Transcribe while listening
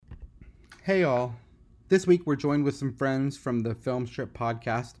Hey all. This week we're joined with some friends from the Film Strip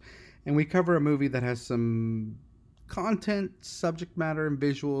podcast, and we cover a movie that has some content, subject matter, and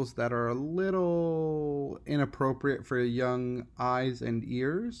visuals that are a little inappropriate for young eyes and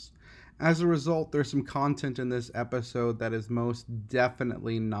ears. As a result, there's some content in this episode that is most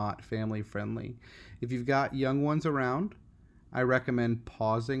definitely not family friendly. If you've got young ones around, I recommend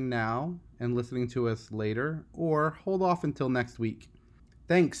pausing now and listening to us later, or hold off until next week.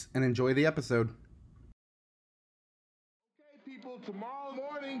 Thanks, and enjoy the episode. Okay, people, tomorrow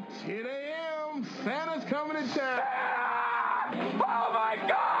morning, 10 a.m., Santa's coming to town. Oh, my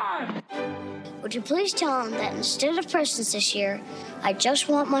God! Would you please tell him that instead of presents this year, I just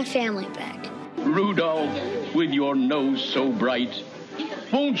want my family back? Rudolph, with your nose so bright,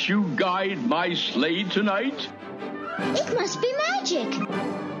 won't you guide my sleigh tonight? It must be magic.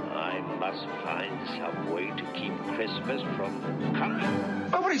 I must find some way to keep Christmas from coming.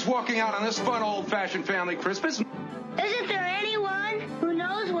 Nobody's walking out on this fun, old-fashioned family Christmas. Isn't there anyone who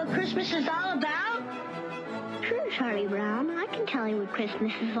knows what Christmas is all about? Sure, Charlie Brown. I can tell you what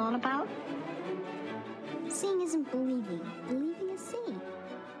Christmas is all about. Seeing isn't believing. Believing is seeing.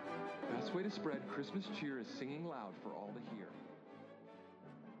 Best way to spread Christmas cheer is singing loud for all to hear.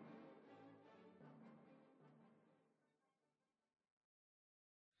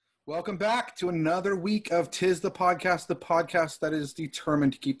 Welcome back to another week of Tis the podcast that is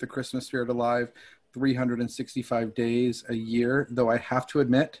determined to keep the Christmas spirit alive 365 days a year. Though I have to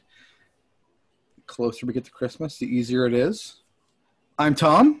admit, the closer we get to Christmas, the easier it is. I'm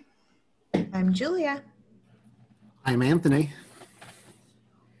Tom. I'm Julia. I'm Anthony.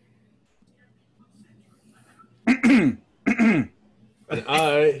 And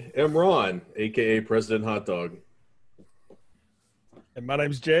I am Ron, aka President Hot Dog. And my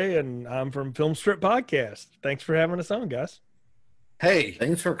name's Jay, and I'm from Film Strip Podcast. Thanks for having us on, guys. Hey,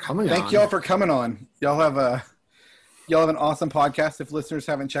 thanks for coming on. Thank y'all for coming on. Y'all have an awesome podcast. If listeners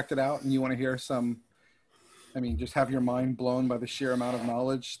haven't checked it out and you want to hear just have your mind blown by the sheer amount of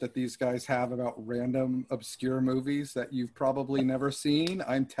knowledge that these guys have about random, obscure movies that you've probably never seen.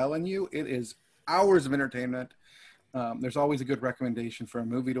 I'm telling you, it is hours of entertainment. There's always a good recommendation for a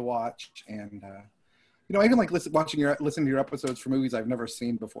movie to watch, and I even like listening to your episodes for movies I've never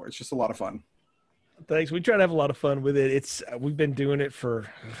seen before. It's just a lot of fun. Thanks. We try to have a lot of fun with it. We've been doing it for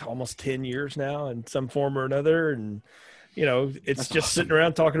almost 10 years now in some form or another. And, it's That's just awesome. Sitting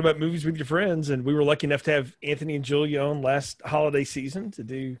around talking about movies with your friends. And we were lucky enough to have Anthony and Julia on last holiday season to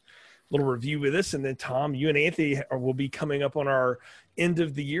do a little review with us. And then Tom, you and Anthony will be coming up on our end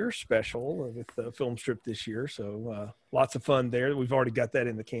of the year special with the Film Strip this year. So lots of fun there. We've already got that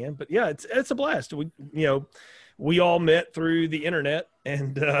in the can, but yeah, it's a blast. We all met through the internet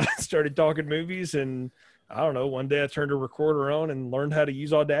and started talking movies, and I don't know, one day I turned a recorder on and learned how to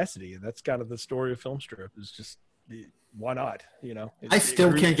use Audacity. And that's kind of the story of Film Strip, is just, why not? I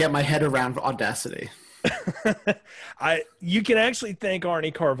still can't get my head around Audacity. You can actually thank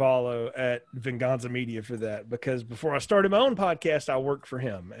Arnie Carvalho at Venganza Media for that, because before I started my own podcast, I worked for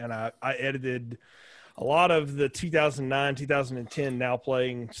him, and I edited a lot of the 2009, 2010 Now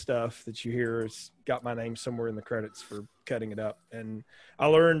Playing stuff that you hear. Has got my name somewhere in the credits for cutting it up. And I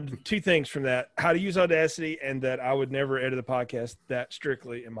learned two things from that: how to use Audacity, and that I would never edit a podcast that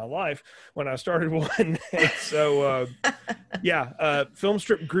strictly in my life when I started one. And so, Film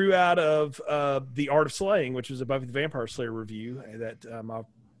Strip grew out of The Art of Slaying, which was a Buffy the Vampire Slayer review that my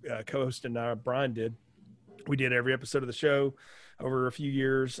co-host and I, Brian, did. We did every episode of the show over a few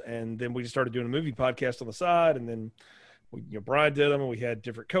years, and then we just started doing a movie podcast on the side, and then Brian did them, and we had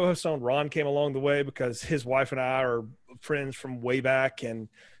different co-hosts on. Ron came along the way because his wife and I are friends from way back, and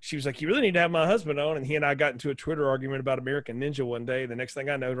she was like, "You really need to have my husband on." And he and I got into a Twitter argument about American Ninja one day. The next thing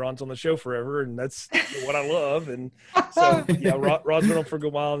I know, Ron's on the show forever, and that's what I love. And so, Ron's been on for a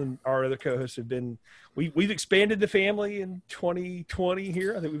good while, and our other co-hosts have been. We've expanded the family in 2020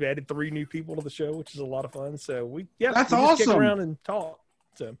 here. I think we've added 3 new people to the show, which is a lot of fun. So that's we awesome. just kick around and talk.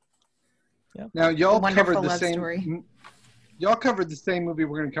 So yeah. Now y'all covered the love same. Story. Y'all covered the same movie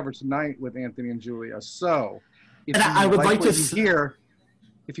we're going to cover tonight with Anthony and Julia. So, if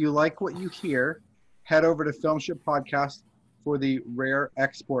you like what you hear, head over to Film Strip Podcast for the Rare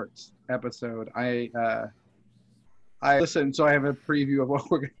Exports episode. I listened, so I have a preview of what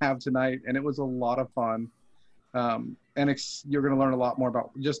we're going to have tonight, and it was a lot of fun. You're going to learn a lot more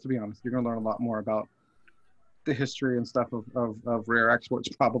about. Just to be honest, you're going to learn a lot more about the history and stuff of Rare Exports,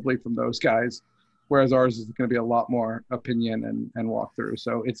 probably from those guys. Whereas ours is going to be a lot more opinion and walkthrough.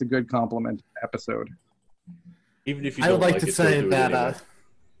 So it's a good compliment episode. Even if you I don't would like like to it, say don't do it that, anyway.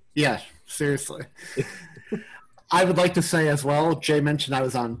 yeah, seriously. I would like to say as well, Jay mentioned I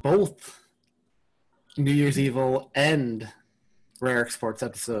was on both New Year's Evil and Rare Exports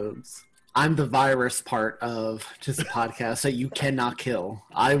episodes. I'm the virus part of just a podcast that you cannot kill.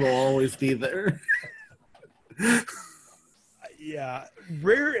 I will always be there. Yeah,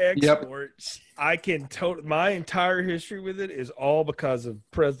 Rare Exports. Yep. I can my entire history with it is all because of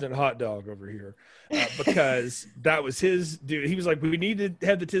President Hot Dog over here, because that was his dude. He was like, "We need to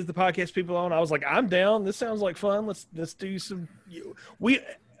have the Tis the Podcast people on." I was like, "I'm down. This sounds like fun. Let's do some."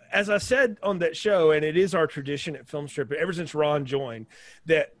 As I said on that show, and it is our tradition at Film Strip, ever since Ron joined,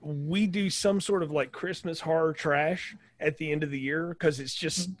 that we do some sort of like Christmas horror trash at the end of the year, because it's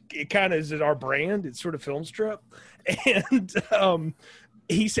just, it kind of is our brand. It's sort of Film Strip. And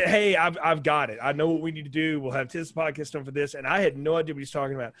he said, "Hey, I've got it. I know what we need to do. We'll have Tis Podcast on for this." And I had no idea what he's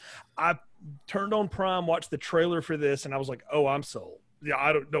talking about. I turned on Prime, watched the trailer for this, and I was like, "Oh, I'm sold." Yeah,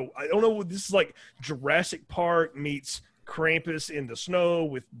 I don't know. This is like Jurassic Park meets Krampus in the snow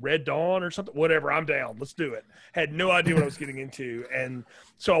with Red Dawn or something. Whatever, I'm down. Let's do it. Had no idea what I was getting into, and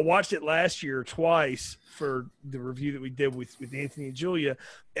so I watched it last year twice for the review that we did with Anthony and Julia,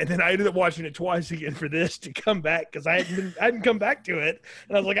 and then I ended up watching it twice again for this to come back, because I hadn't come back to it,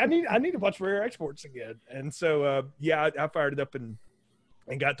 and I was like, I need to watch Rare Exports again, and so I fired it up and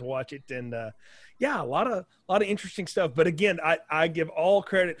got to watch it, and a lot of interesting stuff. But again, I give all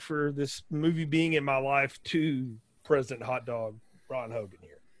credit for this movie being in my life to President Hot Dog Ron Hogan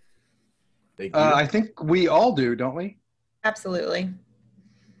here. Thank you. I think we all do, don't we? Absolutely.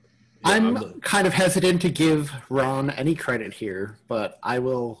 I'm kind of hesitant to give Ron any credit here, but I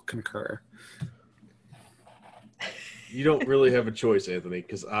will concur. You don't really have a choice, Anthony,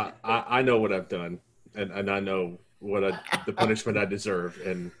 because I know what I've done, and I know what the punishment I deserve,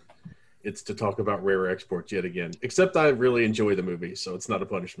 and it's to talk about Rare Exports yet again. Except I really enjoy the movie, so it's not a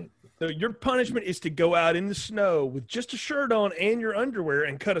punishment. So your punishment is to go out in the snow with just a shirt on and your underwear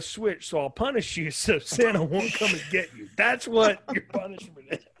and cut a switch, so I'll punish you so Santa won't come and get you. That's what your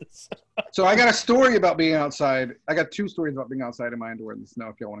punishment is. So I got a story about being outside. I got 2 stories about being outside in my underwear in the snow,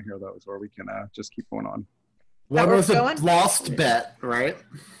 if y'all want to hear those, or we can just keep going on. One was a lost bet, right?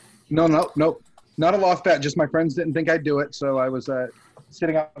 No. Not a lost bet. Just my friends didn't think I'd do it, so I was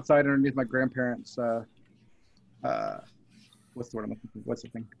sitting outside underneath my grandparents' what's the word I'm looking for? What's the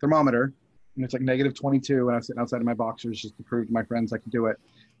thing? Thermometer. And it's like -22, and I was sitting outside in my boxers just to prove to my friends I could do it.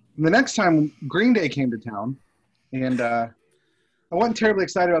 And the next time Green Day came to town, and I wasn't terribly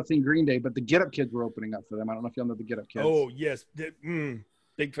excited about seeing Green Day, but the Get Up Kids were opening up for them. I don't know if y'all know the Get Up Kids. Oh, yes.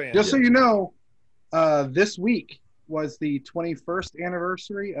 Big fan. Just so you know, this week was the 21st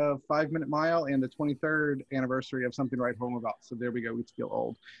anniversary of 5 Minute Mile and the 23rd anniversary of Something to Write Home About. So there we go. We feel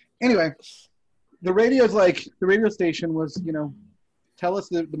old. Anyway, the radio station was, tell us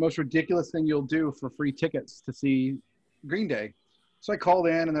the most ridiculous thing you'll do for free tickets to see Green Day. So I called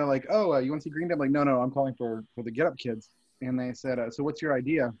in, and they're like, "Oh, you want to see Green Day?" I'm like, no, I'm calling for the Get Up Kids. And they said, "So what's your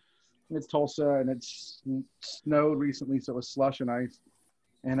idea?" And it's Tulsa, and it's snowed recently, so it was slush and ice.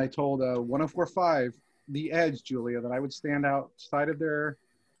 And I told 1045 The Edge, Julia, that I would stand outside of their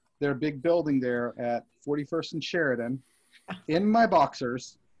big building there at 41st and Sheridan in my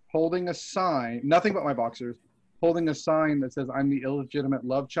boxers, holding a sign, nothing but my boxers, holding a sign that says, "I'm the illegitimate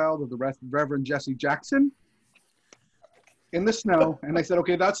love child of the Reverend Jesse Jackson," in the snow. And they said,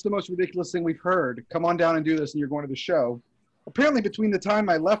 "Okay, that's the most ridiculous thing we've heard. Come on down and do this, and you're going to the show." Apparently, between the time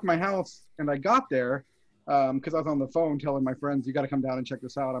I left my house and I got there, because I was on the phone telling my friends, "You got to come down and check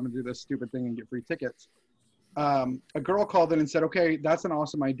this out. I'm going to do this stupid thing and get free tickets." A girl called in and said, "Okay, that's an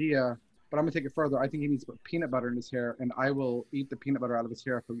awesome idea, but I'm going to take it further. I think he needs to put peanut butter in his hair, and I will eat the peanut butter out of his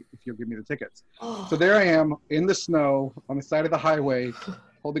hair if you'll give me the tickets." So there I am in the snow on the side of the highway,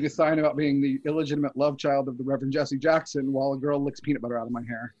 holding a sign about being the illegitimate love child of the Reverend Jesse Jackson while a girl licks peanut butter out of my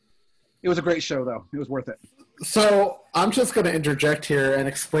hair. It was a great show, though. It was worth it. So I'm just going to interject here and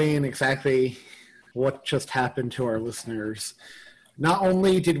explain exactly what just happened to our listeners. Not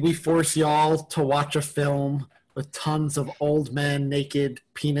only did we force y'all to watch a film with tons of old men naked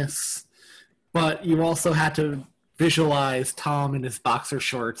penis, but you also had to visualize Tom in his boxer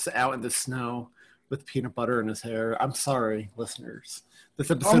shorts out in the snow with peanut butter in his hair. I'm sorry, listeners.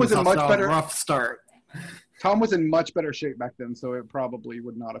 This episode is off to a rough start. Tom was in much better shape back then, so it probably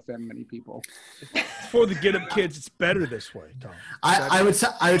would not offend many people. For the Get Up Kids, it's better this way, Tom. I would say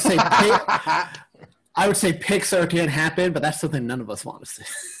Pixar can happen, but that's something none of us want to see.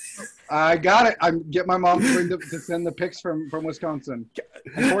 I got it. I get my mom to send the pics from Wisconsin.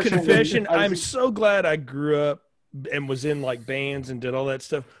 Confession, I'm so glad I grew up and was in like bands and did all that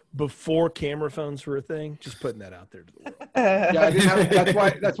stuff before camera phones were a thing. Just putting that out there to the world. Yeah, I didn't have,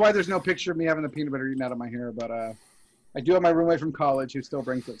 that's why there's no picture of me having the peanut butter eaten out of my hair. But I do have my roommate from college who still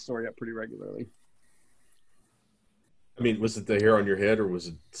brings that story up pretty regularly. I mean, was it the hair on your head or was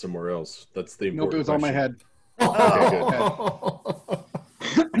it somewhere else? That's the important Nope, it was on my head. Okay,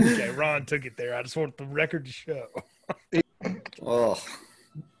 good. Okay, Ron took it there. I just want the record to show. Oh.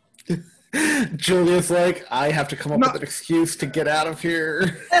 Julia's like, I have to come up with an excuse to get out of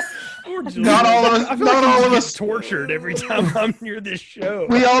here. Not all of us. I feel Not like all of get us. tortured every time I'm near this show.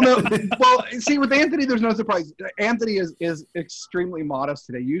 We all know. Well, see, with Anthony, there's no surprise. Anthony is extremely modest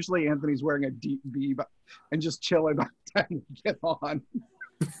today. Usually, Anthony's wearing a deep V and just chilling by the time we get on.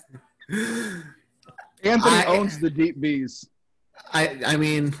 Anthony owns the deep V's. I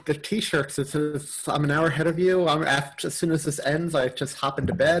mean, the T-shirts. I'm an hour ahead of you. As soon as this ends, I just hop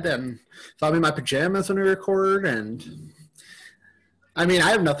into bed, and so I'm in my pajamas when we record. And I mean,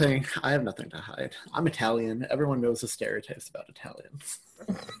 I have nothing to hide. I'm Italian. Everyone knows the stereotypes about Italians.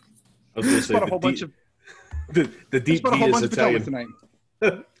 I was going to say the deep V is Italian tonight.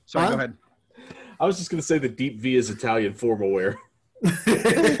 Sorry, go ahead. I was just going to say the deep V is Italian formal wear.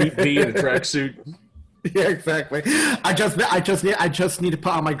 Deep V in a tracksuit. Yeah, exactly. I just need to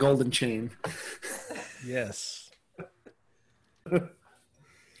put on my golden chain. Yes.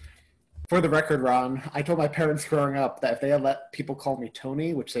 For the record, Ron, I told my parents growing up that if they had let people call me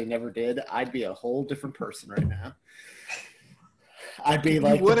Tony, which they never did, I'd be a whole different person right now. I'd be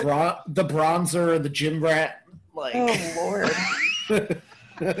like the bronzer and the gym rat. Like, oh Lord.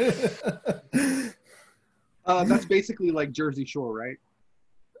 That's basically like Jersey Shore, right?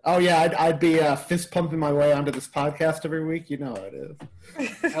 Oh yeah, I'd be fist pumping my way onto this podcast every week. You know how it is.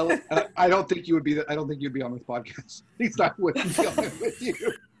 I don't think you would be. I don't think you'd be on this podcast. At least I wouldn't be on it with you.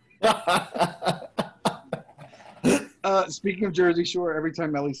 Speaking of Jersey Shore, every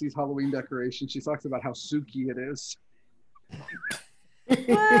time Ellie sees Halloween decorations, she talks about how Suki it is. What?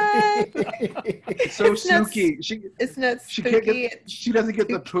 It's so Suki. It's not spooky. She doesn't get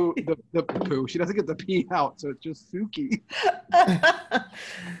the poo. The poo. She doesn't get the pee out, so it's just Suki.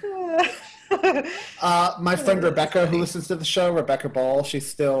 My friend Rebecca, who listens to the show, Rebecca Ball, she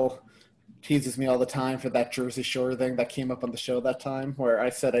still teases me all the time for that Jersey Shore thing that came up on the show that time, where I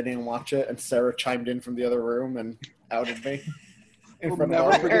said I didn't watch it, and Sarah chimed in from the other room and outed me. We'll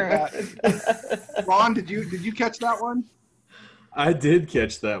never forget that. Ron, did you catch that one? I did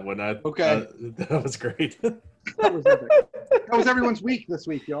catch that one. Okay. That was great. That was epic. That was everyone's week this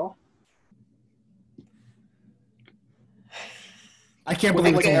week, y'all. I can't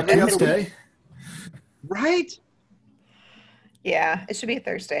believe it's on Wednesday. Right? Yeah, it should be a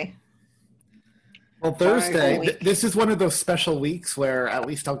Thursday. Well, Thursday, this is one of those special weeks where at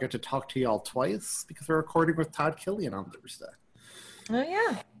least I'll get to talk to y'all twice because we're recording with Todd Killian on Thursday. Oh,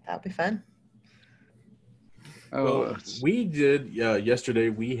 yeah. That'll be fun. Well, we did yesterday.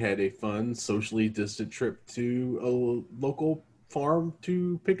 We had a fun, socially distant trip to a local farm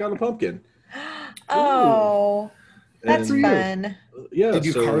to pick out a pumpkin. Oh, that's fun. Yeah. Did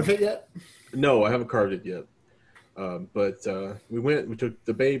you carve it yet? No, I haven't carved it yet. But we went. We took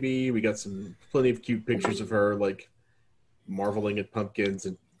the baby. We got plenty of cute pictures of her, like marveling at pumpkins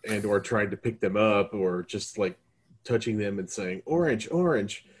and or trying to pick them up, or just like touching them and saying "orange,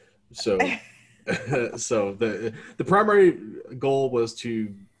 orange." So. So the primary goal was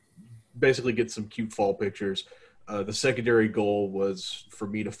to basically get some cute fall pictures. The secondary goal was for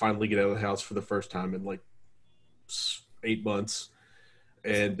me to finally get out of the house for the first time in like 8 months.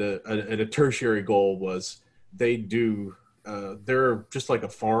 And a tertiary goal was they're just like a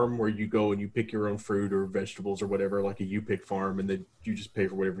farm where you go and you pick your own fruit or vegetables or whatever, like a you-pick farm, and then you just pay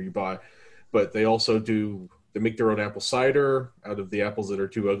for whatever you buy. But they also they make their own apple cider out of the apples that are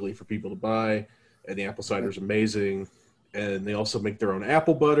too ugly for people to buy. And the apple cider is amazing. And they also make their own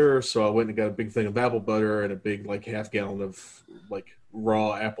apple butter. So I went and got a big thing of apple butter and a big like half gallon of like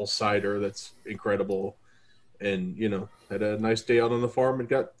raw apple cider. That's incredible. And, had a nice day out on the farm and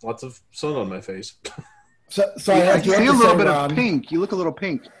got lots of sun on my face. So I see a little bit of pink. You look a little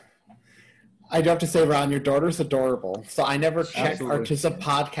pink. I do have to say, Ron, your daughter's adorable. So I never checked Absolutely. our Just a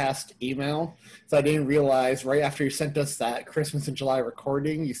Podcast email. So I didn't realize right after you sent us that Christmas in July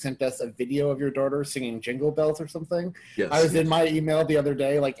recording, you sent us a video of your daughter singing Jingle Bells or something. Yes. I was in my email the other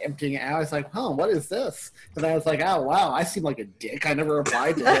day, like emptying it out. I was like, what is this? And I was like, oh, wow, I seem like a dick. I never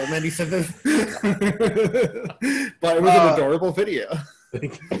replied to him. And he said this. But it was an adorable video.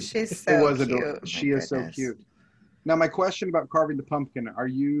 She's so cute. She is so cute. Now, my question about carving the pumpkin, are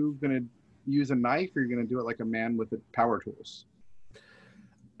you going to use a knife or are you going to do it like a man with the power tools?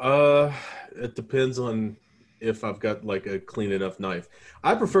 It depends on if I've got like a clean enough knife.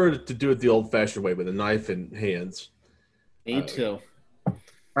 I prefer to do it the old-fashioned way with a knife and hands. Me too.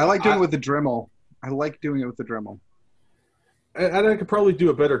 I like doing it with the Dremel. I like doing it with the Dremel. And I could probably do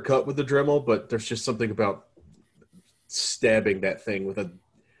a better cut with the Dremel, but there's just something about stabbing that thing with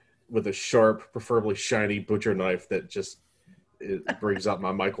a sharp, preferably shiny butcher knife that just it brings out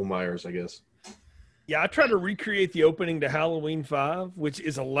my Michael Myers, I guess. Yeah, I try to recreate the opening to Halloween 5, which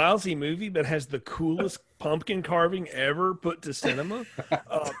is a lousy movie, but has the coolest pumpkin carving ever put to cinema. At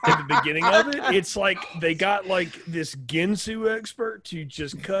the beginning of it, it's like they got like this Ginsu expert to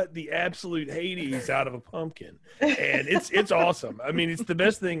just cut the absolute Hades out of a pumpkin, and it's awesome. I mean, it's the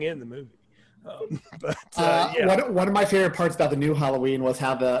best thing in the movie. Yeah. One of my favorite parts about the new Halloween was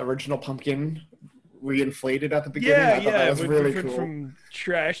how the original pumpkin reinflated at the beginning. I thought that was really cool. From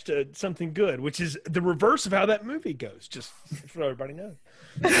trash to something good, which is the reverse of how that movie goes, just so everybody knows.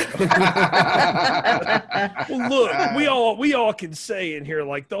 Well, look, we all can say in here,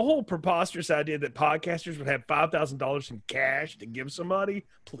 like, the whole preposterous idea that podcasters would have $5,000 in cash to give somebody,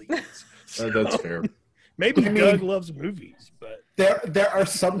 please. So, that's fair. Maybe Doug loves movies, but there are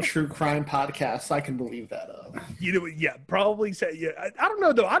some true crime podcasts I can believe that of. You know, yeah, probably say, yeah. I don't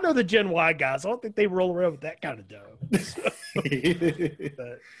know though. I know the Gen Y guys. I don't think they roll around with that kind of dough. So,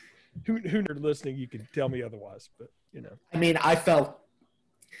 but who are listening? You can tell me otherwise, but you know. I mean, I felt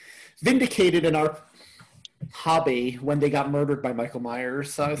vindicated in our hobby when they got murdered by Michael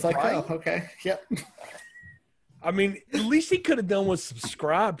Myers. So I was like, oh, okay, yep. I mean, at least he could have done was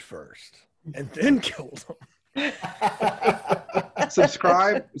subscribed first and then killed him.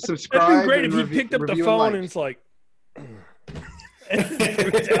 subscribe. That'd be great if he picked up the phone and it's like, and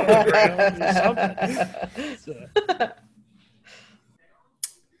threw it down on the ground or something.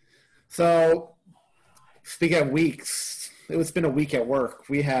 So, speaking of weeks, it's been a week at work.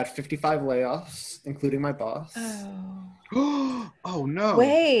 We had 55 layoffs, including my boss. Oh no!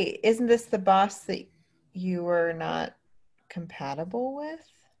 Wait, isn't this the boss that you were not compatible with?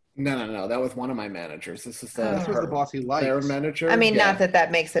 No. That was one of my managers. This is this was the boss he liked. Their manager. I mean, not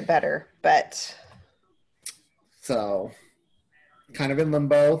that makes it better, but so kind of in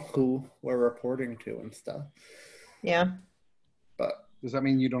limbo who we're reporting to and stuff. Yeah. But does that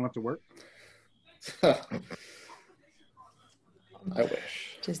mean you don't have to work? I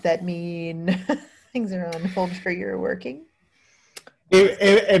wish. Does that mean things are on hold for your working?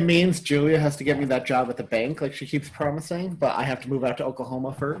 It means Julia has to get me that job at the bank, like she keeps promising, but I have to move out to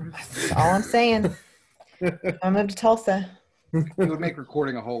Oklahoma first. That's all I'm saying. I'm moving to Tulsa. It would make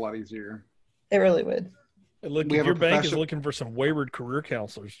recording a whole lot easier. It really would. Hey, look, if your bank is looking for some wayward career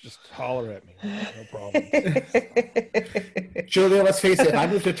counselors, just holler at me. No problem. Julia, let's face it, if I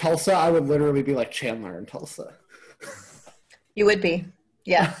moved to Tulsa, I would literally be like Chandler in Tulsa. You would be.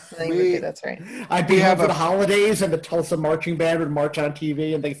 Yeah, I think that's right. I'd be home for the holidays, and the Tulsa marching band would march on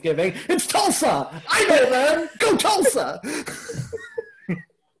TV and Thanksgiving. It's Tulsa! I know them! Go Tulsa!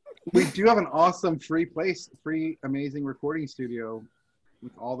 We do have an awesome free, amazing recording studio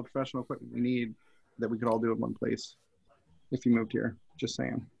with all the professional equipment we need that we could all do in one place if you moved here. Just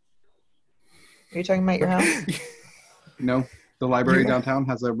saying. Are you talking about your house? No. The library downtown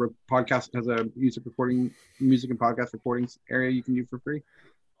has a music and podcast recordings area you can do for free.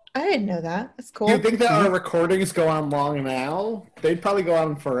 I didn't know that. That's cool. You think that our recordings go on long now? They'd probably go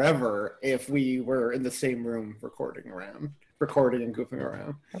on forever if we were in the same room recording and goofing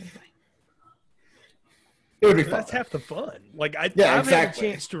around. It would be fun. That's half the fun. Like I've exactly. had a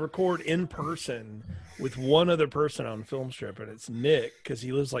chance to record in person with one other person on Film Strip, and it's Nick, because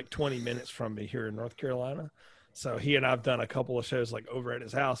he lives like 20 minutes from me here in North Carolina. So he and I've done a couple of shows like over at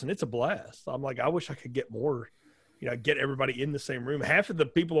his house, and it's a blast. I'm like, I wish I could get more, get everybody in the same room. Half of the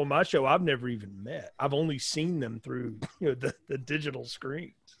people on my show I've never even met. I've only seen them through the digital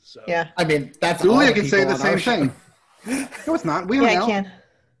screens. So yeah, I mean that's Julia can say the same thing. No, it's not. We don't know. I can.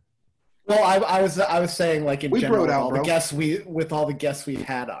 Well, I was saying like in general with all the guests we've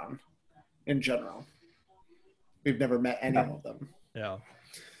had on in general, we've never met any of them. Yeah.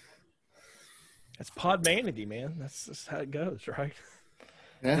 It's podmanity, man. That's just how it goes, right?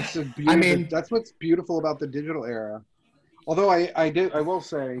 Yeah. That's what's beautiful about the digital era. Although I will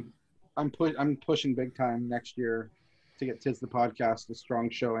say, I'm pushing big time next year to get Tis the Podcast a strong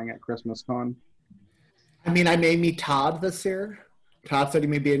showing at Christmas Con. I mean, I may meet Todd this year. Todd said he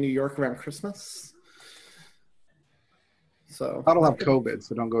may be in New York around Christmas. So I don't have COVID,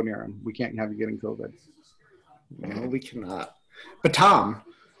 so don't go near him. We can't have you getting COVID. No, we cannot. But Tom,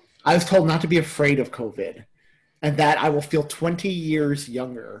 I was told not to be afraid of COVID, and that I will feel 20 years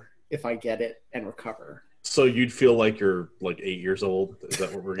younger if I get it and recover. So you'd feel like you're like 8 years old? Is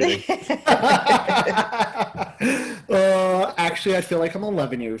that what we're getting? Actually, I feel like I'm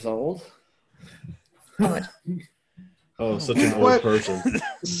 11 years old. Oh, such an old person.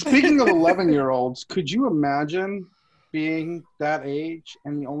 Speaking of 11-year-olds, could you imagine being that age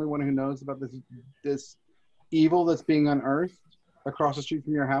and the only one who knows about this evil that's being unearthed across the street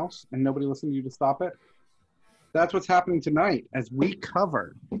from your house and nobody listened to you to stop it? That's what's happening tonight as we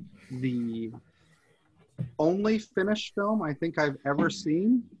cover the only Finnish film I think I've ever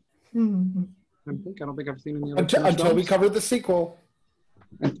seen. I don't think I've seen any other until we covered the sequel.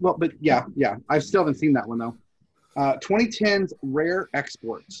 Well, but yeah, I still haven't seen that one though. 2010's Rare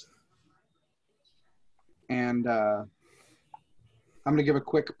Exports, and I'm going to give a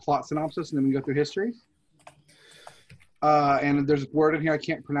quick plot synopsis and then we go through history. And there's a word in here I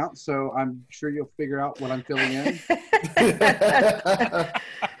can't pronounce, so I'm sure you'll figure out what I'm filling in.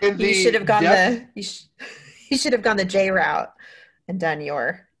 You should have gone the J route and done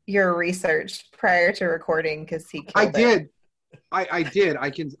your research prior to recording because he killed I did. I did. I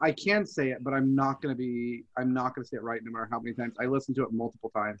can say it, but I'm not gonna say it right no matter how many times. I listened to it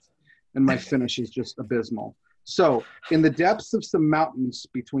multiple times and my Finnish is just abysmal. So in the depths of some mountains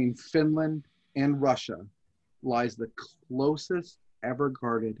between Finland and Russia lies the closest ever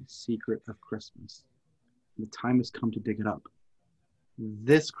guarded secret of Christmas. The time has come to dig it up.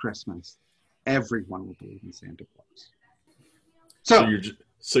 This Christmas, everyone will believe in Santa Claus. So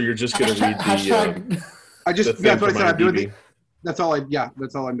you're just going to read the. That's what I said. I'm doing. That's all I'm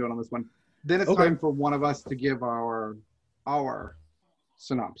doing on this one. Then it's time for one of us to give our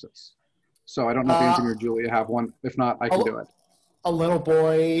synopsis. So I don't know if Anthony or Julia have one. If not, I can do it. A little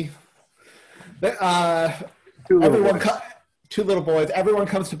boy. Two little boys. Everyone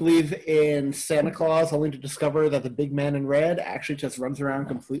comes to believe in Santa Claus, only to discover that the big man in red actually just runs around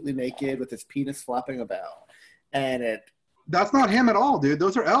completely naked with his penis flopping about. That's not him at all, dude.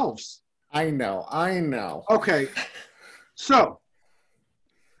 Those are elves. I know. Okay. So,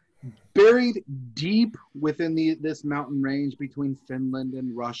 buried deep within this mountain range between Finland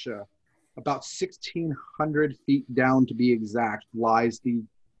and Russia, about 1,600 feet down to be exact, lies the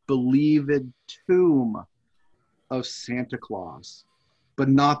believed tomb of Santa Claus, but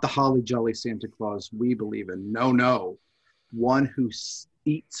not the holly jolly Santa Claus we believe in. No. One who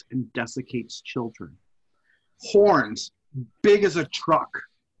eats and desiccates children. Horns big as a truck.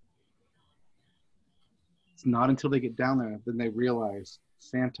 It's not until they get down there then they realize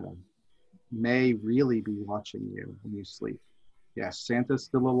Santa may really be watching you when you sleep. Yes, Santa's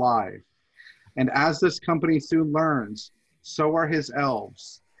still alive. And as this company soon learns, so are his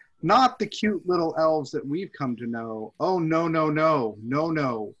elves. Not the cute little elves that we've come to know. Oh,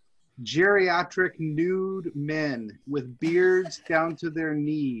 no. Geriatric nude men with beards down to their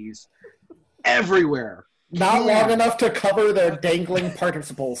knees everywhere. Not long enough to cover their dangling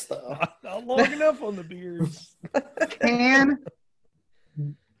participles, though. Not long enough on the beards. Can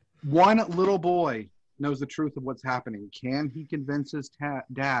one little boy knows the truth of what's happening? Can he convince his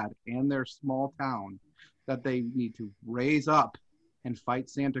dad and their small town that they need to raise up and fight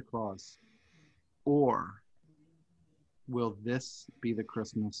Santa Claus? Or will this be the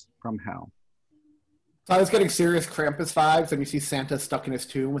Christmas from hell? So I was getting serious Krampus vibes, and you see Santa stuck in his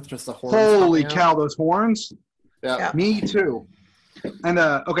tomb with just the horns. Holy cow, those horns! Yeah. Me too. And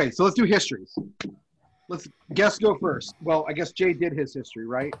okay, so let's do histories. Let's go first. Well, I guess Jay did his history,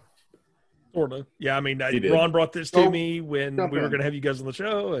 right? Sort of. Yeah, I mean, Ron brought this to me when we were going to have you guys on the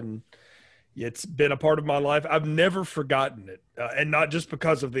show, and it's been a part of my life. I've never forgotten it, and not just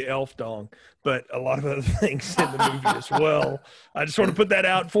because of the elf dong, but a lot of other things in the movie as well. I just want to put that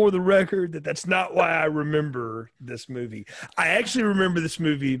out for the record that's not why I remember this movie. I actually remember this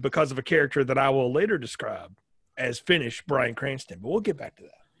movie because of a character that I will later describe as Finnish Bryan Cranston, but we'll get back to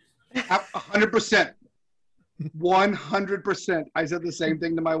that. 100%. 100%. I said the same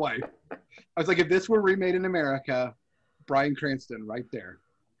thing to my wife. I was like, if this were remade in America, Bryan Cranston right there.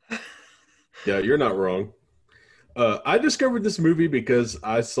 Yeah, you're not wrong. I discovered this movie because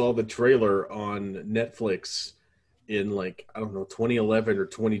I saw the trailer on Netflix in 2011 or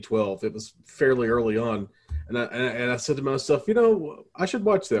 2012. It was fairly early on. And I said to myself, I should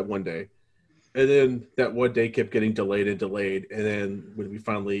watch that one day. And then that one day kept getting delayed. And then when we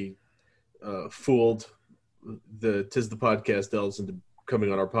finally fooled the Tis the Podcast elves into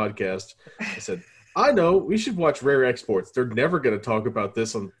coming on our podcast, I said, I know, we should watch Rare Exports. They're never going to talk about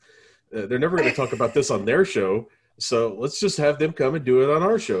this on their show. So let's just have them come and do it on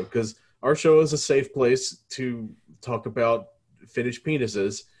our show, because our show is a safe place to talk about Finnish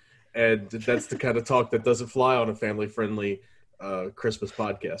penises. And that's the kind of talk that doesn't fly on a family-friendly Christmas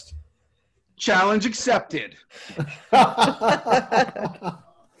podcast. Challenge accepted.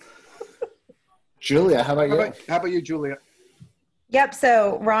 Julia, how about you? How about you, Julia? Yep.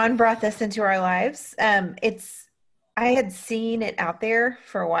 So Ron brought this into our lives. I had seen it out there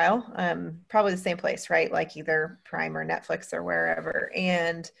for a while, probably the same place, right? Like either Prime or Netflix or wherever.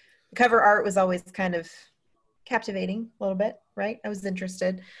 And the cover art was always kind of captivating a little bit, right? I was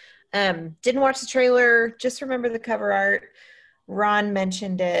interested. Didn't watch the trailer, just remember the cover art. Ron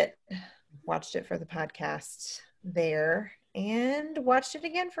mentioned it, watched it for the podcast there, and watched it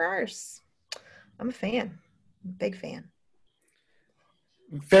again for ours. I'm a fan, big fan.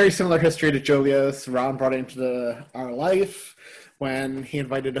 Very similar history to Julia's. Ron brought it into our life when he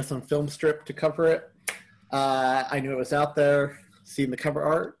invited us on Film Strip to cover it. I knew it was out there, seen the cover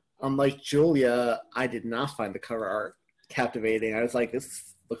art. Unlike Julia, I did not find the cover art captivating. I was like,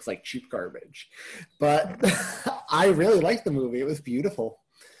 this looks like cheap garbage. But I really liked the movie. It was beautiful.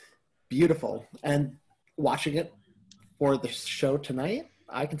 Beautiful. And watching it for the show tonight,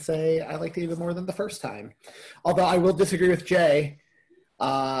 I can say I liked it even more than the first time. Although I will disagree with Jay.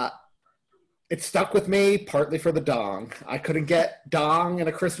 It stuck with me partly for the dong. I couldn't get dong in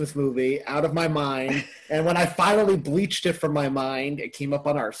a Christmas movie out of my mind. And when I finally bleached it from my mind, it came up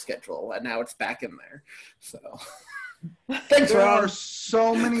on our schedule. And now it's back in there. So thanks, There Ron. are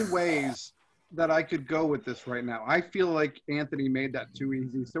so many ways that I could go with this right now. I feel like Anthony made that too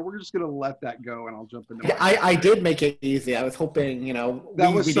easy. So we're just going to let that go and I'll jump into I did make it easy. I was hoping, we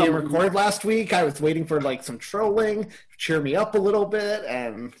didn't record last week. I was waiting for like some trolling, cheer me up a little bit,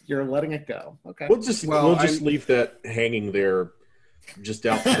 and you're letting it go. Okay. We'll just leave that hanging there just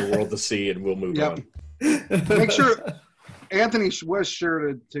out for the world to see, and we'll move on. Make sure Anthony was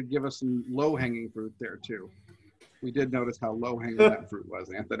sure to give us some low-hanging fruit there too. We did notice how low-hanging that fruit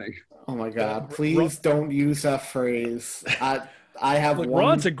was, Anthony. Oh my God! Please don't use that phrase. I have Look, one.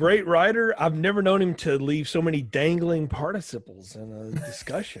 Ron's a great writer. I've never known him to leave so many dangling participles in a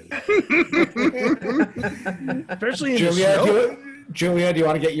discussion. Especially in Julia, do you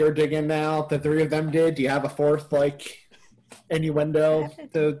want to get your dig in now? The three of them did. Do you have a fourth, innuendo?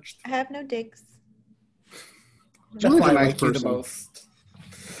 I have no digs. Julie's a nice the person. most.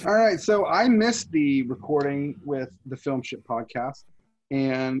 All right, so I missed the recording with the Film Ship podcast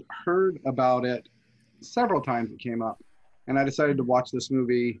and heard about it several times. It came up, and I decided to watch this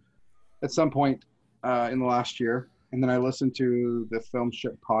movie at some point in the last year. And then I listened to the Film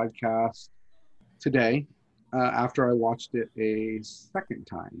Ship podcast today after I watched it a second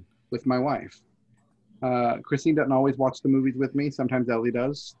time with my wife. Christine doesn't always watch the movies with me. Sometimes Ellie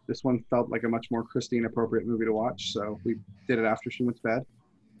does. This one felt like a much more Christine appropriate movie to watch, so we did it after she went to bed.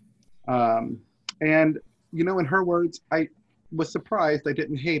 And in her words, I was surprised I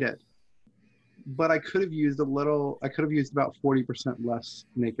didn't hate it, but I could have used about 40% less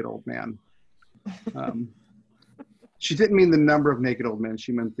naked old man. She didn't mean the number of naked old men.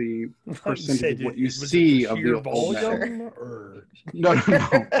 She meant the percentage of what you see of the old men. No.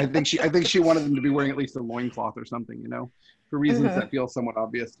 I think she wanted them to be wearing at least a loincloth or something, for reasons that feel somewhat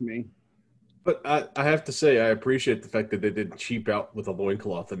obvious to me. But I have to say, I appreciate the fact that they didn't cheap out with a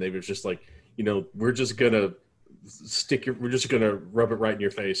loincloth, and they were just like, we're just gonna rub it right in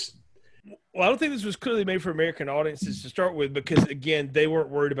your face. Well, I don't think this was clearly made for American audiences to start with, because again, they weren't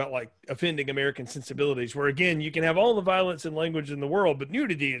worried about offending American sensibilities, where again, you can have all the violence and language in the world, but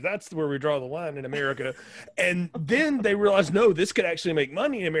nudity, that's where we draw the line in America. And then they realized, no, this could actually make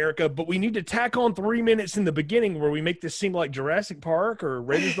money in America, but we need to tack on 3 minutes in the beginning where we make this seem like Jurassic Park or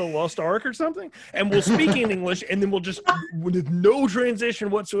Raiders of the Lost Ark or something. And we'll speak in English, and then we'll just, with no transition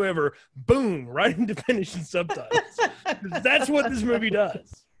whatsoever, boom, right into finishing subtitles. That's what this movie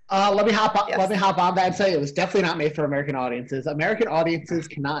does. Let me hop on that and say it was definitely not made for American audiences. American audiences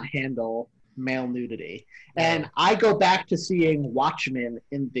cannot handle male nudity. And I go back to seeing Watchmen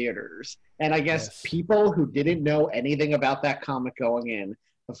in theaters. And I guess people who didn't know anything about that comic going in,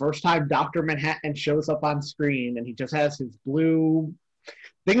 the first time Dr. Manhattan shows up on screen and he just has his blue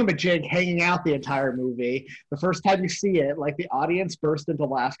thingamajig hanging out the entire movie, the first time you see it, the audience burst into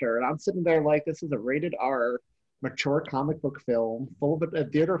laughter. And I'm sitting there like, this is a rated R mature comic book film a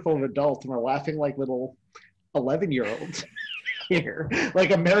theater full of adults, and we're laughing like little 11-year-olds here.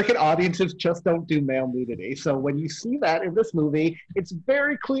 American audiences just don't do male nudity. So when you see that in this movie, it's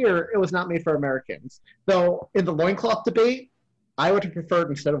very clear it was not made for Americans. Though in the loincloth debate, I would have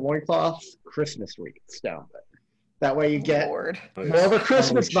preferred, instead of loincloths, Christmas wreaths down there. That way you get more of a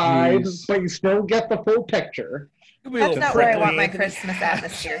Christmas vibe, but you still get the full picture. That's not where I want my Christmas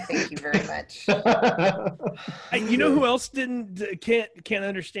atmosphere. Thank you very much. You know who else can't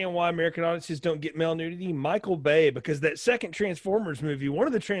understand why American audiences don't get male nudity? Michael Bay, because that second Transformers movie, one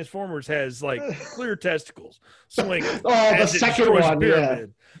of the Transformers has clear testicles swinging. The second one,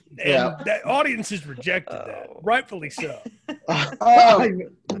 pyramid. And that audiences rejected that, rightfully so.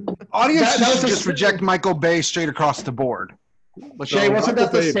 Audiences just reject Michael Bay straight across the board. Jay, wasn't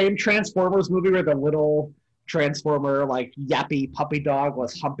that the same Transformers movie where the little Transformer, like yappy puppy dog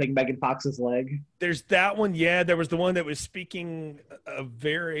was humping Megan Fox's leg. There's that one. Yeah, there was the one that was speaking a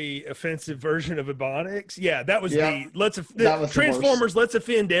very offensive version of Ebonics. Yeah, that was Transformers. Let's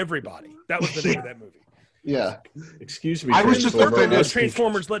offend everybody. That was the name of that movie. Yeah. Excuse me. I was just offended.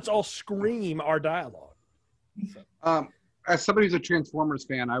 Transformers. Let's all scream our dialogue. As somebody who's a Transformers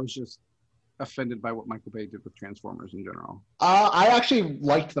fan, I was just offended by what Michael Bay did with Transformers in general. I actually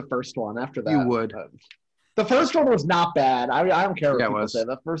liked the first one. After that, you would. The first one was not bad. I don't care what people say.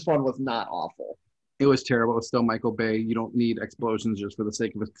 The first one was not awful. It was terrible. It was still Michael Bay. You don't need explosions just for the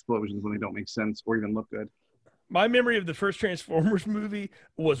sake of explosions when they don't make sense or even look good. My memory of the first Transformers movie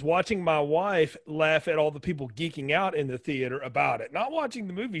was watching my wife laugh at all the people geeking out in the theater about it. Not watching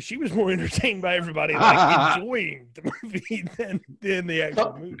the movie. She was more entertained by everybody enjoying the movie than the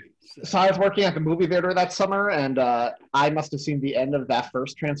actual movie. So I was working at the movie theater that summer, and I must have seen the end of that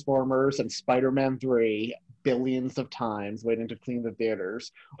first Transformers and Spider-Man 3 billions of times waiting to clean the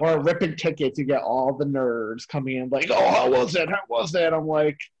theaters, or ripping tickets. You get all the nerds coming in like, oh, how was it? How was it? I'm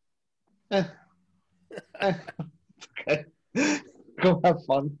like, okay, go have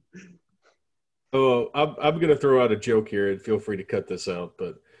fun. Oh, I'm going to throw out a joke here, and feel free to cut this out.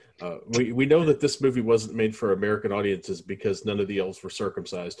 But we know that this movie wasn't made for American audiences because none of the elves were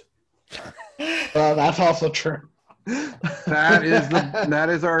circumcised. That's also true. That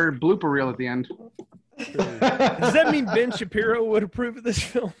is our blooper reel at the end. Does that mean Ben Shapiro would approve of this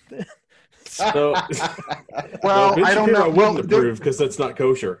film then? So, well, Ben I don't Shapiro know. wouldn't approve because that's not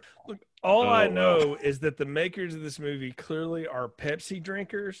kosher. Look, all I know is that the makers of this movie clearly are Pepsi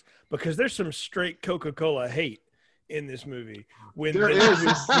drinkers, because there's some straight Coca-Cola hate in this movie. When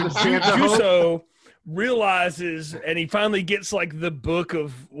Juso realizes, and he finally gets like the book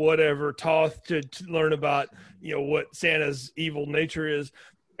of whatever Toth to learn about, what Santa's evil nature is.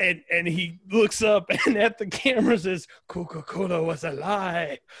 And he looks up and at the camera says, Coca-Cola was a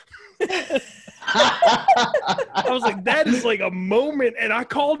lie. I was like, that is like a moment. And I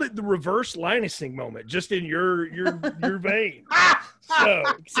called it the reverse Linusing moment, just in your vein. So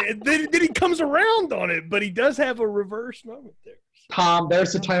then he comes around on it, but he does have a reverse moment there. Tom,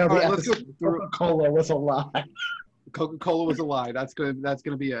 there's the title of the episode. Coca-Cola was a lie. Coca-Cola was a lie. That's gonna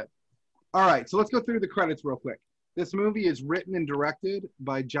be it. All right, so let's go through the credits real quick. This movie is written and directed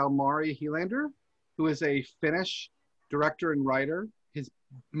by Jalmari Helander, who is a Finnish director and writer. He's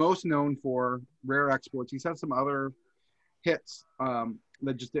most known for Rare Exports. He's had some other hits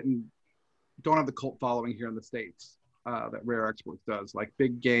that just don't have the cult following here in the States that Rare Exports does, like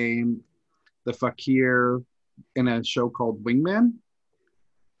Big Game, The Fakir, and a show called Wingman.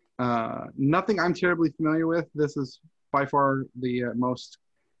 Nothing I'm terribly familiar with. This is by far the most...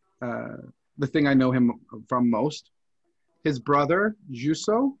 the thing I know him from most. His brother,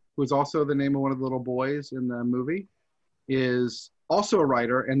 Juso, who is also the name of one of the little boys in the movie, is also a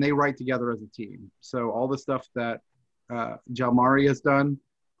writer, and they write together as a team. So all the stuff that Jalmari has done,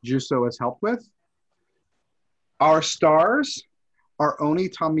 Juso has helped with. Our stars are Oni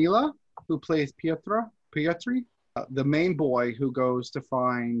Tamila, who plays Pietri, the main boy who goes to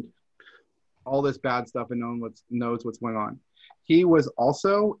find all this bad stuff and knows what's going on. He was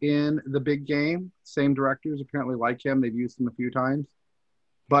also in The Big Game. Same directors apparently like him. They've used him a few times.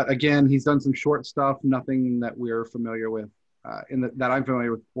 But again, he's done some short stuff, nothing that we're familiar with, that I'm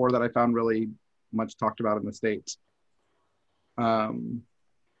familiar with, or that I found really much talked about in the States.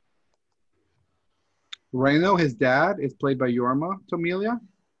 Reno, his dad, is played by Jorma Tomilia.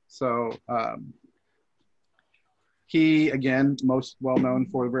 So he, again, most well-known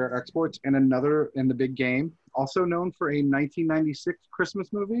for Rare Exports, and another in The Big Game. Also known for a 1996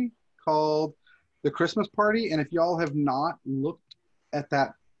 Christmas movie called The Christmas Party. And if y'all have not looked at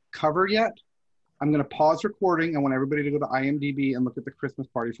that cover yet, I'm going to pause recording. I want everybody to go to IMDb and look at The Christmas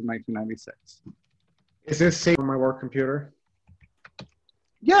Party from 1996. Is this saved on my work computer?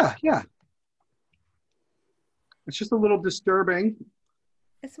 Yeah. It's just a little disturbing.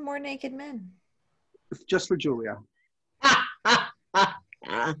 It's more naked men. It's just for Julia.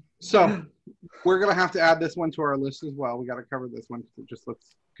 So we're going to have to add this one to our list as well. We got to cover this one because it just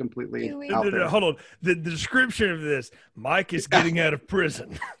looks completely out there. Hold on. The description of this, Mike is getting out of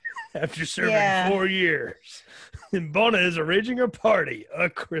prison after serving 4 years. And Bona is arranging a party, a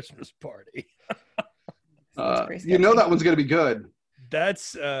Christmas party. You know that one's going to be good.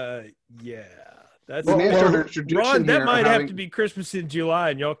 That's, That's Ron, that might have to be Christmas in July,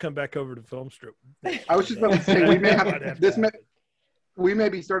 and y'all come back over to Film Strip. I was just about to say, we may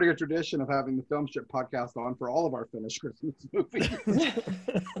be starting a tradition of having the Film Strip podcast on for all of our finished Christmas movies.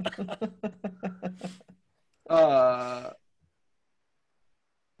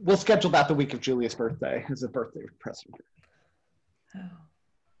 We'll schedule that the week of Julia's birthday as a birthday present.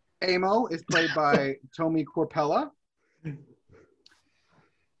 Amo is played by Tony Corpella.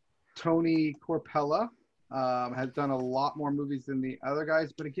 Tony Corpella has done a lot more movies than the other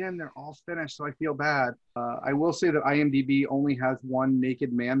guys, but again, they're all finished, so I feel bad. I will say that IMDb only has one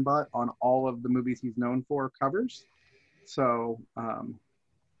naked man butt on all of the movies he's known for covers. So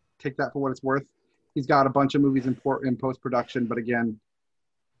take that for what it's worth. He's got a bunch of movies in post-production, but again,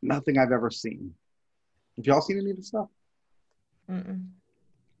 nothing I've ever seen. Have y'all seen any of the stuff? Mm-mm.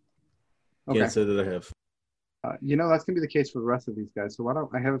 Okay. Can't say that I have. That's going to be the case for the rest of these guys. So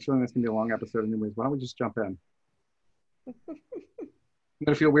I have a feeling this going to be a long episode anyways. Why don't we just jump in? I'm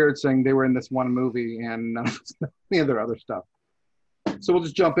going to feel weird saying they were in this one movie and none of us know any of their other stuff. So we'll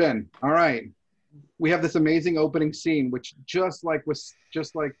just jump in. All right. We have this amazing opening scene, which just like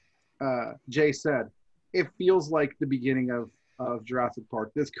Jay said, it feels like the beginning of Jurassic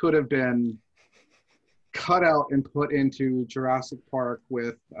Park. This could have been cut out and put into Jurassic Park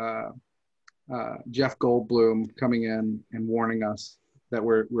with Jeff Goldblum coming in and warning us that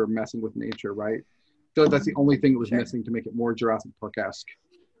we're messing with nature, right? I feel like that's the only thing that was missing to make it more Jurassic Park-esque.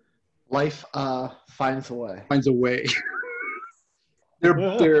 Life finds a way. Finds a way.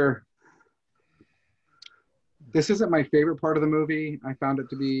 They're This isn't my favorite part of the movie. I found it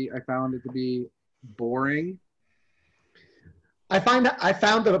to be boring. I found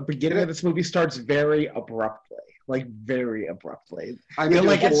the beginning of this movie starts very abruptly. I mean,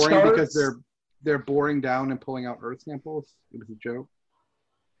 like boring because they're boring down and pulling out Earth samples. It was a joke.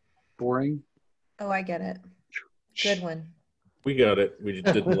 Boring. Oh, I get it. Good one. We got it. We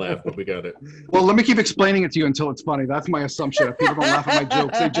just didn't laugh, but we got it. Well, let me keep explaining it to you until it's funny. That's my assumption. If people don't laugh at my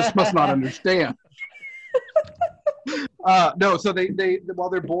jokes, they just must not understand. No, so they while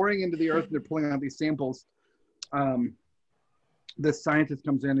they're boring into the Earth and they're pulling out these samples, this scientist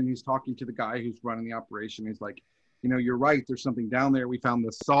comes in and he's talking to the guy who's running the operation. He's like, you're right. There's something down there. We found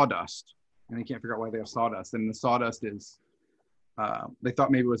the sawdust, and they can't figure out why they have sawdust. And the sawdust is, they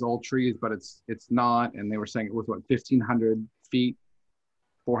thought maybe it was old trees, but it's not. And they were saying it was 1,500 feet,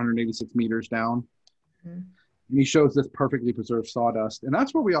 486 meters down. Mm-hmm. And he shows this perfectly preserved sawdust, and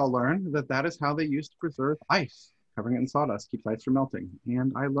that's where we all learned that is how they used to preserve ice. Covering it in sawdust keeps ice from melting.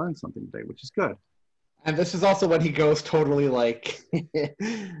 And I learned something today, which is good. And this is also when he goes totally like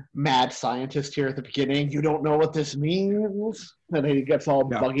mad scientist here at the beginning. You don't know what this means? And he gets all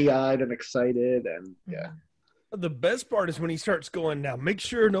buggy-eyed and excited. And yeah. The best part is when he starts going, now make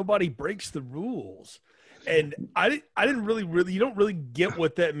sure nobody breaks the rules. And I didn't really, you don't really get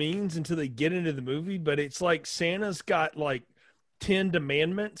what that means until they get into the movie. But it's like Santa's got like 10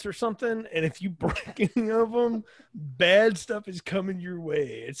 commandments or something, and if you break any of them, bad stuff is coming your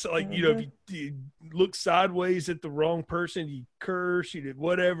way. It's like, if you look sideways at the wrong person, you curse, you did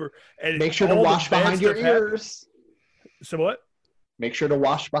whatever, and make sure to wash behind your ears. So what? Make sure to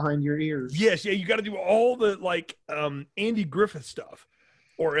wash behind your ears. Yes, you got to do all the Andy Griffith stuff,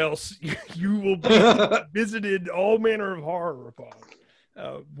 or else you will be visited all manner of horror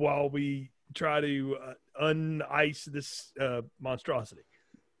upon while we try to unice this monstrosity.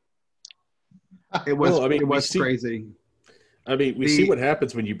 It was crazy. I mean, we see what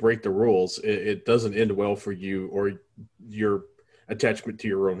happens when you break the rules. It doesn't end well for you or your attachment to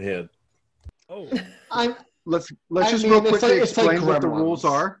your own head. Oh, let's just real quickly explain what the rules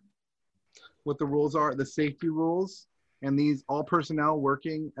are. What the rules are, the safety rules. And all personnel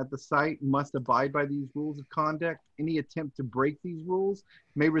working at the site must abide by these rules of conduct. Any attempt to break these rules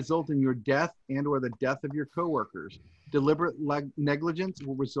may result in your death and or the death of your coworkers. Deliberate negligence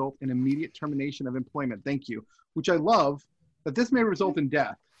will result in immediate termination of employment. Thank you. Which I love, that this may result in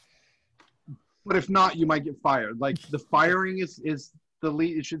death. But if not, you might get fired. Like the firing is the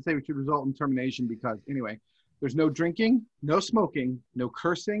lead. It should result in termination because anyway, there's no drinking, no smoking, no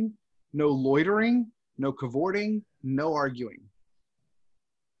cursing, no loitering, no cavorting, no arguing.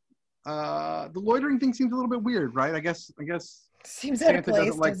 The loitering thing seems a little bit weird, right? I guess seems out of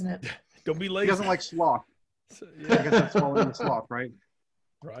place, doesn't it? Don't be lazy. He doesn't like sloth. So, yeah. I guess that's following the sloth, right?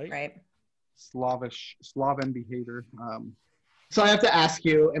 Right. Slavish behavior. So I have to ask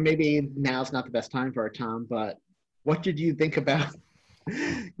you, and maybe now's not the best time for it, Tom, but what did you think about?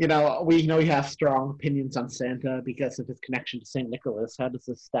 We know you have strong opinions on Santa because of his connection to St. Nicholas. How does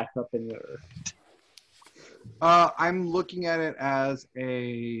this stack up in your? I'm looking at it as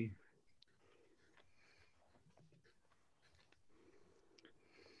I'm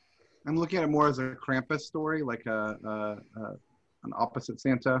looking at it more as a Krampus story, like an opposite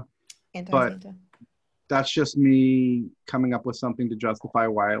Santa. Anti-Santa. But that's just me coming up with something to justify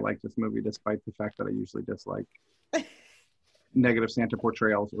why I like this movie, despite the fact that I usually dislike. negative Santa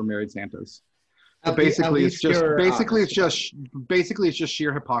portrayals or married Santas. But basically, it's just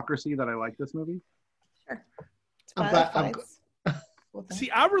sheer hypocrisy that I like this movie. Sure. See,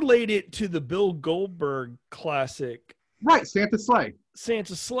 I relate it to the Bill Goldberg classic, right? Santa's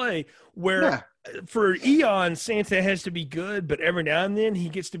Sleigh, where for eons Santa has to be good, but every now and then he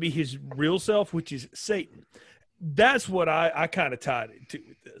gets to be his real self, which is Satan. That's what I kind of tied it to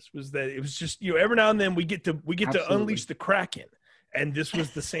with this, was that it was just, every now and then we get to unleash the Kraken, and this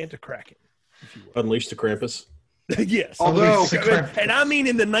was the Santa Kraken, if you will. Unleash the Krampus. Yes. Although, and I mean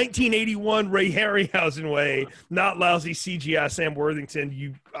in the 1981 Ray Harryhausen way, not lousy CGI Sam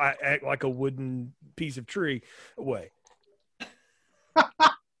Worthington, I act like a wooden piece of tree way.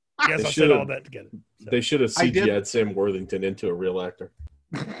 Yes, I said all that together. So. They should have CGI'd Sam Worthington into a real actor.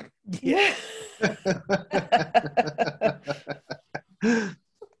 Yeah.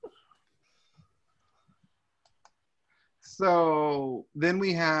 So then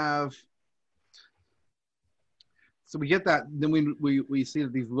we get that. Then we see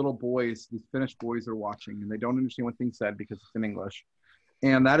that these little boys, these Finnish boys, are watching, and they don't understand what's being said because it's in English.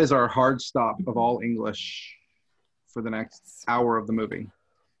 And that is our hard stop of all English for the next hour of the movie.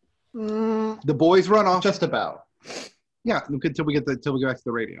 The boys run off. Just about. Yeah, until we get back to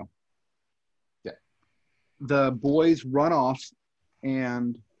the radio. Yeah. The boys run off,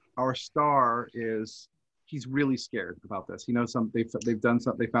 and our star he's really scared about this. He knows they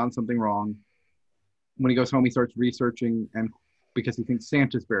found something wrong. When he goes home, he starts researching, and because he thinks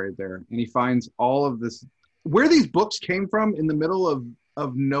Santa's buried there, and he finds all of this. Where these books came from in the middle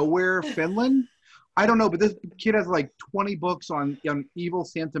of nowhere, Finland, I don't know, but this kid has like 20 books on evil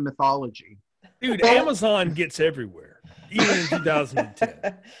Santa mythology. Dude, Amazon gets everywhere, even in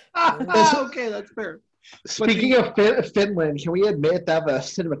 2010. Okay, that's fair. Speaking of Finland, can we admit that the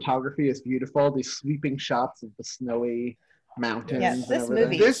cinematography is beautiful? These sweeping shots of the snowy mountains. Yes,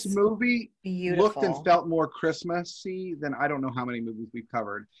 this movie beautiful. Looked and felt more Christmassy than I don't know how many movies we've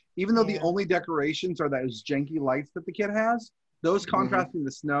covered. Even though the only decorations are those janky lights that the kid has, those contrasting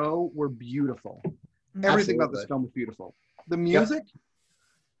the snow were beautiful. Everything about this film was beautiful. The music,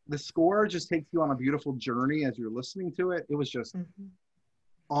 the score just takes you on a beautiful journey as you're listening to it. It was just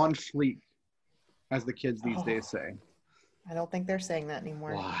on fleek, as the kids these days say. I don't think they're saying that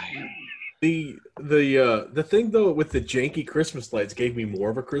anymore. Why? The thing though with the janky Christmas lights gave me more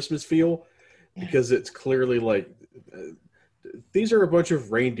of a Christmas feel, because it's clearly like these are a bunch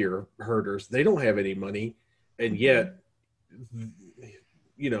of reindeer herders. They don't have any money, and yet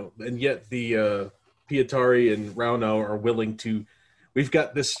the Pietari and Rauno are willing to. We've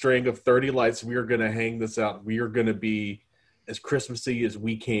got this string of 30 lights. We are going to hang this out. We are going to be as Christmassy as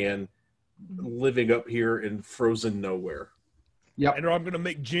we can, living up here in frozen nowhere. Yep. And I'm going to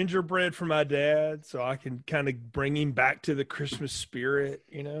make gingerbread for my dad so I can kind of bring him back to the Christmas spirit,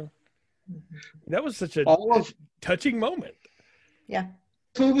 That was such a touching moment. Yeah.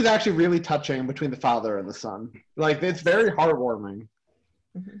 This movie was actually really touching between the father and the son. Like, it's very heartwarming.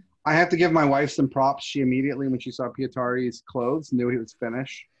 Mm-hmm. I have to give my wife some props. She immediately, when she saw Pietari's clothes, knew he was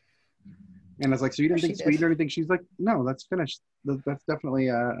Finnish. And I was like, so you didn't think Sweden or anything? She's like, no, that's Finnish. That's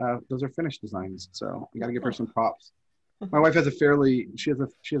definitely, those are Finnish designs. So you got to give her some props. My wife has a fairly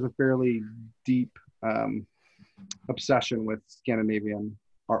deep obsession with Scandinavian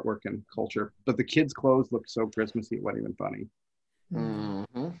artwork and culture. But the kids' clothes looked so Christmassy, it wasn't even funny.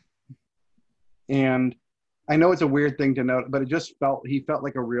 Mm-hmm. And I know it's a weird thing to note, but he felt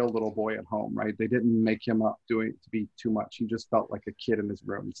like a real little boy at home, right? They didn't make him up to be too much. He just felt like a kid in his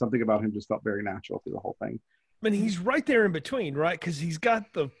room. Something about him just felt very natural through the whole thing. I mean, he's right there in between, right? Because he's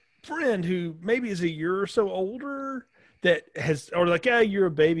got the friend who maybe is a year or so older that you're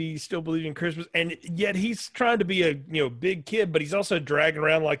a baby, you still believe in Christmas, and yet he's trying to be a big kid, but he's also dragging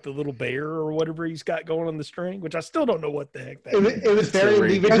around like the little bear or whatever he's got going on the string, which I still don't know what the heck that is. It was very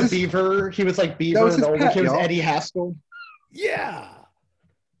Leave It to Beaver. He was like Beaver, and the older kid was Eddie Haskell. Yeah.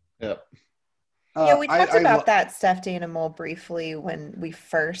 Yep. Yeah, we talked about that stuffed animal briefly when we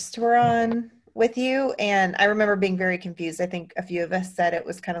first were on with you, and I remember being very confused. I think a few of us said it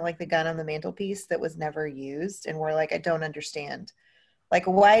was kind of like the gun on the mantelpiece that was never used, and we're like, I don't understand. Like,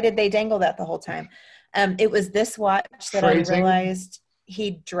 why did they dangle that the whole time? It was this watch that I realized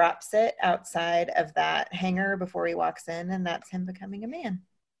he drops it outside of that hanger before he walks in, and that's him becoming a man.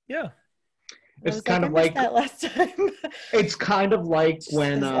 Yeah. It's kind of like that last time. It's kind of like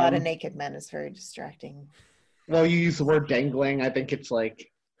when a lot of naked men is very distracting. Well, you use the word dangling. I think it's like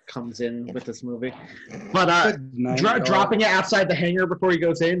comes in with this movie, but dropping it outside the hangar before he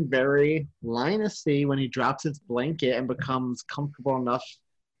goes in, very Linus-y when he drops his blanket and becomes comfortable enough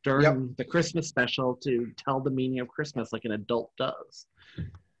during the Christmas special to tell the meaning of Christmas like an adult does.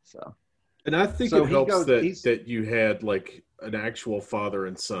 So, and I think it helps that you had like an actual father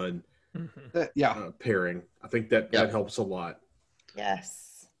and son pairing. I think that helps a lot.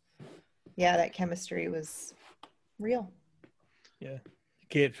 Yes. Yeah, that chemistry was real. Yeah. You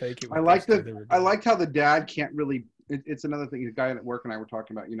can't fake it. I liked how the dad can't really, it's another thing, the guy at work and I were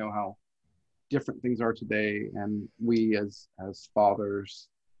talking about, how different things are today, and we as fathers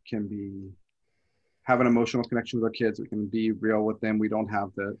can have an emotional connection with our kids. We can be real with them. We don't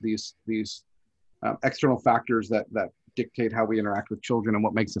have these external factors that dictate how we interact with children and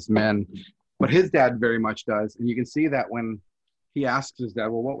what makes us men. But his dad very much does, and you can see that when he asks his dad,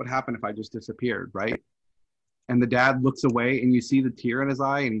 "Well, what would happen if I just disappeared?" Right? And the dad looks away, and you see the tear in his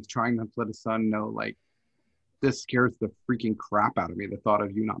eye, and he's trying to let his son know, like, this scares the freaking crap out of me, the thought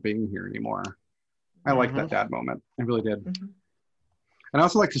of you not being here anymore. I like that dad moment. I really did. And I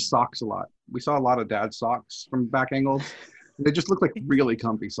also like his socks a lot. We saw a lot of dad socks from back angles. They just look like really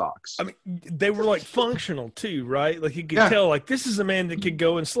comfy socks. I mean, they were like functional too, right? Like you could tell, like, this is a man that could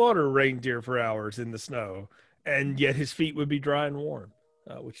go and slaughter a reindeer for hours in the snow, and yet his feet would be dry and warm,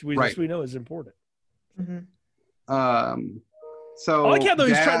 which we know is important. So I like how though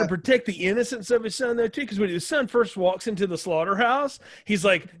he's trying to protect the innocence of his son though too, because when his son first walks into the slaughterhouse, he's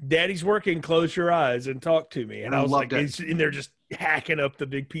like, "Daddy's working. Close your eyes and talk to me." And I was like, he's in there just hacking up the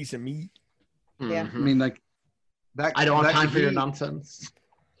big piece of meat. Yeah, I mean, like that. I don't have time for your nonsense.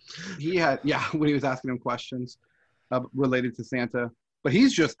 He had when he was asking him questions related to Santa, but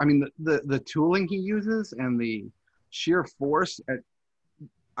he's just, I mean, the tooling he uses and the sheer force.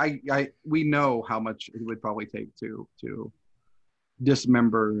 We know how much it would probably take to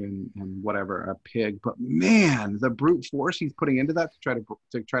dismember and whatever a pig, but man, the brute force he's putting into that to try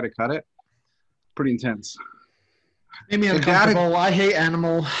to cut it, pretty intense. Made me uncomfortable. I hate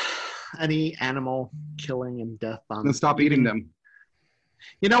any animal killing and death on. Then stop eating them.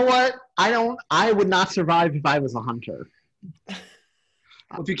 You know what? I would not survive if I was a hunter.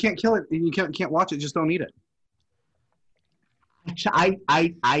 Well, if you can't kill it and you can't watch it, just don't eat it.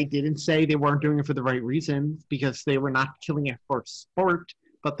 I didn't say they weren't doing it for the right reasons, because they were not killing it for sport,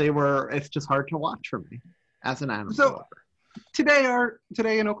 but it's just hard to watch for me as an animal lover.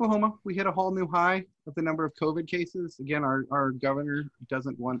 Today in Oklahoma, we hit a whole new high of the number of COVID cases. Again, our governor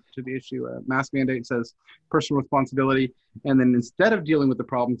doesn't want to issue a mask mandate, says personal responsibility. And then instead of dealing with the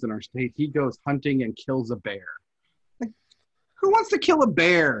problems in our state, he goes hunting and kills a bear. Like, who wants to kill a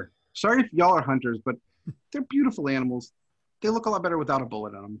bear? Sorry if y'all are hunters, but they're beautiful animals. They look a lot better without a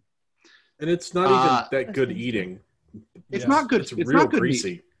bullet on them. And it's not even that good eating. It's not good. It's real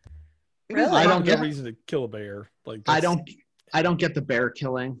greasy. Really? I don't get reason to kill a bear. Like I don't get the bear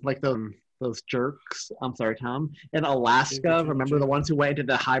killing, like those jerks. I'm sorry, Tom. In Alaska, remember the ones who went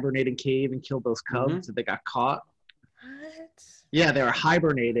into the hibernating cave and killed those cubs and they got caught? What? Yeah, they were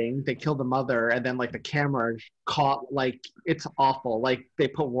hibernating. They killed the mother, and then like the camera caught, like, it's awful. Like they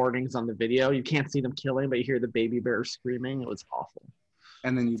put warnings on the video. You can't see them killing, but you hear the baby bear screaming. It was awful.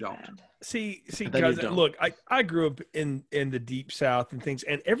 And then you don't. See, guys, look, I grew up in the deep South and things,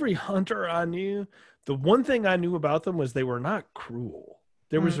 and every hunter I knew, the one thing I knew about them was they were not cruel.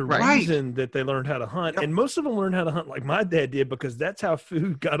 There was a reason that they learned how to hunt, and most of them learned how to hunt like my dad did, because that's how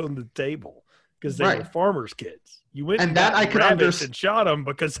food got on the table, because they were farmers' kids. You went and that I could understand and shot them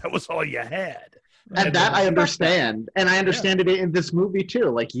because that was all you had. And that I understand. And I understand it in this movie too.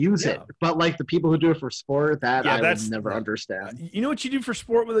 Like, use it. But like the people who do it for sport, I would never understand. You know what you do for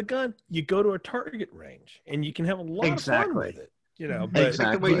sport with a gun? You go to a target range and you can have a lot of fun with it. You know, but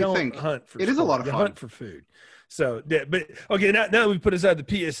the don't hunt for sport. Is a lot of fun. Hunt for food. So, but okay, now that we put aside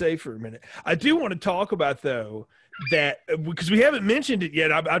the PSA for a minute, I do want to talk about, though, that because we haven't mentioned it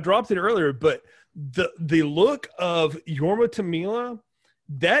yet. I dropped it earlier, but the look of Yorma Tamila,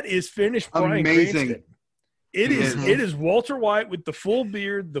 that is finished Bryan Cranston. It is Walter White with the full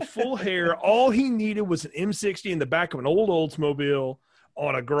beard, the full hair. All he needed was an M60 in the back of an old Oldsmobile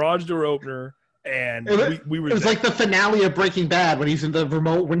on a garage door opener. And we were. It was like the finale of Breaking Bad when he's in the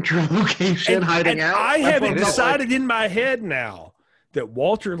remote winter location hiding out. I have decided in my head now that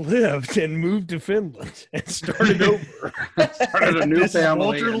Walter lived and moved to Finland and started over. Started a new family.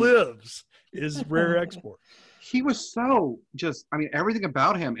 Walter lives is rare export. He was so just, I mean, everything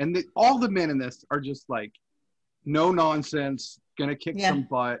about him. And all the men in this are just like, no nonsense, gonna kick some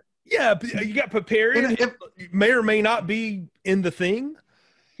butt. Yeah, you got Paparian, may or may not be in the thing,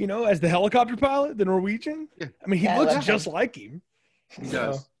 you know, as the helicopter pilot, the Norwegian. Yeah. I mean, he looks just like him. He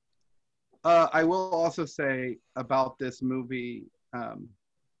does. I will also say about this movie,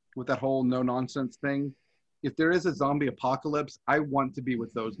 with that whole no nonsense thing, if there is a zombie apocalypse, I want to be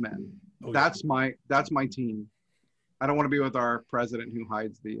with those men. Oh, that's my team. I don't want to be with our president who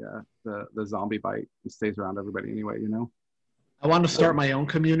hides the zombie bite and stays around everybody anyway, you know? I want to start my own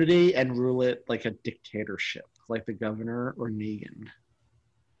community and rule it like a dictatorship, like the governor or Negan.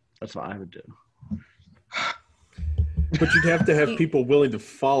 That's what I would do. But you'd have to have people willing to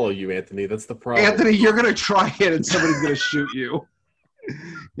follow you, Anthony. That's the problem. Anthony, you're going to try it and somebody's going to shoot you.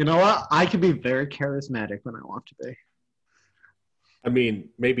 You know what? I can be very charismatic when I want to be. I mean,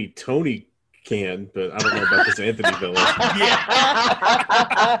 maybe Tony can, but I don't know about this Anthony villain. Yeah,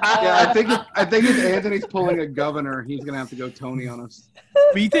 I think if Anthony's pulling a governor, he's going to have to go Tony on us.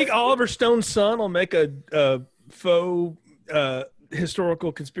 But you think Oliver Stone's son will make a faux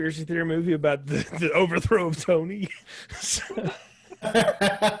historical conspiracy theory movie about the overthrow of Tony?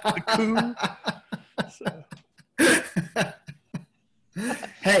 The coup?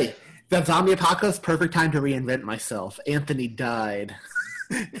 Hey, that zombie apocalypse, perfect time to reinvent myself. Anthony died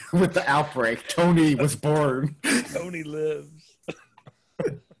with the outbreak. Tony was born. Tony lives.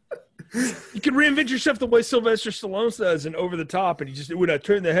 You can reinvent yourself the way Sylvester Stallone does and Over the Top, and you just, when I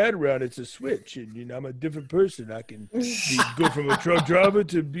turn the head around, it's a switch, and you know I'm a different person. I can go from a truck driver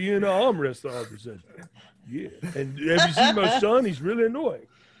to being an arm wrestler all of a sudden. Yeah, and have you seen my son? He's really annoying.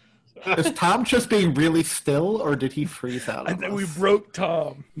 Is Tom just being really still, or did he freeze out? I think we broke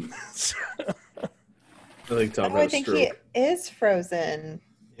Tom. I think Tom I had a think stroke. he is frozen.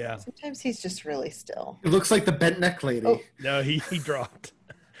 Yeah. Sometimes he's just really still. It looks like the bent neck lady. Oh. No, he dropped.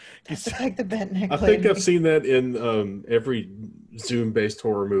 It's like the bent neck I lady. think I've seen that in every Zoom-based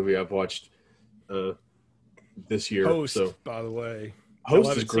horror movie I've watched this year. Host, so by the way.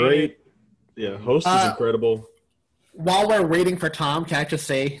 Host is great. Yeah, Host is incredible. While we're waiting for Tom, can I just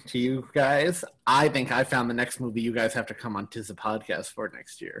say to you guys, I think I found the next movie you guys have to come on to the podcast for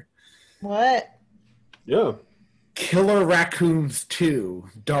next year. What? Yeah. Killer Raccoons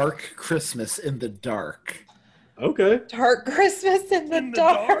 2, Dark Christmas in the Dark. Okay. Dark Christmas in the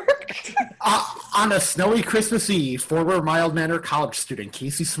dark. On a snowy Christmas Eve, former mild-mannered college student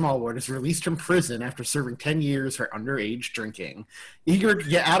Casey Smallwood is released from prison after serving 10 years for underage drinking. Eager to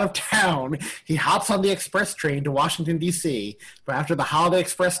get out of town, he hops on the express train to Washington, D.C., but after the Holiday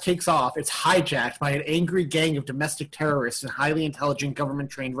Express takes off, it's hijacked by an angry gang of domestic terrorists and highly intelligent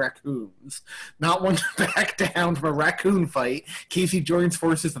government-trained raccoons. Not one to back down from a raccoon fight, Casey joins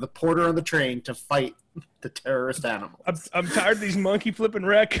forces with the porter on the train to fight the terrorist animals. I'm tired of these monkey flipping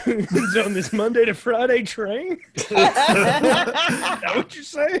raccoons on this Monday to Friday train. Is that what you're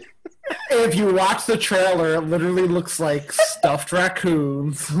saying? If you watch the trailer, it literally looks like stuffed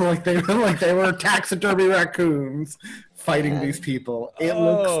raccoons, like they were taxidermy raccoons fighting these people. It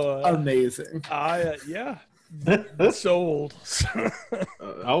looks amazing. Yeah. Sold.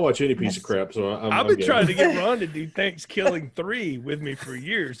 I'll watch any piece of crap. So I've been trying to get Ron to do Thanksgiving 3 with me for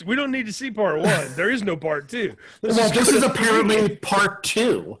years. We don't need to see part 1. There is no part 2. This is apparently part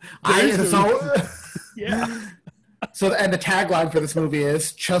 2. Yeah. So, and the tagline for this movie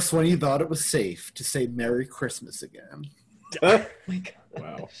is "Just when you thought it was safe to say Merry Christmas again." Oh my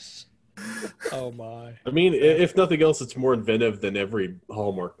God. Wow. Oh my. I mean, if nothing else, it's more inventive than every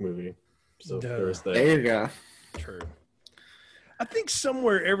Hallmark movie. So there's that. There you go. True. I think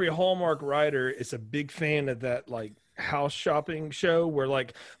somewhere every Hallmark writer is a big fan of that, like, house shopping show where,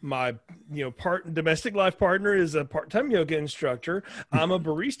 like, my domestic life partner is a part-time yoga instructor. I'm a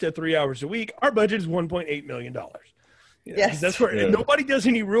barista 3 hours a week. Our budget is $1.8 million. Yes, that's where nobody does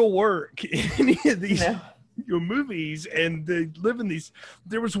any real work in any of these movies, and they live in these.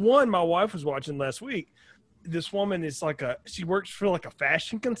 There was one my wife was watching last week. This woman is she works for like a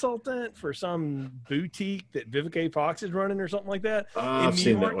fashion consultant for some boutique that Vivica A. Fox is running or something like that. I've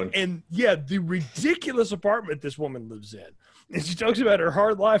seen that one. And yeah, the ridiculous apartment this woman lives in. And she talks about her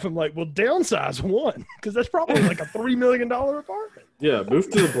hard life. I'm like, well, downsize one, because that's probably like a $3 million apartment. Yeah,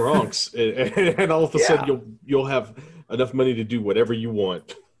 move to the Bronx, and all of a sudden you'll have enough money to do whatever you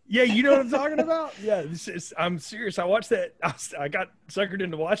want. Yeah, you know what I'm talking about? Yeah, I'm serious. I watched that. I got suckered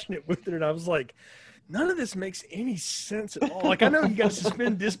into watching it with her, and I was like, none of this makes any sense at all. Like, I know you got to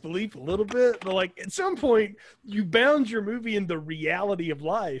suspend disbelief a little bit, but like at some point you bound your movie in the reality of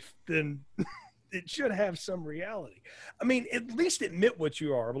life, then it should have some reality. I mean, at least admit what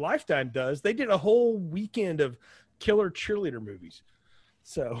you are. Lifetime does. They did a whole weekend of killer cheerleader movies.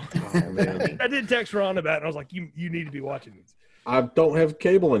 So I did text Ron about it, and I was like, you need to be watching these. I don't have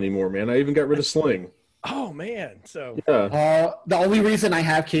cable anymore, man. I even got rid of Sling. Oh man! So yeah. The only reason I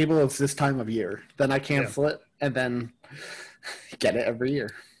have cable is this time of year. Then I cancel it and then get it every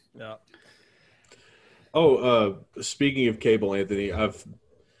year. Yeah. Oh, speaking of cable, Anthony,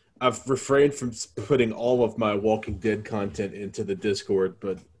 I've refrained from putting all of my Walking Dead content into the Discord,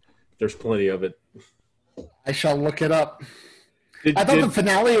 but there's plenty of it. I shall look it up. I thought the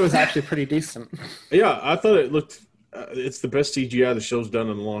finale was actually pretty decent. Yeah, I thought it looked. It's the best CGI the show's done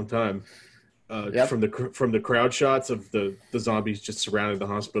in a long time. From the crowd shots of the zombies just surrounding the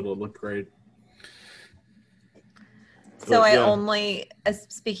hospital, it looked great. So I only,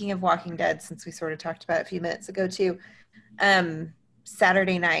 speaking of Walking Dead, since we sort of talked about it a few minutes ago too,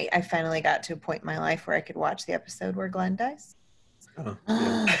 Saturday night I finally got to a point in my life where I could watch the episode where Glenn dies.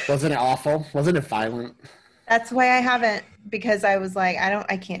 Wasn't it awful? Wasn't it violent? That's why I haven't, because I was like,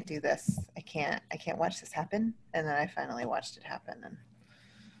 I can't do this. I can't watch this happen. And then I finally watched it happen. And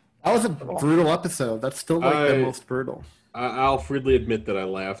that was a brutal episode. That's still the most brutal. I'll freely admit that I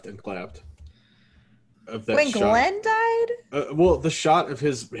laughed and clapped. Of that when shot. Glenn died? Well, the shot of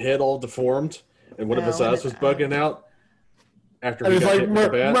his head all deformed and one of his eyes was bugging out after he got hit with the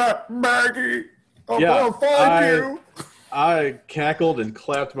bat. Maggie, I'm gonna find you. I cackled and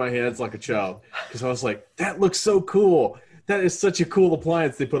clapped my hands like a child because I was like, that looks so cool. That is such a cool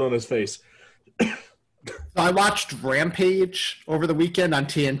appliance they put on his face. I watched Rampage over the weekend on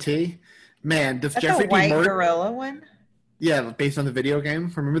TNT. Man, does That's Jeffrey a white D. Morgan... gorilla one? Yeah, based on the video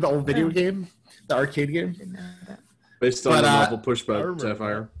game. Remember the old video game? The arcade game? Based on the novel pushed by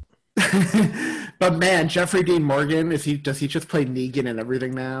Sapphire. But man, Jeffrey Dean Morgan, does he just play Negan and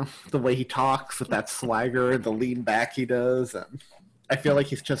everything now? The way he talks with that swagger, the lean back he does, and I feel like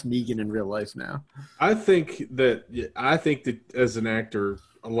he's just Negan in real life now. I think that as an actor,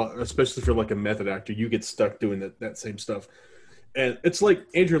 a lot, especially for like a method actor, you get stuck doing that same stuff. And it's like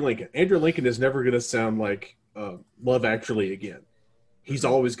Andrew Lincoln. Andrew Lincoln is never going to sound like Love Actually again. He's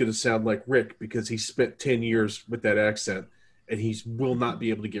always going to sound like Rick because he spent 10 years with that accent, and he will not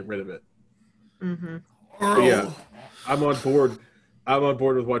be able to get rid of it. Mm-hmm. But yeah, I'm on board. I'm on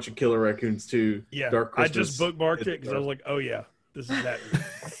board with watching Killer Raccoons 2. Yeah, Dark Christmas. I just bookmarked it because I was like, oh yeah, this is that.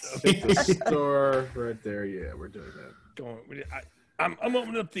 Star right there. Yeah, we're doing that. I'm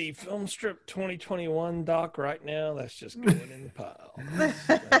opening up the Film Strip 2021 doc right now. That's just going in the pile.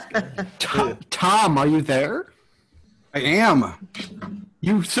 Tom, are you there? I am.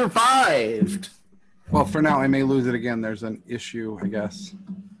 You survived. Well, for now, I may lose it again. There's an issue, I guess.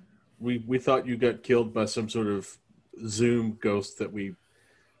 We thought you got killed by some sort of Zoom ghost that we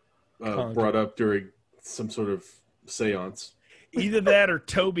brought up during some sort of seance. Either that or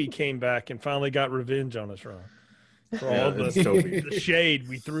Toby came back and finally got revenge on us, Ron. For all the shade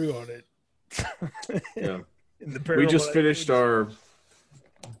we threw on it. Yeah. We just finished our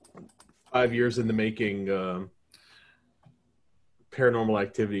 5 years in the making Paranormal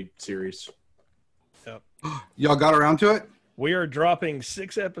Activity series. Yep. Y'all got around to it? We are dropping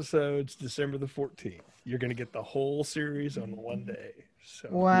 6 episodes December the 14th. You're going to get the whole series on one day. So.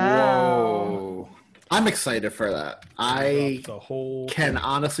 Wow. Whoa. I'm excited for that. I can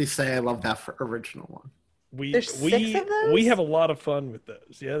honestly say I love that original one. There's 6 of those? We have a lot of fun with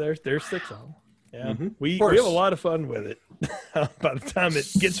those. Yeah, there's 6 of them. Yeah, Mm-hmm. we have a lot of fun with it. By the time it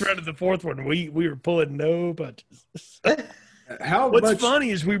gets around to the 4th one, we were pulling no punches. What's funny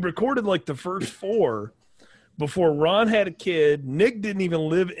is we recorded like the first 4 before Ron had a kid. Nick didn't even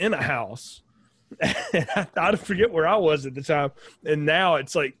live in a house. I forget where I was at the time. And now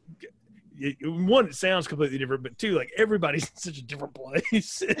it's like, one, it sounds completely different, but 2, like everybody's in such a different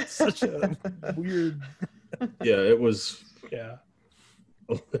place. It's such a weird. Yeah, it was. Yeah.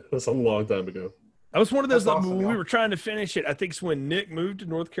 It was a long time ago. That was one of those, awesome, when we were trying to finish it. I think it's when Nick moved to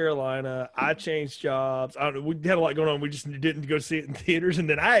North Carolina. I changed jobs. I don't know. We had a lot going on. We just didn't go see it in theaters. And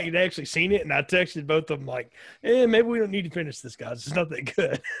then I had actually seen it, and I texted both of them like, maybe we don't need to finish this, guys. It's not that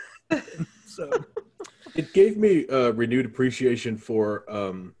good. So it gave me renewed appreciation for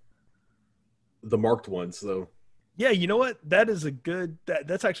the marked ones, though. Yeah, you know what? That is a good.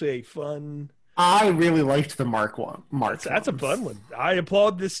 That's actually a fun. I really liked the Mark one. That's a fun one. I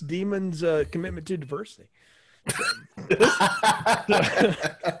applaud this demon's commitment to diversity.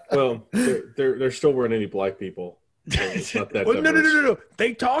 Well, there still weren't any black people. So it's not that well, no.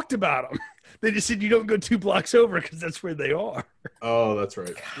 They talked about them. They just said you don't go 2 blocks over because that's where they are. Oh, that's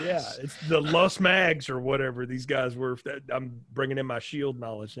right. Yeah, it's the Los Mags or whatever these guys were. I'm bringing in my shield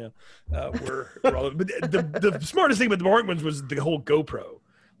knowledge now. But the smartest thing about the Mark ones was the whole GoPro.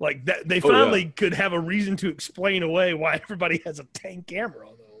 Like that, they finally could have a reason to explain away why everybody has a tank camera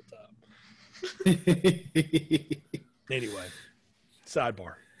on the whole time. Anyway,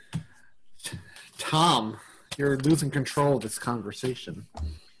 sidebar. Tom, you're losing control of this conversation.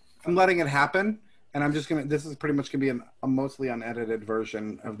 I'm letting it happen, and I'm just gonna. This is pretty much gonna be a mostly unedited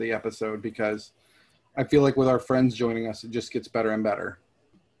version of the episode because I feel like with our friends joining us, it just gets better and better.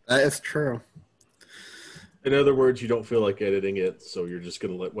 That is true. In other words, you don't feel like editing it, so you're just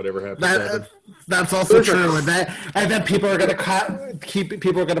going to let whatever happens happen. That's also true. And then people are going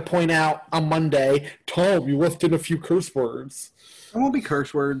to point out on Monday, Tom, you left in a few curse words. There won't be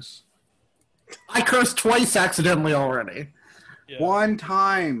curse words. I cursed twice accidentally already. Yeah. One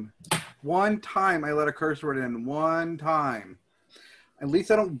time I let a curse word in. One time. At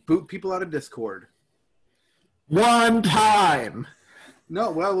least I don't boot people out of Discord. One time. No,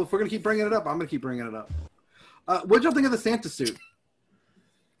 well, if we're going to keep bringing it up, I'm going to keep bringing it up. What'd y'all think of the Santa suit?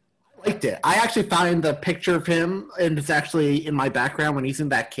 I liked it. I actually found the picture of him, and it's actually in my background when he's in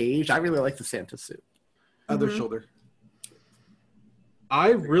that cage. I really like the Santa suit. Other shoulder. I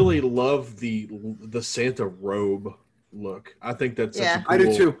really love the Santa robe look. I think that's such a cool, I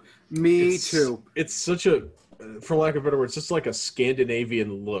do too. Me too. It's such a, for lack of a better word, it's just like a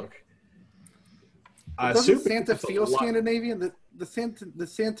Scandinavian look. Doesn't Santa feel Scandinavian? The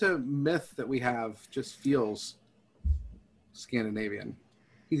Santa myth that we have just feels Scandinavian.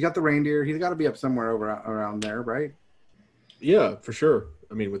 He's got the reindeer. He's got to be up somewhere around there, right? Yeah, for sure.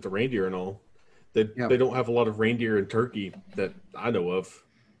 I mean, with the reindeer and all, they don't have a lot of reindeer in Turkey that I know of.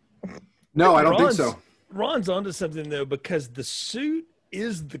 No, I don't think so. Ron's onto something though, because the suit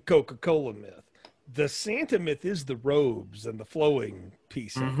is the Coca-Cola myth. The Santa myth is the robes and the flowing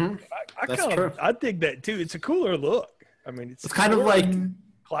piece. I dig that too. It's a cooler look. I mean, it's kind of like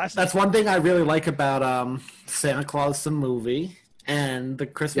classic. That's one thing I really like about Santa Claus the movie and the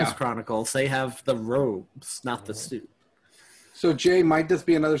Christmas Chronicles. They have the robes, not the suit. So Jay, might this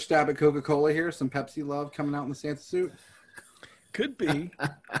be another stab at Coca-Cola here? Some Pepsi love coming out in the Santa suit? Could be. I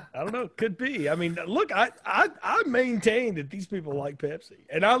don't know. Could be. I mean, look, I maintain that these people like Pepsi.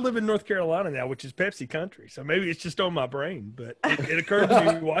 And I live in North Carolina now, which is Pepsi country. So maybe it's just on my brain. But it occurred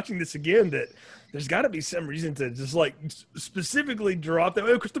to me watching this again that there's got to be some reason to just like specifically drop that.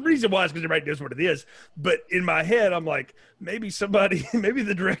 Of course, the reason why is because everybody knows what it is. But in my head, I'm like, maybe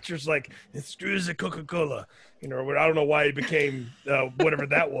the director's like, it's true as a Coca-Cola. You know, I don't know why it became whatever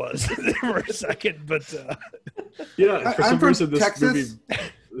that was for a second. But yeah, for some reason, this Texas.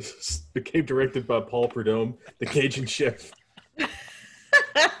 movie became directed by Paul Prudhomme, the Cajun chef.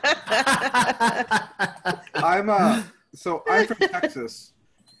 I'm from Texas,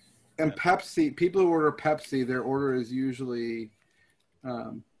 and Pepsi. People who order Pepsi, their order is usually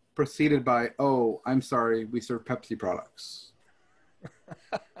preceded by, "Oh, I'm sorry, we serve Pepsi products."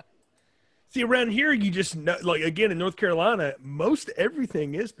 See, around here, you just know, like, again, in North Carolina, most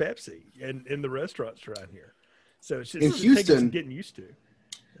everything is Pepsi in the restaurants around here. So it's just in Houston, getting used to.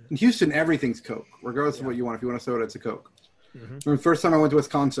 In Houston, everything's Coke, regardless of what you want. If you want a soda, it's a Coke. Mm-hmm. The first time I went to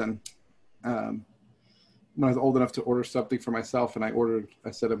Wisconsin, when I was old enough to order something for myself, and I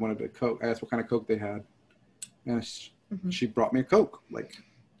said I wanted a Coke. I asked what kind of Coke they had, and she brought me a Coke. Like,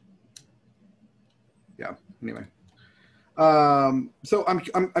 yeah. Anyway. So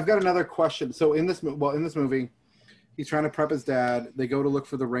I've got another question. So in this movie, he's trying to prep his dad. They go to look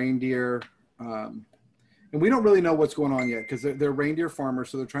for the reindeer, and we don't really know what's going on yet because they're reindeer farmers.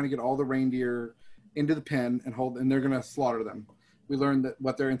 So they're trying to get all the reindeer into the pen and they're going to slaughter them. We learned that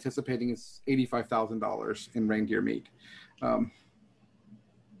what they're anticipating is $85,000 in reindeer meat.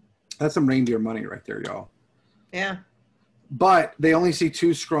 That's some reindeer money right there, y'all. Yeah. But they only see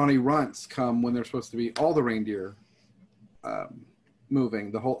two scrawny runts come when they're supposed to be all the reindeer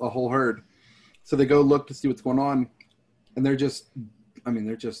moving, a whole herd. So they go look to see what's going on, and they're just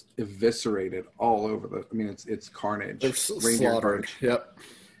eviscerated all over it's carnage. They're slaughtered. Carnage. Yep.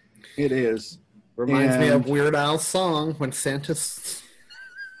 It is. Reminds me of Weird Al's song when Santa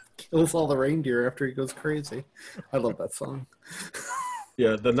kills all the reindeer after he goes crazy. I love that song.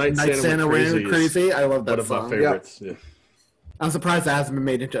 Yeah, the Night Santa went crazy. I love that one song. One of my favorites. Yeah. I'm surprised that hasn't been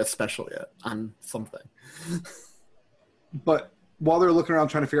made into a special yet on something. But while they're looking around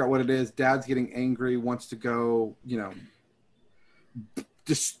trying to figure out what it is, Dad's getting angry, wants to go,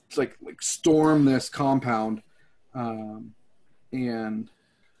 just like storm this compound. And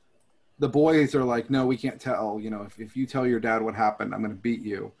the boys are like, no, we can't tell. If you tell your dad what happened, I'm going to beat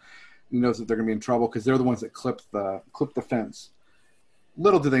you. He knows that they're going to be in trouble because they're the ones that clipped the fence.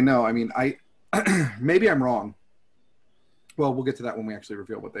 Little do they know. I mean, maybe I'm wrong. Well, we'll get to that when we actually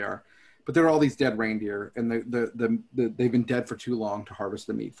reveal what they are. But there are all these dead reindeer, and they've been dead for too long to harvest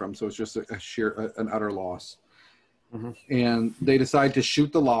the meat from. So it's just an utter loss. Mm-hmm. And they decide to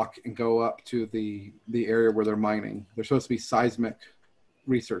shoot the lock and go up to the area where they're mining. They're supposed to be seismic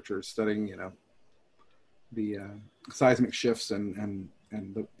researchers studying, the seismic shifts and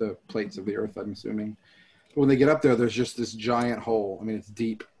the plates of the earth, I'm assuming. But when they get up there, there's just this giant hole. I mean, it's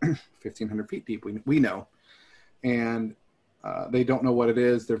deep, 1,500 feet deep. We know. And They don't know what it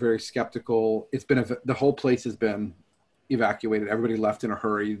is. They're very skeptical. The whole place has been evacuated. Everybody left in a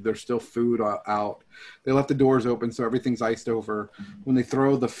hurry. There's still food out. They left the doors open, so everything's iced over. When they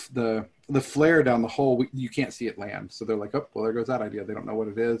throw the flare down the hole, you can't see it land. So they're like, oh, well, there goes that idea. They don't know what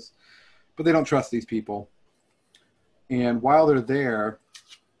it is, but they don't trust these people. And while they're there,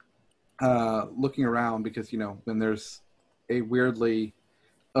 looking around, because when there's a weirdly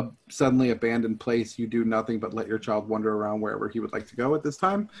suddenly abandoned place, you do nothing but let your child wander around wherever he would like to go at this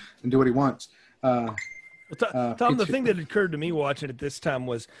time and do what he wants. Tom, the thing that occurred to me watching it this time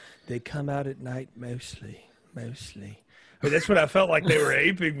was they come out at night mostly. I mean, that's what I felt like they were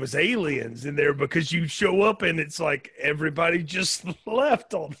aping was aliens in there, because you show up and it's like everybody just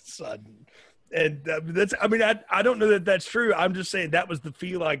left all of a sudden. And I don't know that that's true. I'm just saying that was the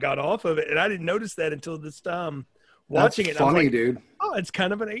feel I got off of it. And I didn't notice that until this time watching it. Funny, like, dude. Oh, it's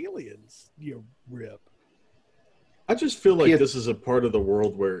kind of an aliens, rip. I just feel like this is a part of the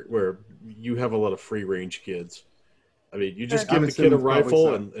world where you have a lot of free range kids. I mean, you just give the kid a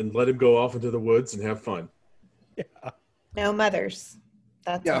rifle and let him go off into the woods and have fun. Yeah. No mothers.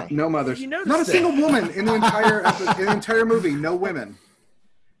 That's why. No mothers. Not a single woman in the entire movie. No women.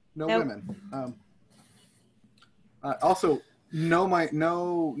 No women. Also, there's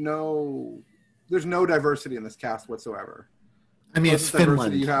no diversity in this cast whatsoever. I mean, it's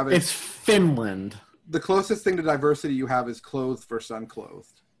Finland. It's Finland. The closest thing to diversity you have is clothed versus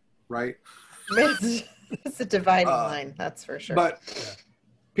unclothed, right? It's a dividing line, that's for sure. But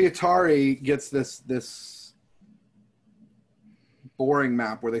Pietari gets this boring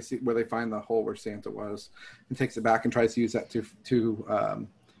map where they find the hole where Santa was, and takes it back and tries to use that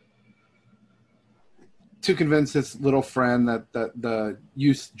to convince his little friend that the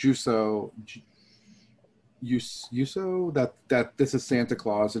Juso that this is Santa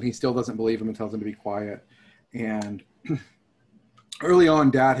Claus, and he still doesn't believe him and tells him to be quiet. And early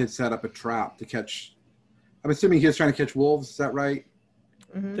on, Dad had set up a trap to catch. I'm assuming he was trying to catch wolves. Is that right?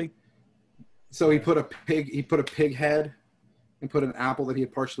 Mm-hmm. So he put a pig head and put an apple that he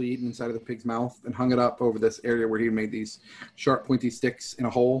had partially eaten inside of the pig's mouth and hung it up over this area where he made these sharp, pointy sticks in a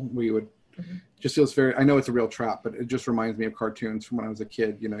hole where you would. Mm-hmm. Just feels very. I know it's a real trap, but it just reminds me of cartoons from when I was a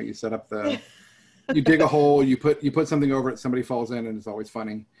kid. You set up you dig a hole, you put something over it, somebody falls in, and it's always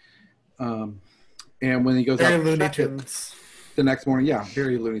funny. And when he goes out Looney Tunes the next morning,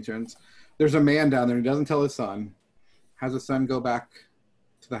 very Looney Tunes. There's a man down there. He doesn't tell his son. Has his son go back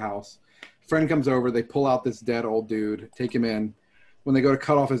to the house. Friend comes over. They pull out this dead old dude, take him in. When they go to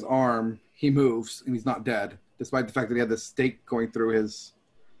cut off his arm, he moves, and he's not dead, despite the fact that he had this stake going through his.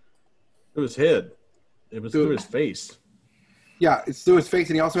 Through his head. It was through his face. Yeah, it's through his face,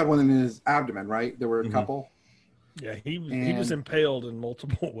 and he also had one in his abdomen, right? There were a couple. Yeah, he was impaled in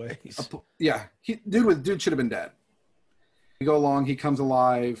multiple ways. Dude should have been dead. We go along, he comes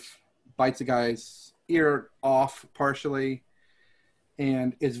alive, bites a guy's ear off partially,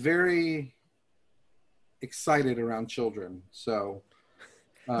 and is very excited around children. So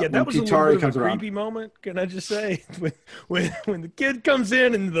that was a little bit of a creepy moment. Can I just say, when the kid comes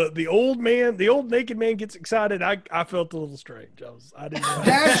in and the old naked man gets excited, I felt a little strange. I didn't know.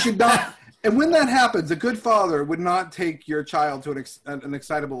 Dad should not. And when that happens, a good father would not take your child to an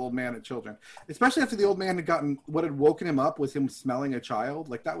excitable old man at children, especially after the old man had woken him up was him smelling a child.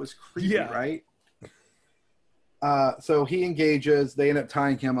 Like, that was creepy, right? So he engages. They end up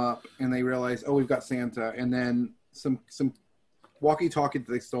tying him up, and they realize, we've got Santa. And then some walkie-talkie that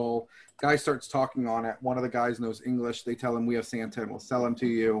they stole. Guy starts talking on it. One of the guys knows English. They tell him, we have Santa and we'll sell him to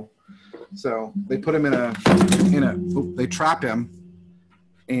you. So they put him they trap him.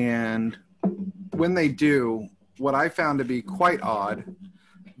 And when they do, what I found to be quite odd,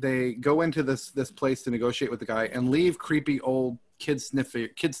 they go into this place to negotiate with the guy and leave creepy old kid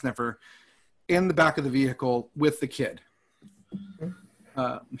sniffer in the back of the vehicle with the kid.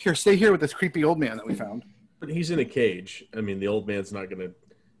 Here, stay here with this creepy old man that we found. But he's in a cage. I mean, the old man's not going to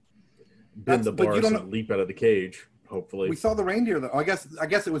bend the bars and leap out of the cage, hopefully. We saw the reindeer, though. I guess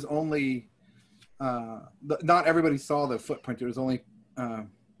it was only... not everybody saw the footprint. It was only... the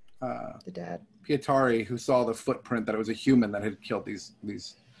dad. Pietari, who saw the footprint that it was a human that had killed these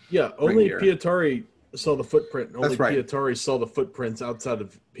only reindeer. Pietari saw the footprint. Only That's right. Pietari saw the footprints outside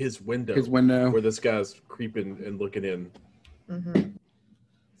of his window. Where this guy's creeping and looking in. Mm-hmm.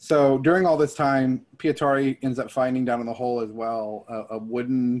 So during all this time, Pietari ends up finding down in the hole as well a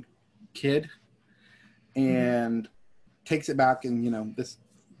wooden kid, and takes it back and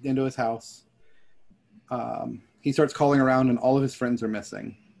into his house. He starts calling around, and all of his friends are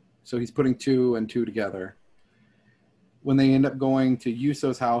missing. So he's putting 2 and 2 together. When they end up going to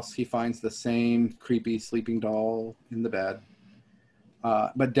Yuso's house, he finds the same creepy sleeping doll in the bed.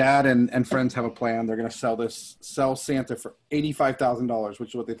 But Dad and friends have a plan. They're going to sell Santa for $85,000, which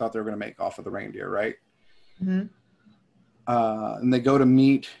is what they thought they were going to make off of the reindeer, right? Mm-hmm. And they go to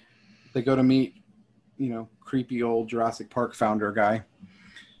meet, creepy old Jurassic Park founder guy,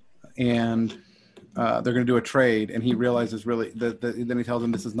 and they're going to do a trade. And he realizes then he tells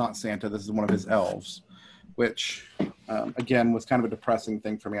them this is not Santa, this is one of his elves, which again was kind of a depressing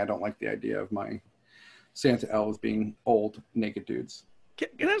thing for me. I don't like the idea of my Santa elves being old naked dudes.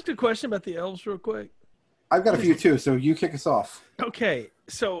 Can I ask a question about the elves real quick? I've got a few too, so you kick us off. Okay,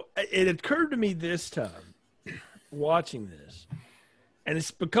 so it occurred to me this time watching this, and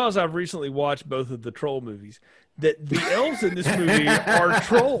it's because I've recently watched both of the troll movies, that the elves in this movie are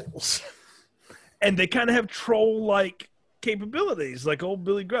trolls, and they kind of have troll-like capabilities, like old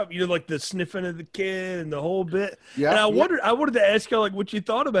Billy Grubb, like the sniffing of the kid and the whole bit. Yeah. And I wanted to ask y'all, like, what you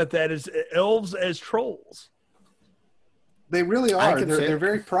thought about that as elves as trolls. They really are. They're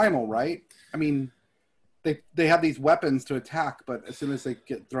very primal, right? I mean, they have these weapons to attack, but as soon as they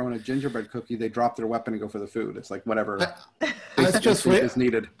get thrown a gingerbread cookie, they drop their weapon and go for the food. It's like whatever is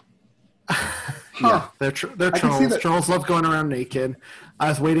needed. Yeah, they're trolls. Trolls love going around naked. I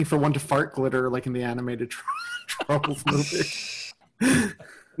was waiting for one to fart glitter, like in the animated Trolls movie.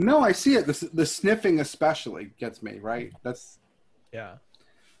 No, I see it. The sniffing especially gets me, right? Yeah.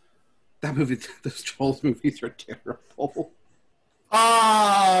 That movie, those Trolls movies are terrible.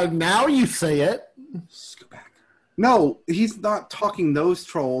 Now you say it. Let's go back. No, he's not talking those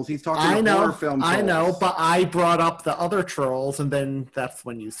trolls. He's talking horror film trolls. I know, but I brought up the other trolls, and then that's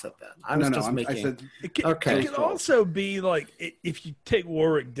when you said that. I said, it can also be like, if you take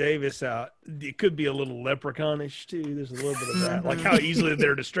Warwick Davis out, it could be a little leprechaunish too. There's a little bit of that, like how easily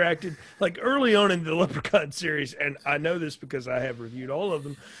they're distracted. Like early on in the Leprechaun series, and I know this because I have reviewed all of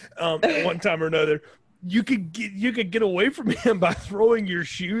them one time or another. You could get away from him by throwing your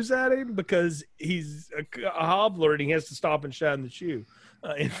shoes at him because he's a hobbler and he has to stop and shine the shoe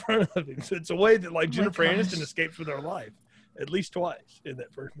in front of him. So it's a way that Jennifer Aniston escapes with her life at least twice in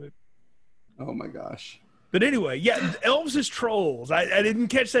that first movie. Oh my gosh! But anyway, yeah, elves as trolls. I didn't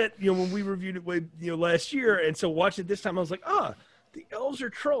catch that when we reviewed it last year, and so watching it this time I was like, the elves are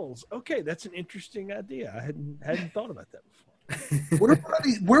trolls. Okay, that's an interesting idea. I hadn't thought about that before.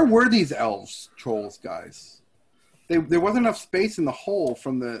 Where were these elves trolls guys? There wasn't enough space in the hole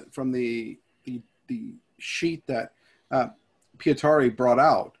from the sheet that Pietari brought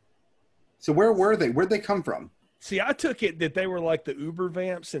out. So where were they? Where'd they come from? See, I took it that they were like the Uber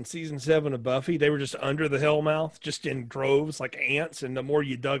vamps in season 7 of Buffy. They were just under the hellmouth, just in droves like ants, and the more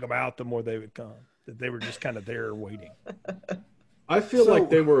you dug them out, the more they would come. That they were just kind of there waiting. I feel like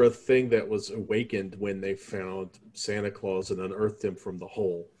they were a thing that was awakened when they found Santa Claus and unearthed him from the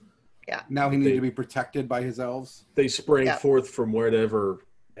hole. Yeah. Now he needed to be protected by his elves. They sprang forth from wherever,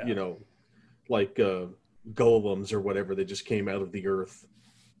 like golems or whatever. They just came out of the earth.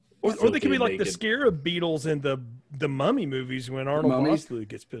 Or they could be like the scarab beetles in the Mummy movies when Arnold Vosloo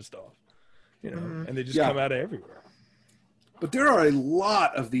gets pissed off. And they just come out of everywhere. But there are a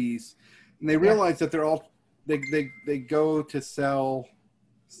lot of these, and they realize that they're all... They go to sell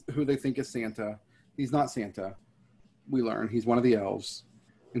who they think is Santa. He's not Santa. We learn he's one of the elves.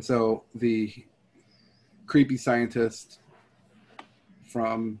 And so the creepy scientist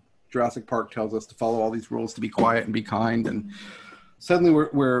from Jurassic Park tells us to follow all these rules, to be quiet and be kind. And suddenly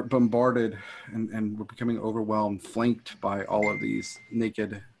we're bombarded and we're becoming overwhelmed, flanked by all of these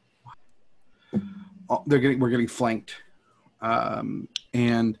naked. We're getting flanked.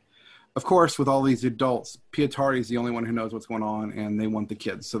 And of course, with all these adults, Pietari is the only one who knows what's going on, and they want the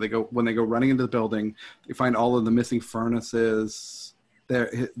kids. So when they go running into the building, they find all of the missing furnaces.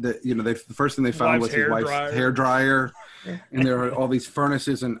 The first thing they found was his wife's hair dryer, and there are all these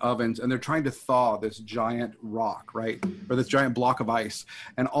furnaces and ovens, and they're trying to thaw this giant rock, right, or this giant block of ice,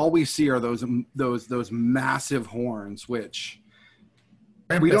 and all we see are those massive horns, which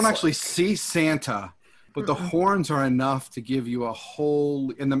we don't actually see Santa. But the horns are enough to give you a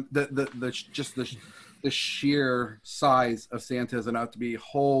whole, and the sheer size of Santa is enough to be,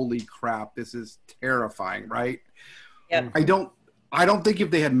 holy crap, this is terrifying, right? Yep. I don't think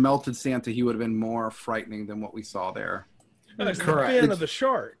if they had melted Santa, he would have been more frightening than what we saw there. That's correct. The fin of the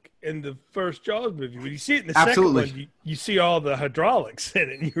shark in the first Jaws movie. When you see it in the second one, you see all the hydraulics in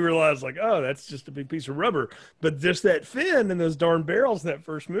it, and you realize, like, oh, that's just a big piece of rubber. But just that fin and those darn barrels in that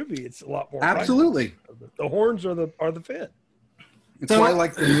first movie, it's a lot more. Absolutely. The horns are the fin. That's why I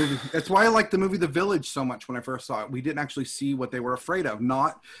like the movie. That's why I like the movie The Village so much. When I first saw it, we didn't actually see what they were afraid of.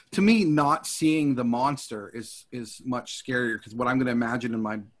 Not seeing the monster is much scarier, because what I'm going to imagine in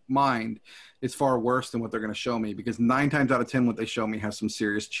mind is far worse than what they're going to show me, because 9 times out of 10 what they show me has some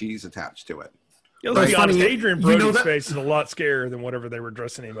serious cheese attached to it. Yeah, let's be honest, Adrian Brody's that... face is a lot scarier than whatever they were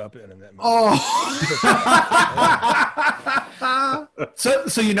dressing him up in that movie. Oh.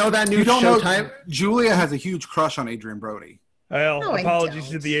 So you know that new Showtime? Julia has a huge crush on Adrian Brody. Well, apologies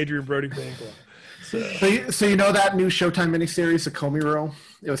to the Adrian Brody fan club. So you know that new Showtime miniseries, The Comey Rule?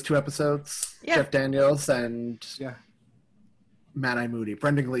 It was 2 episodes. Yeah. Jeff Daniels and Matt I. Moody,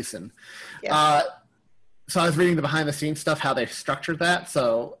 Brendan Gleeson. Yeah. So I was reading the behind-the-scenes stuff, how they structured that.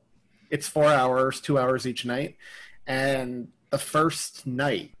 So it's 4 hours, 2 hours each night. And the first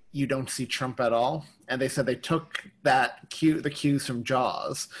night, you don't see Trump at all. And they said they took the cues from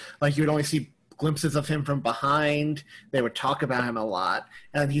Jaws. Like, you would only see glimpses of him from behind. They would talk about him a lot.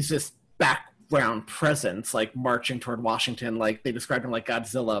 And he's just background presence, like marching toward Washington. Like, they described him like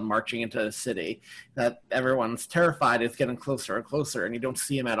Godzilla marching into a city. That everyone's terrified is getting closer and closer. And you don't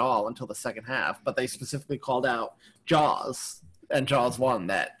see him at all until the second half. But they specifically called out Jaws. And Jaws 1,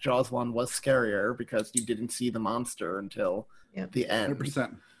 that Jaws 1 was scarier because you didn't see the monster until the end.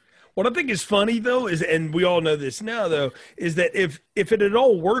 100%. What I think is funny, though, is, and we all know this now, though, is that if it had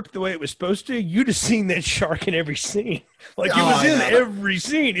all worked the way it was supposed to, you'd have seen that shark in every scene. Like, it was in every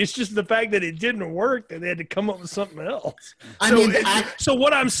scene. It's just the fact that it didn't work that they had to come up with something else. So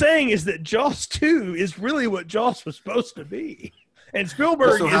what I'm saying is that Jaws 2 is really what Jaws was supposed to be. And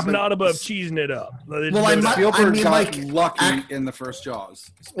Spielberg is not above cheesing it up. Spielberg got lucky in the first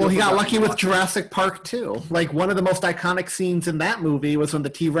Jaws. He got lucky with Jurassic Park too. Like, one of the most iconic scenes in that movie was when the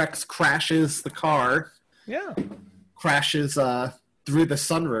T-Rex crashes the car. Yeah. Crashes through the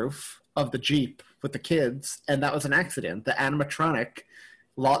sunroof of the Jeep with the kids, and that was an accident. The animatronic,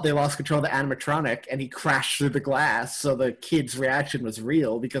 they lost control of the animatronic, and he crashed through the glass. So the kid's reaction was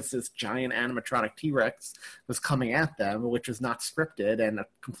real because this giant animatronic T-Rex was coming at them, which was not scripted and a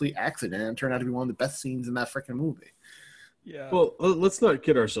complete accident. And turned out to be one of the best scenes in that freaking movie. Yeah. Well, let's not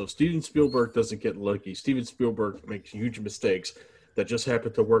kid ourselves. Steven Spielberg doesn't get lucky. Steven Spielberg makes huge mistakes that just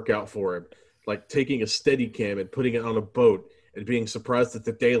happen to work out for him, like taking a Steadicam and putting it on a boat and being surprised that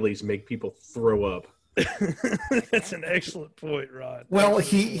the dailies make people throw up. That's an excellent point, Rod. Well,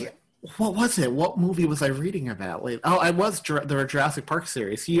 what was it? What movie was I reading about? The Jurassic Park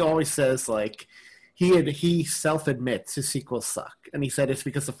series. He always says, like, he self-admits his sequels suck. And he said it's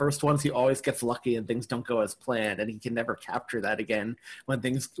because the first ones he always gets lucky and things don't go as planned, and he can never capture that again when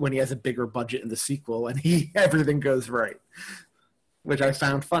he has a bigger budget in the sequel and everything goes right. Which I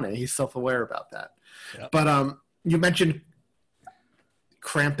found funny. He's self-aware about that. Yep. But you mentioned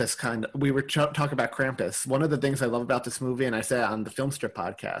Krampus, we were talking about Krampus. One of the things I love about this movie, and I say on the Film Strip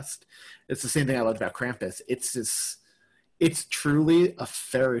podcast, it's the same thing I loved about Krampus. It's truly a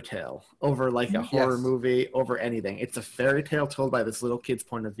fairy tale over like a horror movie, over anything. It's a fairy tale told by this little kid's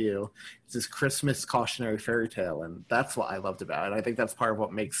point of view. It's this Christmas cautionary fairy tale, and that's what I loved about it. I think that's part of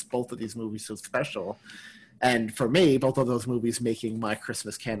what makes both of these movies so special. And for me, both of those movies making my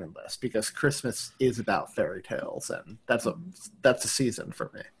Christmas canon list, because Christmas is about fairy tales, and that's a season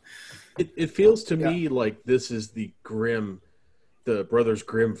for me. It feels to me like this is the Brothers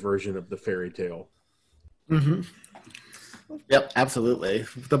Grimm version of the fairy tale. Mm-hmm. Yep, absolutely.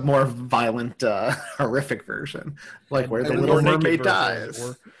 The more violent, horrific version, like where the Little Mermaid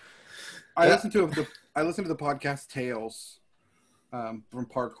dies. I listened to the podcast Tales from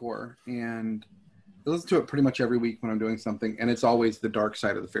Parkour, and I listen to it pretty much every week when I'm doing something, and it's always the dark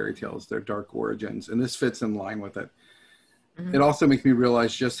side of the fairy tales, their dark origins, and this fits in line with it. Mm-hmm. It also makes me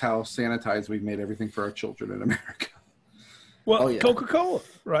realize just how sanitized we've made everything for our children in America. Well, Coca-Cola,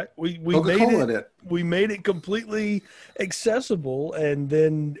 right? We made it completely accessible, and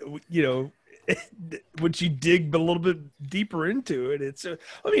then once you dig a little bit deeper into it, it's.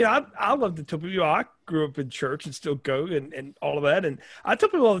 I love to tell people. I grew up in church and still go and all of that, and I tell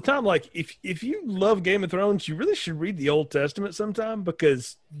people all the time, like, if you love Game of Thrones, you really should read the Old Testament sometime,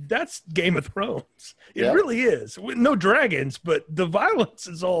 because that's Game of Thrones. It really is. No dragons, but the violence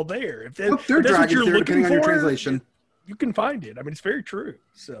is all there. If that's what you're looking for, translation, you can find it. I mean, it's very true.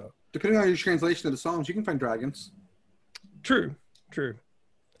 So depending on your translation of the Psalms, you can find dragons. True.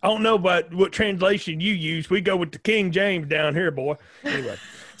 I don't know about what translation you use. We go with the King James down here, boy. Anyway,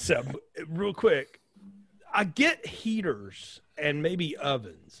 so real quick, I get heaters and maybe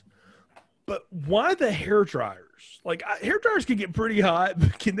ovens, but why the hair dryers? Like, hair dryers can get pretty hot,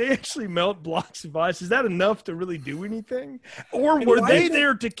 but can they actually melt blocks of ice? Is that enough to really do anything? Or were they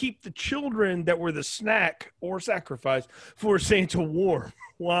there to keep the children that were the snack or sacrifice for Santa warm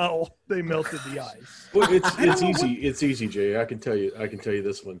while they melted the ice? Well, it's easy. It's easy, Jay. I can tell you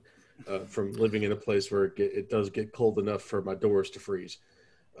this one from living in a place where it does get cold enough for my doors to freeze.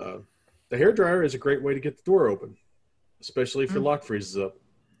 The hairdryer is a great way to get the door open, especially if your lock freezes up.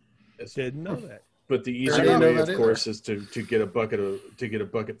 Didn't know that. But the I easier didn't way, know of that course, is to get a bucket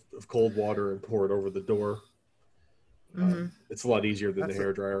of cold water and pour it over the door. It's a lot easier than the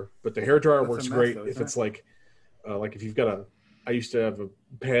hairdryer. But the hairdryer works great if it's like if you've got I used to have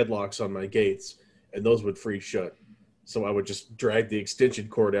padlocks on my gates, and those would freeze shut. So I would just drag the extension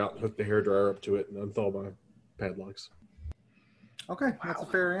cord out and hook the hairdryer up to it and unthaw my padlocks. Okay, that's a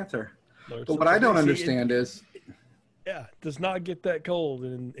fair answer. Learn But what I don't something. understand is, Yeah, it does not get that cold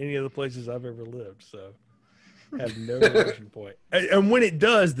in any of the places I've ever lived, so I have no relation point. And when it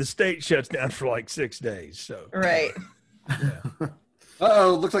does, the state shuts down for like 6 days. So Right.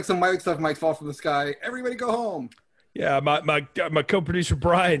 uh-oh, looks like some white stuff might fall from the sky. Everybody go home. yeah, my co-producer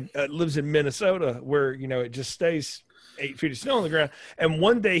Brian lives in Minnesota, where it just stays 8 feet of snow on the ground. And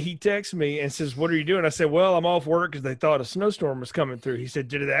one day he texts me and says, "What are you doing?" I said, "Well, I'm off work because they thought a snowstorm was coming through." He said,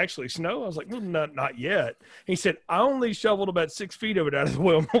 "Did it actually snow?" I was like, "No, not yet." He said, "I only shoveled about 6 feet of it out of the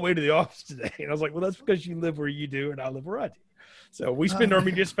way on my way to the office today." And I was like, "Well, that's because you live where you do and I live where I do." So we spend our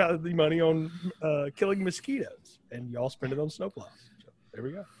municipality money on killing mosquitoes, and y'all spend it on snowplows. So there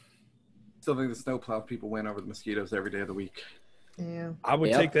we go. Still think the snowplow people win over the mosquitoes every day of the week. Yeah. I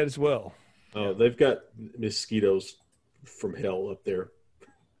would take that as well. Oh, they've got mosquitoes from hell up there.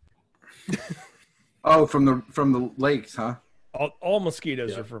 Oh, from the lakes, huh? All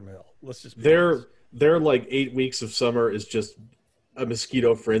mosquitoes are from hell. Let's just be they're like 8 weeks of summer is just a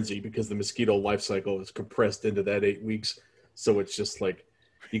mosquito frenzy because the mosquito life cycle is compressed into that 8 weeks. So it's just like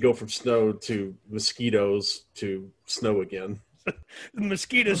you go from snow to mosquitoes to snow again. The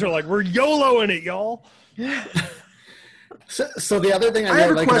mosquitoes are like, we're YOLOing it, y'all. So the other thing I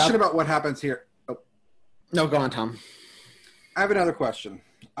have a question about what happens here. Oh. No, go on, Tom. I have another question.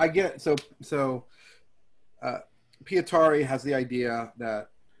 I get so Pietari has the idea that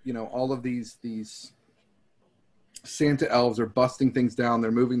all of these Santa elves are busting things down.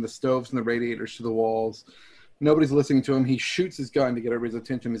 They're moving the stoves and the radiators to the walls. Nobody's listening to him. He shoots his gun to get everybody's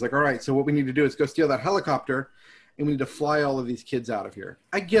attention. He's like, "All right, so what we need to do is go steal that helicopter, and we need to fly all of these kids out of here."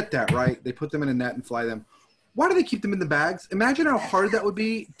 I get that, right? They put them in a net and fly them. Why do they keep them in the bags? Imagine how hard that would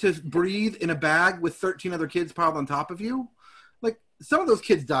be to breathe in a bag with 13 other kids piled on top of you. Like, some of those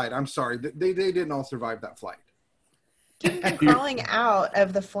kids died. I'm sorry. They didn't all survive that flight. Keep them crawling out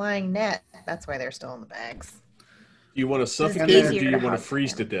of the flying net. That's why they're still in the bags. Do you want to suffocate or do you want to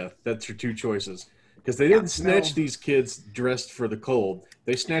freeze to death? That's your two choices. Because they didn't snatch these kids dressed for the cold.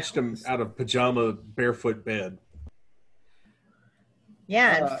 They snatched them out of pajama, barefoot bed.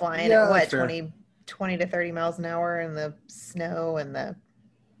 Yeah, and flying at what, 20 to 30 miles an hour in the snow and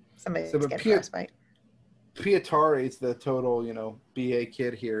somebody's getting frostbite. Pietari is the total, BA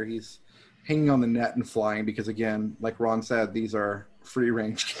kid here. He's hanging on the net and flying because, again, like Ron said, these are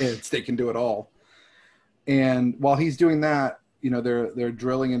free-range kids. They can do it all. And while he's doing that, they're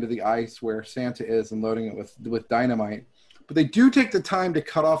drilling into the ice where Santa is and loading it with dynamite. But they do take the time to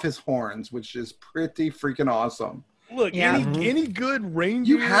cut off his horns, which is pretty freaking awesome. Look, any good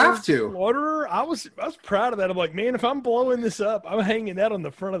reindeer you have to slaughterer, I was proud of that. I'm like, man, if I'm blowing this up, I'm hanging that on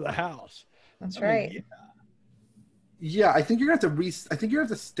the front of the house. That's right. Yeah, I think you're gonna have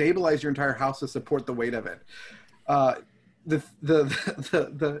to stabilize your entire house to support the weight of it.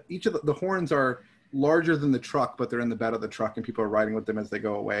 Each of the horns are larger than the truck, but they're in the bed of the truck, and people are riding with them as they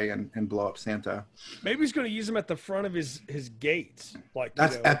go away and blow up Santa. Maybe he's going to use them at the front of his gates. Like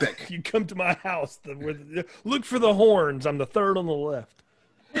that's epic. You come to my house, look for the horns. I'm the third on the left.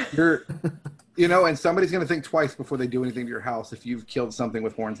 And somebody's going to think twice before they do anything to your house if you've killed something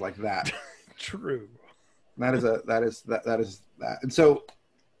with horns like that. True. That is that. And so,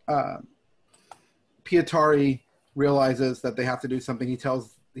 Pietari realizes that they have to do something. He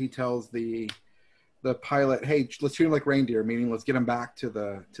tells the pilot, "Hey, let's treat them like reindeer," meaning let's get them back to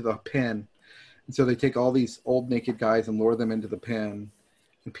the pen. And so they take all these old naked guys and lure them into the pen.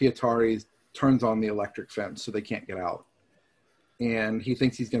 And Pietari turns on the electric fence so they can't get out. And he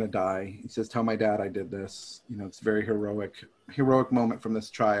thinks he's going to die. He says, "Tell my dad I did this." It's a very heroic moment from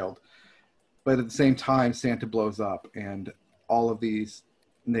this child. But at the same time, Santa blows up, and all of these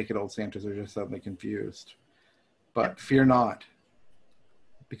naked old Santas are just suddenly confused. But fear not,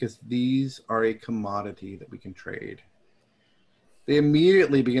 because these are a commodity that we can trade. They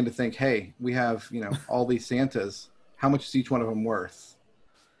immediately begin to think, hey, we have, all these Santas. How much is each one of them worth?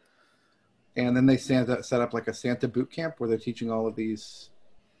 And then they set up like a Santa boot camp where they're teaching all of these,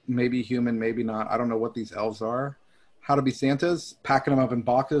 maybe human, maybe not. I don't know what these elves are. How to be Santas, packing them up in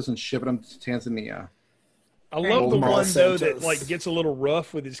boxes and shipping them to Tanzania. I love the one, though, that gets a little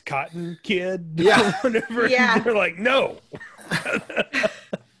rough with his cotton kid. Yeah. Whenever they're like, no.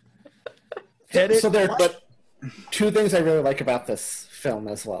 Headed. So but two things I really like about this film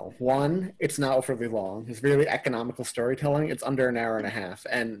as well. One, it's not overly long. It's really economical storytelling. It's under an hour and a half,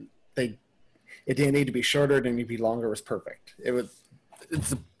 and it didn't need to be shorter. It didn't need to be longer. It was perfect.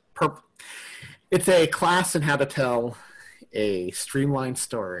 It's a class in how to tell a streamlined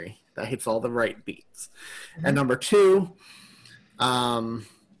story that hits all the right beats. Mm-hmm. And number two,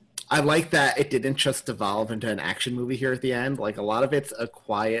 I like that it didn't just devolve into an action movie here at the end. Like, a lot of it's a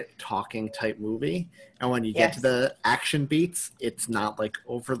quiet, talking type movie. And when you get to the action beats, it's not, like,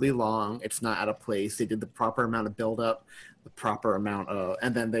 overly long. It's not out of place. They did the proper amount of build-up, the proper amount of...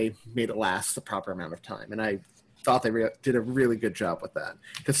 And then they made it last the proper amount of time. And I thought they did a really good job with that.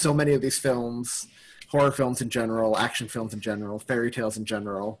 Because so many of these films, horror films in general, action films in general, fairy tales in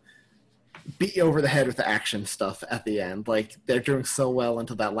general... beat you over the head with the action stuff at the end. Like, they're doing so well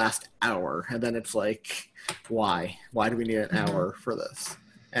into that last hour, and then it's like, why do we need an hour for this?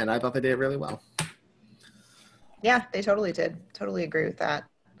 And I thought they did it really well. Yeah, they totally did. Totally agree with that.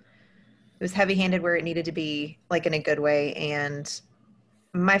 It was heavy-handed where it needed to be, like, in a good way. And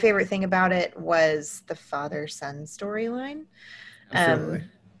my favorite thing about it was the father-son storyline.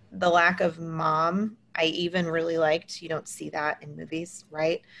 The lack of mom, I even really liked. You don't see that in movies,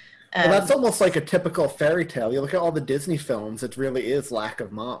 right? Well, that's almost like a typical fairy tale. You look at all the Disney films, it really is lack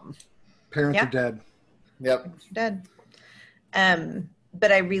of mom. Parents are dead. Yep. Parents are dead.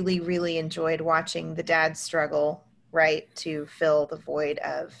 But I really, really enjoyed watching the dad struggle, right, to fill the void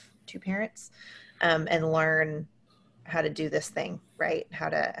of two parents, and learn how to do this thing, right? How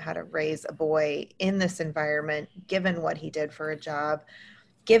to raise a boy in this environment, given what he did for a job,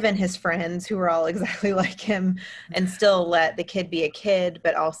 given his friends who were all exactly like him, and still let the kid be a kid,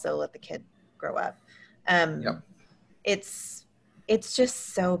 but also let the kid grow up. It's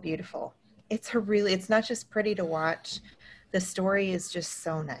just so beautiful. It's not just pretty to watch. The story is just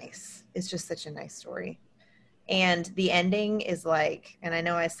so nice. It's just such a nice story. And the ending is like, and I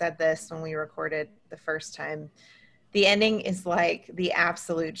know I said this when we recorded the first time, the ending is like the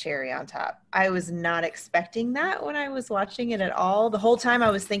absolute cherry on top. I was not expecting that when I was watching it at all. The whole time I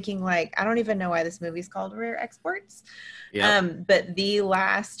was thinking, like, I don't even know why this movie's called Rare Exports. Yep. But the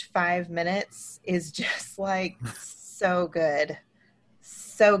last 5 minutes is just like so good.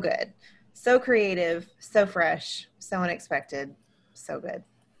 So good. So creative, so fresh, so unexpected, so good.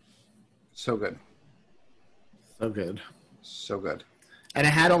 So good. So good. So good. And it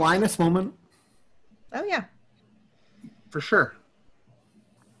had a Linus moment. Oh, yeah. For sure.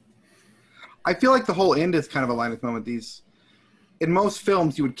 I feel like the whole end is kind of a Linus moment. In most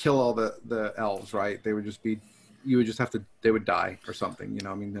films, you would kill all the elves, right? They would just be, they would die or something, you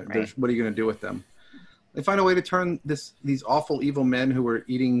know? I mean, what are you going to do with them? They find a way to turn these awful, evil men who were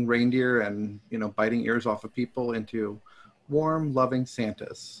eating reindeer and, you know, biting ears off of people into warm, loving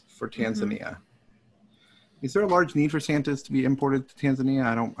Santas for Tanzania. Mm-hmm. Is there a large need for Santas to be imported to Tanzania?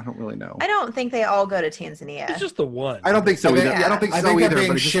 I don't really know. I don't think they all go to Tanzania. It's just the one. I don't think so either. I don't think so either. They're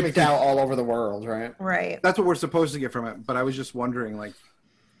being shipped out all over the world, right? Right. That's what we're supposed to get from it. But I was just wondering, like,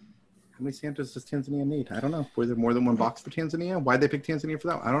 how many Santas does Tanzania need? I don't know. Were there more than one box for Tanzania? Why'd they pick Tanzania for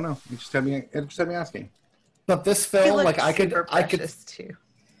that? I don't know. It just had me asking. But this film, like, I could too.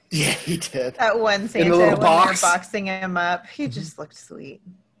 Yeah, he did. That one Santa when they're boxing him up, he just looked sweet.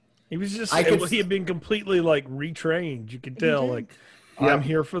 He was just, he had been completely, like, retrained. You could tell, like, I'm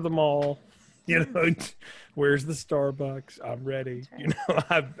here for them all. You know, where's the Starbucks? I'm ready. You know,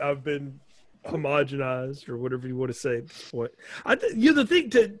 I've been homogenized, or whatever you want to say at this point. The thing,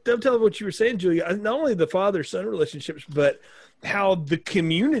 to dovetail what you were saying, Julia, not only the father-son relationships, but how the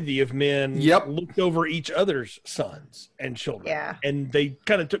community of men looked over each other's sons and children. Yeah. And they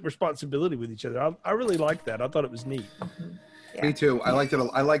kind of took responsibility with each other. I really liked that. I thought it was neat. Mm-hmm. Yeah. Me too. I liked it.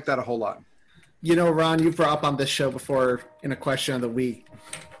 I liked that a whole lot. You know, Ron, you brought up on this show before in a question of the week,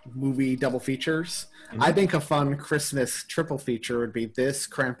 movie double features. Mm-hmm. I think a fun Christmas triple feature would be this,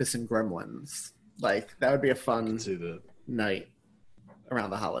 Krampus, and Gremlins. Like, that would be a fun night around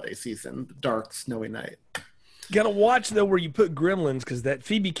the holiday season. Dark, snowy night. You got to watch, though, where you put Gremlins, because that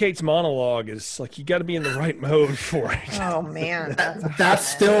Phoebe Cates monologue is like, you got to be in the right mode for it. Oh, man. That's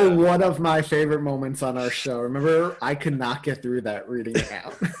still one of my favorite moments on our show. Remember, I could not get through that reading it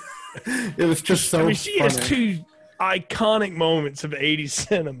out. It was just so funny. She has two iconic moments of 80s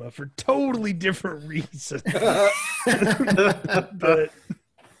cinema for totally different reasons.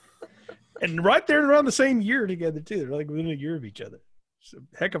 And right there around the same year together, too. They're like within a year of each other. It's a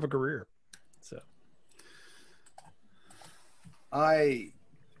heck of a career. So. Like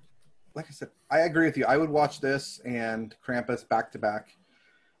I said, I agree with you. I would watch this and Krampus back to back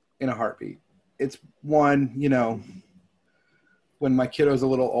in a heartbeat. It's one, you know, when my kiddo's a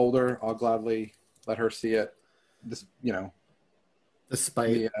little older, I'll gladly let her see it. This,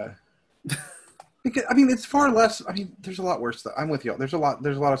 despite. Because, I mean, it's far less. I mean, there's a lot worse stuff. I'm with you. There's a lot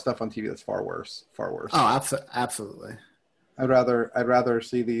of stuff on TV that's far worse. Far worse. Oh, absolutely. I'd rather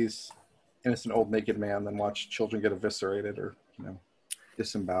see these innocent old naked man than watch children get eviscerated or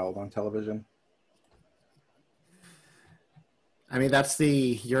disemboweled on television. I mean, that's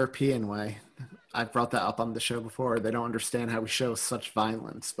the European way. I've brought that up on the show before. They don't understand how we show such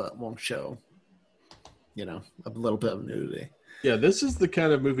violence, but won't show, a little bit of nudity. Yeah, this is the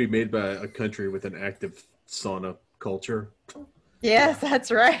kind of movie made by a country with an active sauna culture. Yes,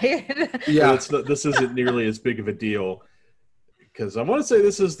 that's right. Yeah, this isn't nearly as big of a deal because I want to say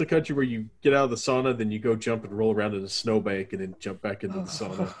this is the country where you get out of the sauna, then you go jump and roll around in a snowbank, and then jump back into the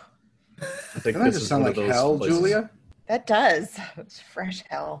sauna. I think Doesn't that just sound like hell, places. Julia? That does. It's fresh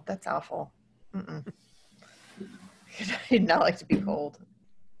hell. That's awful. I did not like to be cold.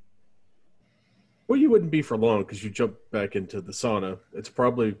 Well, you wouldn't be for long because you jump back into the sauna. It's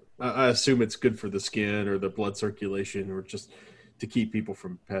probably, I assume it's good for the skin or the blood circulation or just to keep people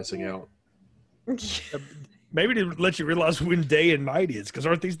from passing out. Maybe to let you realize when day and night is, because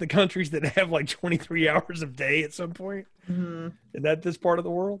aren't these the countries that have like 23 hours of day at some point? Mm-hmm. Is that this part of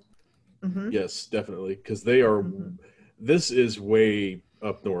the world? Mm-hmm. Yes, definitely, because they are. Mm-hmm. This is way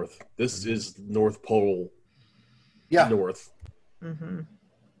up north. This is North Pole. Yeah, north. Mm-hmm.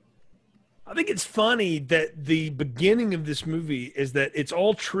 I think it's funny that the beginning of this movie is that it's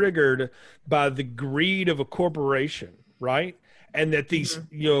all triggered by the greed of a corporation, right? And that these,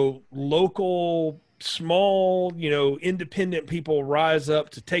 local, small, independent people rise up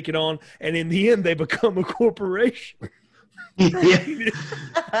to take it on, and in the end, they become a corporation. There's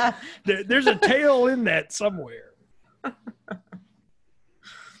a tale in that somewhere.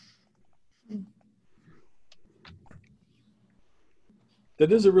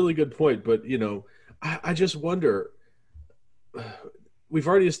 That is a really good point, but I just wonder. We've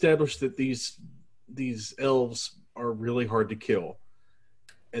already established that these elves are really hard to kill,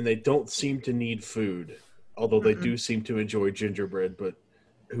 and they don't seem to need food, although they do seem to enjoy gingerbread. But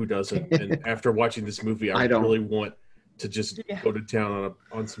who doesn't? And after watching this movie, I really want to just go to town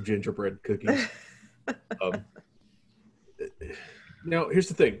on some gingerbread cookies. Now, here's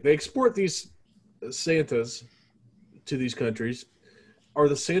the thing: they export these Santas to these countries. Are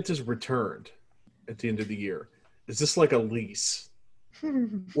the Santas returned at the end of the year? Is this like a lease?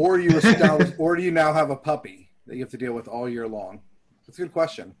 Or do you now have a puppy that you have to deal with all year long? That's a good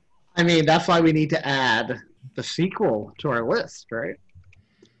question. I mean, that's why we need to add the sequel to our list, right?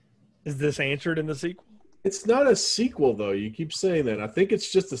 Is this answered in the sequel? It's not a sequel, though. You keep saying that. I think it's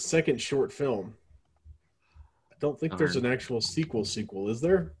just a second short film. I don't think there's an actual sequel, is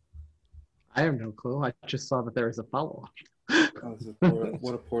there? I have no clue. I just saw that there was a follow-up. Oh,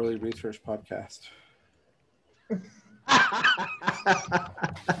 what a poorly researched podcast. Not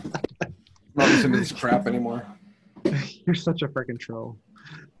listening to this crap anymore. You're such a freaking troll.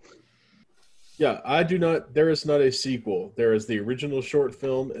 Yeah, I do not. There is not a sequel. There is the original short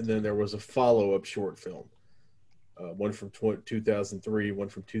film, and then there was a follow-up short film. One from 2003, one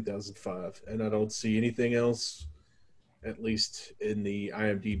from 2005. And I don't see anything else, at least in the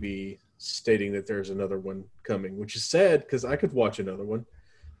IMDb, stating that there's another one coming, which is sad because I could watch another one.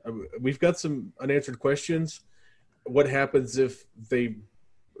 We've got some unanswered questions. What happens if they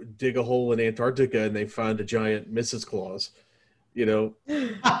dig a hole in Antarctica and they find a giant Mrs. Claus? Man,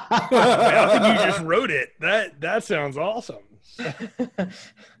 I think you just wrote it. That sounds awesome.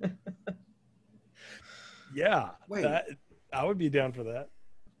 Yeah, I would be down for that.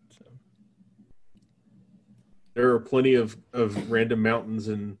 So. There are plenty of random mountains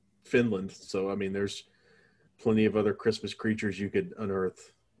in Finland, so I mean, there's plenty of other Christmas creatures you could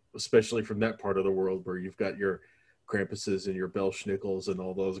unearth, especially from that part of the world where you've got your Krampuses and your Belsnickels and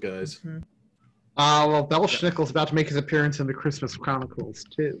all those guys. Mm-hmm. Well, Belsnickel's about to make his appearance in the Christmas Chronicles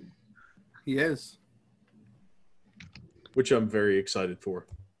too. He is, which I'm very excited for.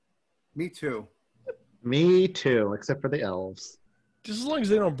 Me too. Me too, except for the elves. Just as long as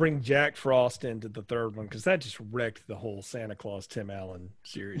they don't bring Jack Frost into the third one, because that just wrecked the whole Santa Claus Tim Allen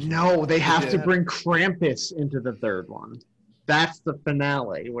series. No, they have to bring Krampus into the third one. That's the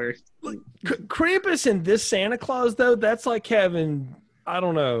finale. Where Krampus and this Santa Claus, though, that's like having, I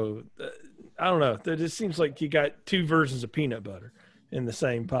don't know. It just seems like you got two versions of peanut butter in the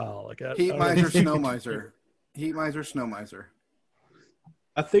same pile. Like Heat miser, snow miser. Heat miser, snow miser.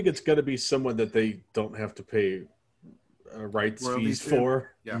 I think it's got to be someone that they don't have to pay rights fees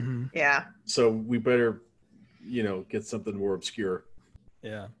for. Yeah. Mm-hmm. Yeah. So we better, get something more obscure.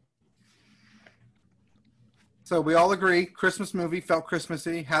 Yeah. So we all agree, Christmas movie, felt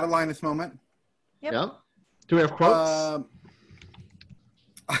Christmassy, had a Linus moment. Yep. Do we have quotes?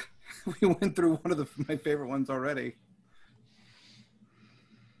 We went through one of my favorite ones already.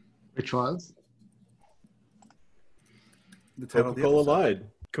 Which was? The title of the Coca-Cola episode. lied.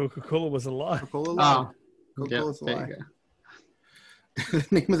 Coca-Cola was a lie. Coca-Cola lied. Oh. Coca-Cola's a there lie. you go. The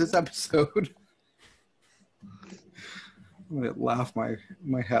name of this episode. I'm going to laugh my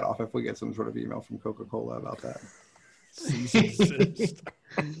head off if we get some sort of email from Coca-Cola about that. Cease and desist.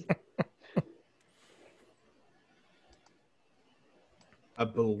 I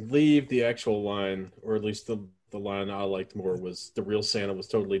believe the actual line, or at least the line I liked more, was the real Santa was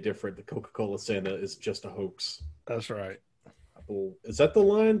totally different. The Coca-Cola Santa is just a hoax. That's right. Is that the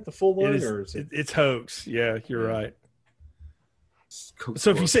line, the full line, or is it's hoax? Yeah, you're right. Coca-Cola.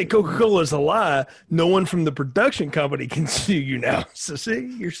 So if you say Coca-Cola is a lie, no one from the production company can sue you now. So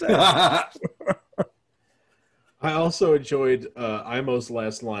see, you're set. I also enjoyed Imo's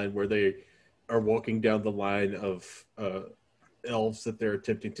last line where they are walking down the line of elves that they're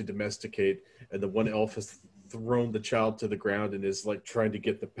attempting to domesticate, and the one elf has thrown the child to the ground and is like trying to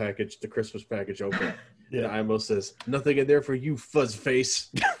get the Christmas package open. Yeah. And Imo says, "Nothing in there for you, fuzz face."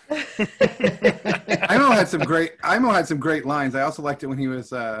 Imo had some great lines. I also liked it when he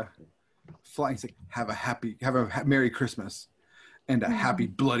was flying. He's like, have a Merry Christmas and a happy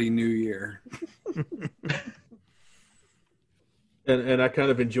bloody New Year. And I kind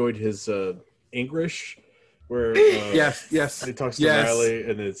of enjoyed his English, where yes, he talks to Riley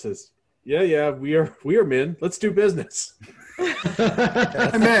and it says, "Yeah, we are men. Let's do business."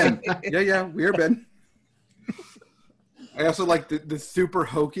 Men. Yeah, we are men. I also like the super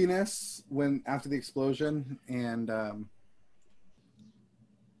hokiness when after the explosion and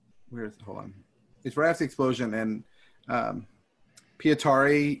where is it? Hold on. It's right after the explosion and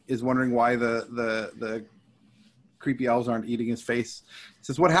Pietari is wondering why the creepy elves aren't eating his face. He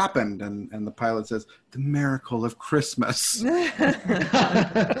says, "What happened?" And the pilot says, "The miracle of Christmas." Hey,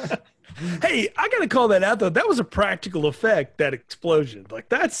 I gotta call that out though. That was a practical effect. That explosion, like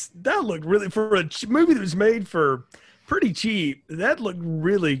that looked really, for a movie that was made for pretty cheap. That looked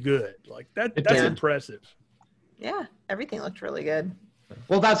really good. Like that's impressive. Yeah, everything looked really good.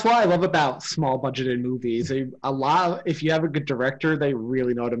 Well, that's what I love about small budgeted movies. If you have a good director, they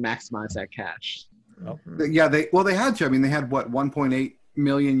really know how to maximize that cash. Oh. Yeah, they had to. I mean, they had what 1.8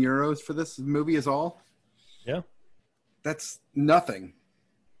 million euros for this movie is all. Yeah, that's nothing.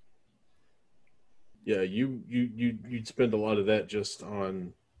 Yeah, you'd spend a lot of that just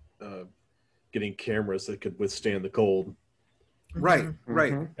on getting cameras that could withstand the cold. Right.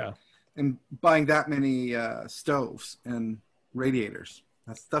 Yeah, and buying that many stoves and radiators.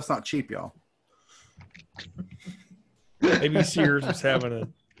 That's not cheap, y'all. Maybe Sears was having a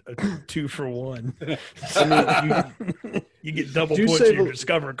 2-for-1. I mean, you get double points on your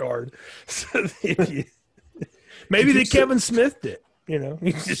Discover card. So maybe they Kevin Smithed it. You know,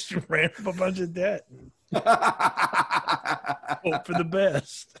 he just ran up a bunch of debt. Hope for the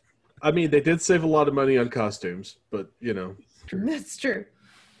best. I mean, they did save a lot of money on costumes, but you know, That's true.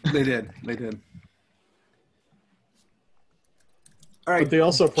 They did. All right, but they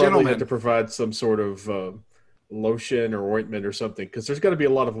also probably gentlemen. had to provide some sort of lotion or ointment or something, because there's got to be a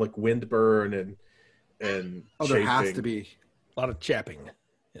lot of like wind burn and there has to be a lot of chapping.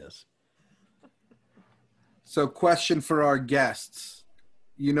 Yes. So, question for our guests: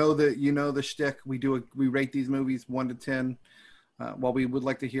 you know the shtick. We rate these movies 1 to 10. While we would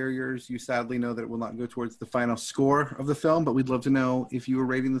like to hear yours, you sadly know that it will not go towards the final score of the film. But we'd love to know if you were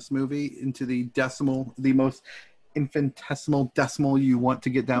rating this movie into the most infinitesimal decimal you want to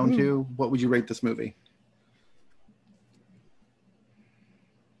get down to. What would you rate this movie?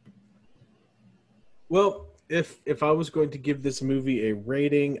 Well, if I was going to give this movie a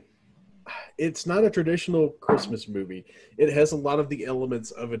rating, it's not a traditional Christmas movie. It has a lot of the elements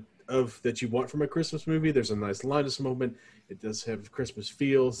of that you want from a Christmas movie. There's a nice Linus moment. It does have Christmas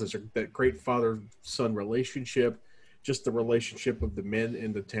feels. There's that great father-son relationship, just the relationship of the men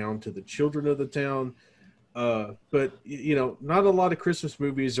in the town to the children of the town. But you know, not a lot of Christmas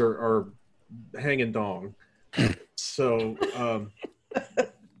movies are hanging dong. So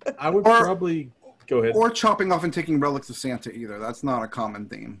I would probably go ahead. Or chopping off and taking relics of Santa either. That's not a common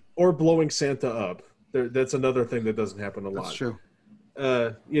theme. Or blowing Santa up. That's another thing that doesn't happen a lot. That's true.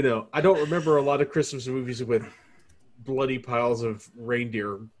 You know, I don't remember a lot of Christmas movies with bloody piles of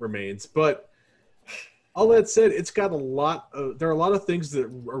reindeer remains, but all that said, it's got there are a lot of things that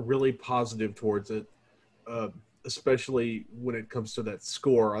are really positive towards it, especially when it comes to that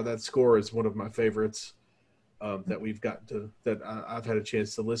score. That score is one of my favorites that we've gotten to, that I've had a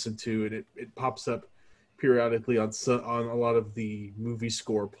chance to listen to, and it pops up periodically on a lot of the movie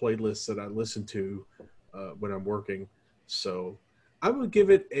score playlists that I listen to when I'm working. So I would give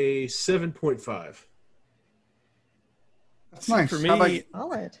it a 7.5. That's nice. For me,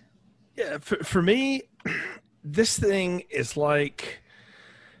 solid. Yeah, for me, this thing is like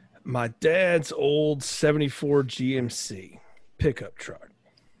my dad's old 74 GMC pickup truck,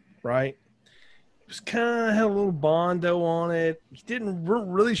 right? It was kind of had a little Bondo on it. You weren't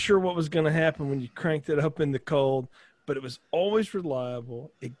really sure what was going to happen when you cranked it up in the cold, but it was always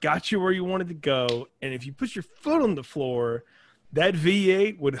reliable. It got you where you wanted to go, and if you put your foot on the floor, that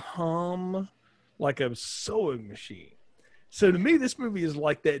V8 would hum like a sewing machine. So to me, this movie is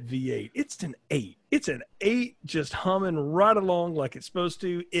like that V8. It's an 8. It's an 8 just humming right along like it's supposed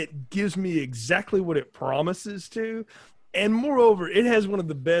to. It gives me exactly what it promises to. And moreover, it has one of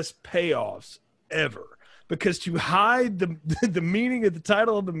the best payoffs ever. Because to hide the meaning of the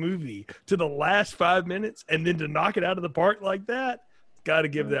title of the movie to the last 5 minutes and then to knock it out of the park like that, got to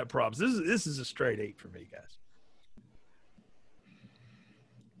give that props. This is a straight 8 for me, guys.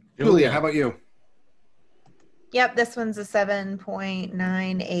 Julia, how about you? Yep, this one's a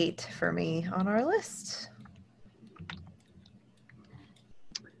 7.98 for me on our list.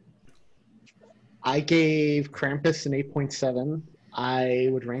 I gave Krampus an 8.7. I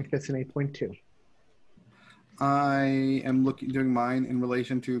would rank this an 8.2. I am doing mine in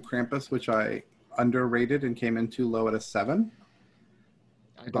relation to Krampus, which I underrated and came in too low at a 7.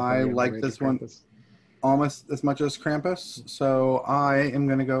 I like this one almost as much as Krampus, so I am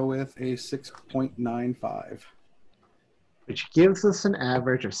going to go with a 6.95. Which gives us an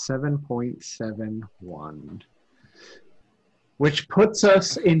average of 7.71. Which puts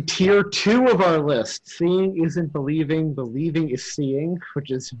us in tier 2 of our list. Seeing isn't believing, believing is seeing,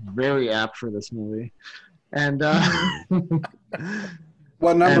 which is very apt for this movie. And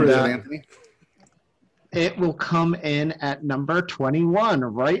what number is it, Anthony? It will come in at number 21,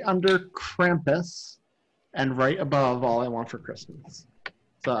 right under Krampus and right above All I Want for Christmas.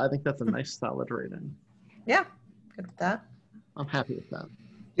 So I think that's a nice solid rating. Yeah, good with that. I'm happy with that.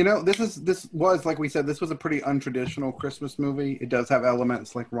 You know, this was like we said, this was a pretty untraditional Christmas movie. It does have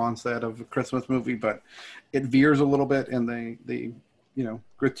elements, like Ron said, of a Christmas movie, but it veers a little bit in the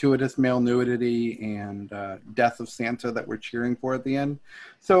gratuitous male nudity and death of Santa that we're cheering for at the end.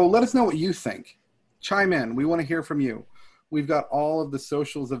 So let us know what you think. Chime in. We want to hear from you. We've got all of the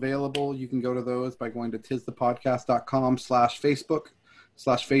socials available. You can go to those by going to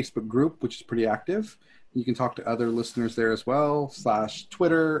tisthepodcast.com/Facebook group, which is pretty active. You can talk to other listeners there as well,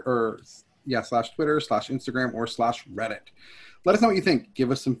 /Twitter, /Instagram, or /Reddit. Let us know what you think.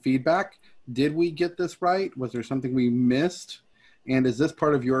 Give us some feedback. Did we get this right? Was there something we missed? And is this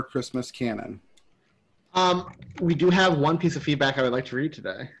part of your Christmas canon? We do have one piece of feedback I would like to read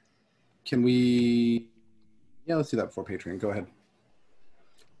today. Can we... Yeah, let's do that before Patreon. Go ahead.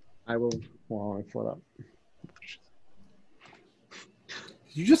 I will... Well, I'll pull it up.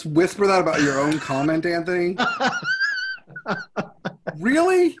 Did you just whisper that about your own comment, Anthony?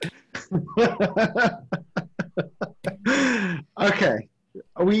 Really? Okay.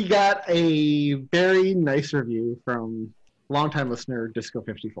 We got a very nice review from longtime listener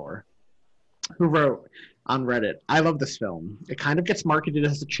Disco54, who wrote on Reddit, "I love this film. It kind of gets marketed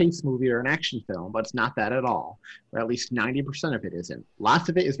as a chase movie or an action film, but it's not that at all, or at least 90% of it isn't. Lots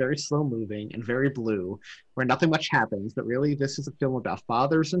of it is very slow moving and very blue, where nothing much happens, but really this is a film about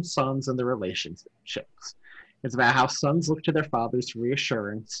fathers and sons and their relationships. It's about how sons look to their fathers for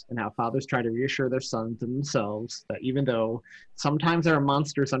reassurance, and how fathers try to reassure their sons and themselves that even though sometimes there are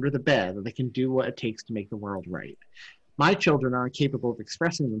monsters under the bed, that they can do what it takes to make the world right. My children are incapable of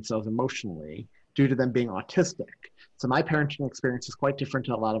expressing themselves emotionally due to them being autistic, so my parenting experience is quite different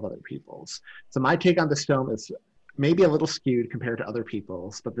to a lot of other people's. So my take on this film is maybe a little skewed compared to other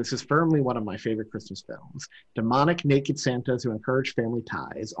people's, but this is firmly one of my favorite Christmas films. Demonic naked Santas who encourage family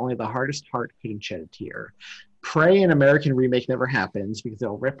ties. Only the hardest heart couldn't shed a tear. Pray an American remake never happens, because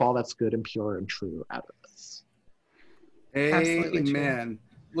they'll rip all that's good and pure and true out of this." Amen.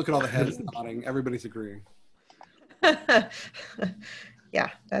 Look at all the heads nodding. Everybody's agreeing. Yeah,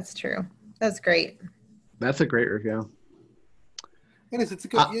 that's true. That's great. That's a great review. It is. It's a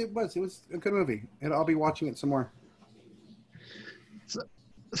good. It was a good movie, and I'll be watching it some more.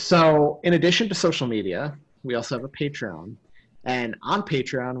 So, in addition to social media, we also have a Patreon, and on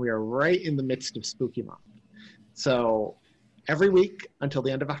Patreon, we are right in the midst of Spooky Month. So, every week until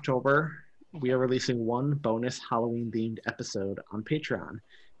the end of October, we are releasing one bonus Halloween-themed episode on Patreon.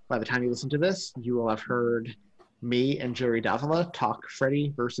 By the time you listen to this, you will have heard me and Jerry Davila talk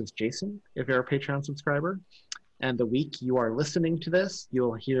Freddy versus Jason, if you're a Patreon subscriber. And the week you are listening to this,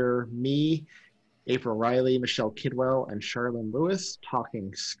 you'll hear me April Riley, Michelle Kidwell, and Charlene Lewis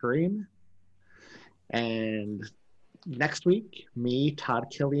talking Scream. And next week, me, Todd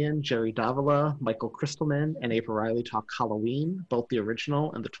Killian, Jerry Davila, Michael Kristelman, and April Riley talk Halloween, both the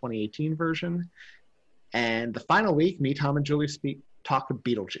original and the 2018 version. And the final week, me, Tom, and Julie talk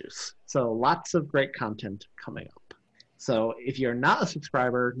Beetlejuice. So lots of great content coming up. So if you're not a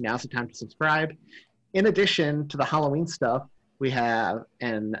subscriber, now's the time to subscribe. In addition to the Halloween stuff, we have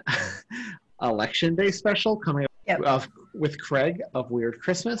an Election Day special coming up with Craig of Weird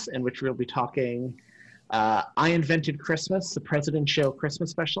Christmas, in which we'll be talking I Invented Christmas, the President Show Christmas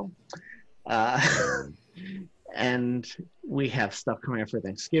special. And we have stuff coming up for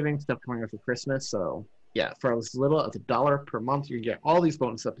Thanksgiving, stuff coming up for Christmas. So yeah, for as little as $1 per month, you can get all these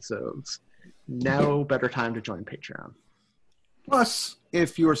bonus episodes. No better time to join Patreon. Plus,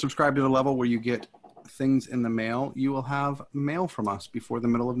 if you are subscribed to the level where you get things in the mail, you will have mail from us before the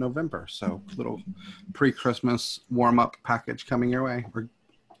middle of November. So little pre-Christmas warm-up package coming your way, or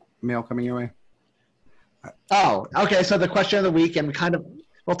mail coming your way. Oh, okay. So the question of the week, and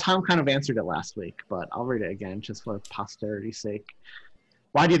Tom kind of answered it last week, but I'll read it again just for posterity's sake.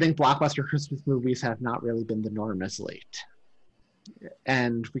 Why do you think blockbuster Christmas movies have not really been the norm as late?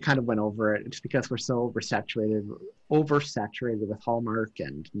 And we kind of went over it. It's because we're so oversaturated with Hallmark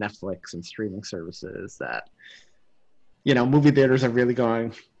and Netflix and streaming services that, movie theaters are really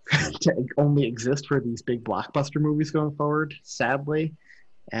going to only exist for these big blockbuster movies going forward, sadly.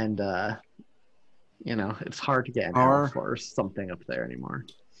 And, it's hard to get an hour for something up there anymore.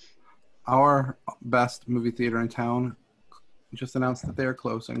 Our best movie theater in town just announced that they are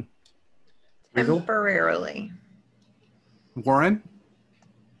closing. Temporarily. Warren?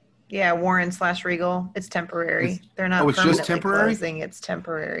 Yeah, Warren/Regal. It's temporary. They're not it's just temporary? closing. It's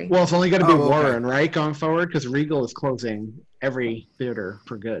temporary. Well, it's only going to be Warren, right, going forward? Because Regal is closing every theater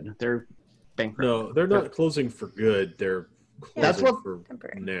for good. They're bankrupt. No, they're not closing for good. They're closing for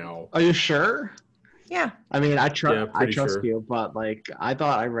now. Are you sure? Yeah. I mean, I trust sure. you, but I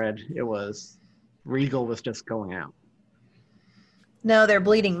thought I read it was Regal was just going out. No, they're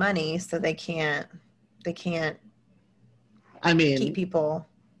bleeding money, so they can't. I mean, keep people.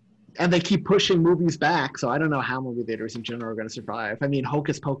 And they keep pushing movies back, so I don't know how movie theaters in general are going to survive. I mean,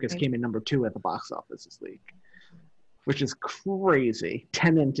 Hocus Pocus came in number 2 at the box office this week, which is crazy.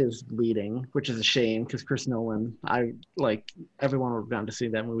 Tenet is leading, which is a shame because Chris Nolan, everyone would have gone to see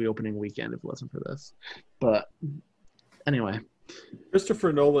that movie opening weekend if it wasn't for this. But anyway.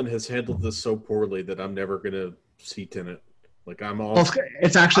 Christopher Nolan has handled this so poorly that I'm never going to see Tenet. I'm off.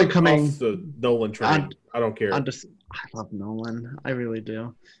 It's actually coming off the Nolan train. I don't care. I love Nolan. I really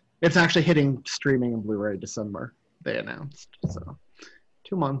do. It's actually hitting streaming and Blu-ray December. They announced. So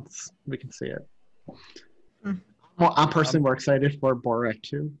 2 months we can see it. Well, I'm personally more excited for Borat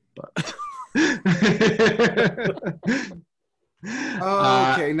 2, but.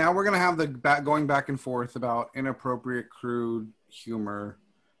 Okay, now we're gonna have the going back and forth about inappropriate, crude humor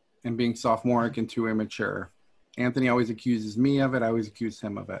and being sophomoric and too immature. Anthony always accuses me of it. I always accuse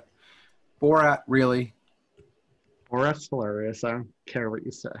him of it. Borat, really? Borat's hilarious. I don't care what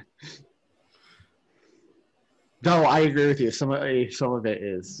you say. No, I agree with you. Some of it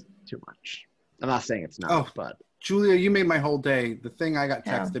is too much. I'm not saying it's not, but... Julia, you made my whole day. The thing I got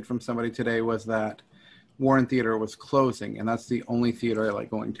texted from somebody today was that Warren Theater was closing, and that's the only theater I like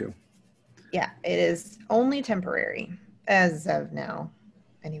going to. Yeah, it is only temporary as of now.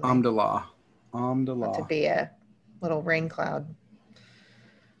 Anyway. Alhamdulillah. Not to be a little rain cloud,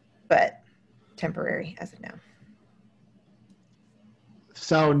 but temporary as of now.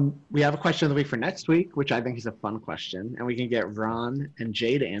 So we have a question of the week for next week, which I think is a fun question, and we can get Ron and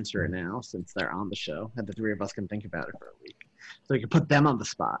Jay to answer it now since they're on the show, and the three of us can think about it for a week. So we can put them on the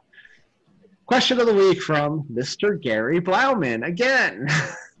spot. Question of the week from Mr. Gary Blauman again.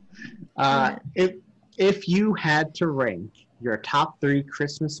 If you had to rank your top 3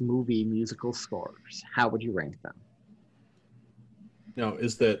 Christmas movie musical scores, how would you rank them?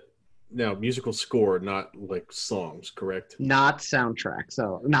 Now, musical score, not like songs, correct? Not soundtrack,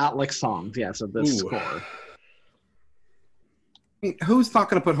 so not like songs. Yeah, so the score. Who's not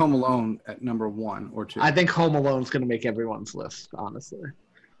going to put Home Alone at number 1 or 2? I think Home Alone's going to make everyone's list, honestly.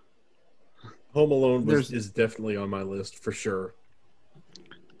 Home Alone is definitely on my list for sure.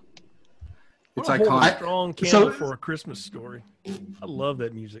 It's iconic. Strong candle for a Christmas story. I love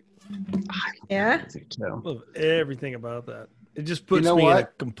that music. Yeah, too. I love everything about that. It just puts me in a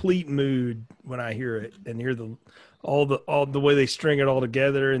complete mood when I hear it and hear all the way they string it all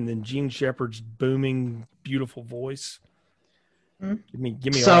together, and then Gene Shepard's booming, beautiful voice. Give me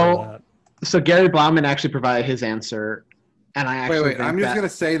all of that. So Gary Blauman actually provided his answer. And I actually I'm just going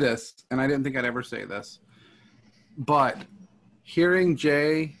to say this, and I didn't think I'd ever say this, but hearing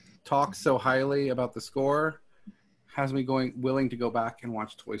Jay talk so highly about the score has me willing to go back and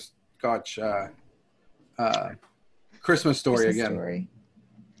watch Christmas Story again.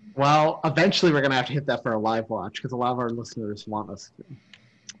 Well, eventually we're going to have to hit that for a live watch because a lot of our listeners want us to,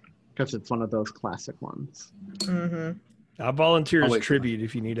 because it's one of those classic ones. Mm-hmm. I volunteer as tribute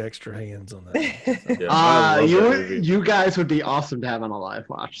if you need extra hands on that. You guys would be awesome to have on a live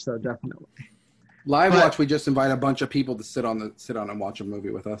watch, so definitely. Watch, we just invite a bunch of people to sit on and watch a movie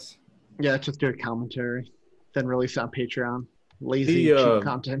with us. Yeah, just do a commentary, then release it on Patreon. Lazy cheap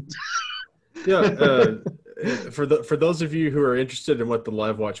content. For those of you who are interested in what the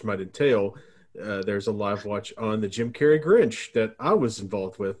live watch might entail, there's a live watch on the Jim Carrey Grinch that I was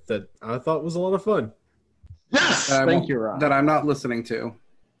involved with that I thought was a lot of fun. Yes, thank you, Ron. That I'm not listening to.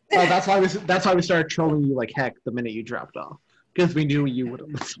 Oh, that's why we started trolling you like heck the minute you dropped off, because we knew you would have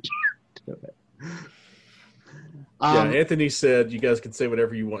listened to it. Anthony said you guys can say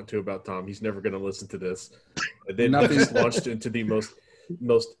whatever you want to about Tom. He's never going to listen to this. And then he just launched into the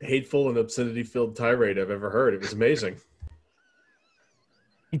most hateful and obscenity-filled tirade I've ever heard. It was amazing.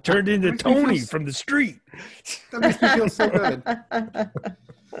 He turned into Tony from the street. That makes me feel so good.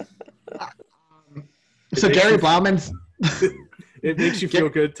 So Gary Blauman's... It makes you feel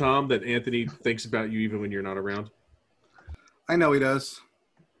good, Tom, that Anthony thinks about you even when you're not around? I know he does.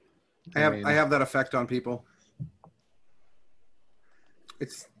 I have that effect on people.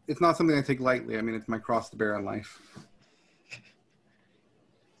 It's not something I take lightly. I mean, it's my cross to bear in life.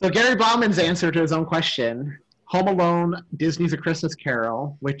 So Gary Blauman's answer to his own question, Home Alone, Disney's A Christmas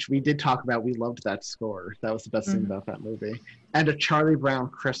Carol, which we did talk about. We loved that score. That was the best thing about that movie. And A Charlie Brown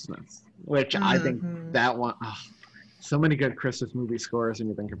Christmas, which I think that one, so many good Christmas movie scores when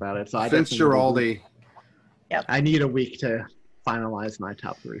you think about it. So Vince Giraldi. Yep. I need a week to finalize my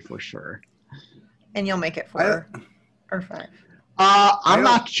top 3 for sure. And you'll make it 4 or 5. I'm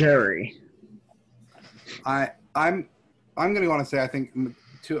not Jerry. I'm going to want to say I think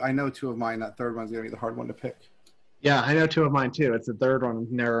I know 2 of mine. That third one's going to be the hard one to pick. Yeah, I know 2 of mine too. It's the third one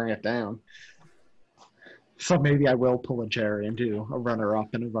narrowing it down. So maybe I will pull a Jerry and do a runner-up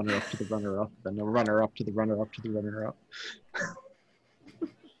and a runner-up to the runner-up and a runner-up to the runner-up to the runner-up.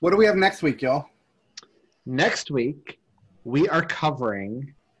 What do we have next week, y'all? Next week, we are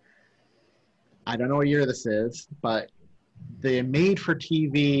covering, I don't know what year this is, but the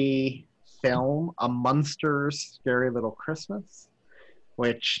made-for-TV film, A Munster's Scary Little Christmas,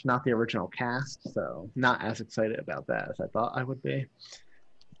 which, not the original cast, so not as excited about that as I thought I would be.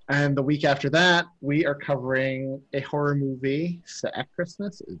 And the week after that, we are covering a horror movie set at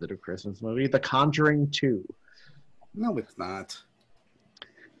Christmas. Is it a Christmas movie? The Conjuring 2. No, it's not.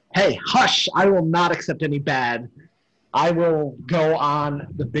 Hey, hush! I will not accept any bad. I will go on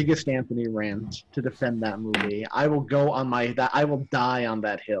the biggest Anthony rant to defend that movie. I will go on I will die on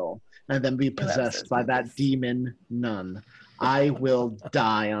that hill and then be possessed by that demon nun. I will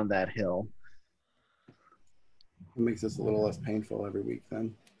die on that hill. It makes this a little less painful every week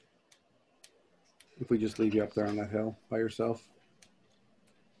then. If we just leave you up there on that hill by yourself.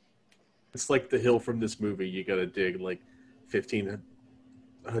 It's like the hill from this movie. You got to dig like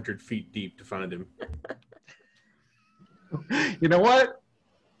 1,500 feet deep to find him. You know what?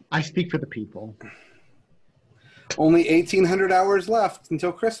 I speak for the people. Only 1,800 hours left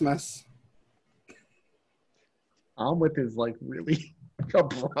until Christmas. With his like really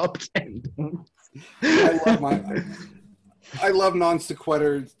abrupt ending. I love non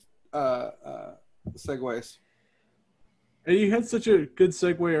sequitur segues. And you had such a good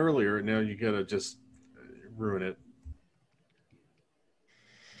segue earlier, and now you gotta just ruin it.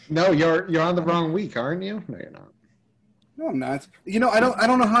 No, you're on the wrong week, aren't you? No, you're not. No, I'm not. You know, I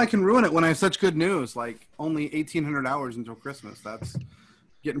don't know how I can ruin it when I have such good news. Like only 1,800 hours until Christmas. That's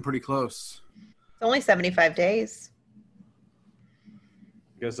getting pretty close. It's only 75 days.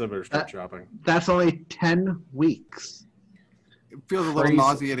 I guess I better start shopping. That's only 10 weeks. It feels a little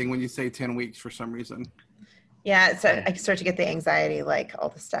nauseating when you say 10 weeks for some reason. Yeah, so I start to get the anxiety, like all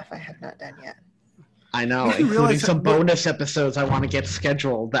the stuff I have not done yet. I know, including some bonus episodes I want to get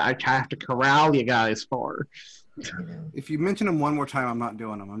scheduled that I have to corral you guys for. If you mention them one more time, I'm not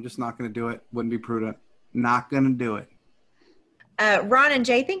doing them. I'm just not going to do it. Wouldn't be prudent. Not going to do it. Ron and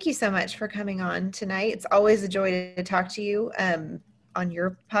Jay, thank you so much for coming on tonight. It's always a joy to talk to you on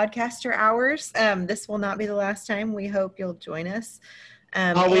your podcaster hours. This will not be the last time. We hope you'll join us.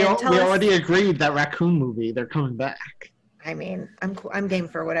 We already agreed that raccoon movie, they're coming back. I mean, I'm game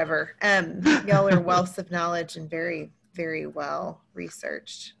for whatever. Y'all are wealths of knowledge and very, very well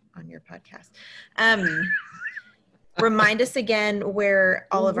researched on your podcast. Remind us again where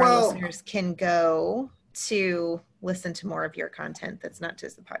all of our listeners can go to listen to more of your content that's not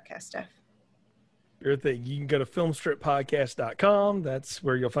just the podcast stuff. Your thing. You can go to filmstrippodcast.com. That's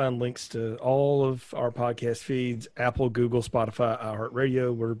where you'll find links to all of our podcast feeds, Apple, Google, Spotify,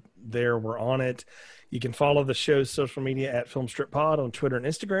 iHeartRadio. We're there. We're on it. You can follow the show's social media at FilmstripPod on Twitter and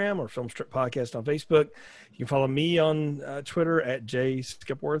Instagram, or Filmstrip Podcast on Facebook. You can follow me on Twitter at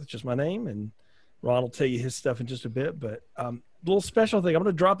jskipworth, just my name, and Ron will tell you his stuff in just a bit. But little special thing, I'm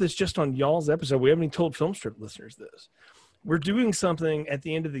going to drop this just on y'all's episode. We haven't even told Filmstrip listeners this. We're doing something at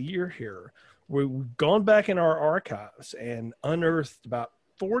the end of the year here. We've gone back in our archives and unearthed about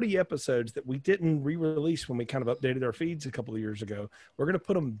 40 episodes that we didn't re-release when we kind of updated our feeds a couple of years ago. We're going to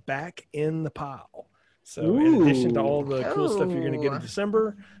put them back in the pile. So in addition to all the cool stuff you're going to get in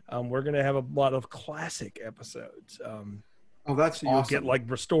December, we're going to have a lot of classic episodes. That's so you'll awesome. get like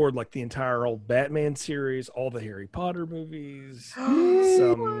restored like the entire old Batman series, all the Harry Potter movies,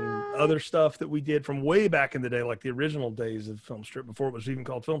 some other stuff that we did from way back in the day, like the original days of Filmstrip before it was even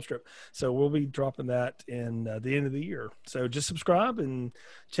called Filmstrip. So we'll be dropping that in the end of the year. So just subscribe and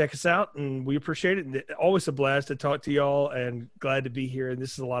check us out, and we appreciate it. And it's always a blast to talk to y'all, and glad to be here. And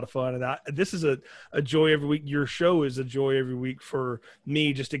this is a lot of fun. And this is a joy every week. Your show is a joy every week for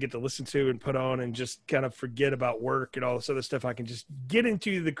me, just to get to listen to and put on and just kind of forget about work and all this other stuff. I can just get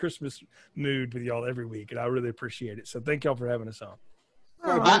into the Christmas mood with y'all every week, and I really appreciate it. So thank y'all for having us on.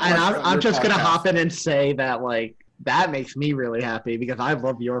 I'm just going to hop in and say that, like, that makes me really happy because I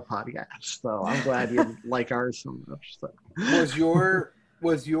love your podcast. So I'm glad you like ours so much. So.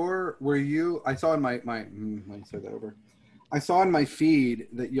 Were you, I saw in let me say that over. I saw in my feed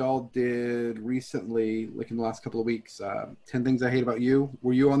that y'all did recently, like in the last couple of weeks, 10 Things I Hate About You.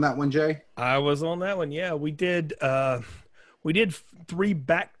 Were you on that one, Jay? I was on that one. Yeah, we did 3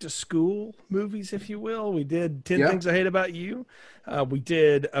 back to school movies, if you will. We did 10 Things I Hate About You. We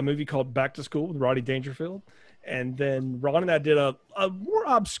did a movie called Back to School with Rodney Dangerfield. And then Ron and I did a more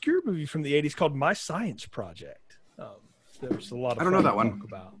obscure movie from the 80s called My Science Project. There's a lot of I don't know that one. talk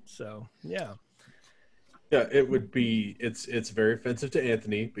about. So, yeah. Yeah, it would be, it's very offensive to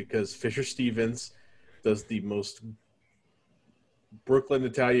Anthony because Fisher Stevens does the most Brooklyn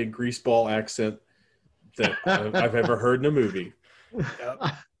Italian greaseball accent that I've ever heard in a movie. Yep.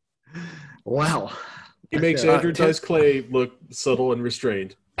 Wow. He makes Andrew Dice Clay look subtle and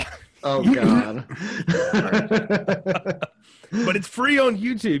restrained. Oh, God. But it's free on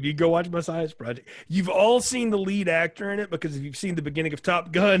YouTube. You go watch My Science Project. You've all seen the lead actor in it because if you've seen the beginning of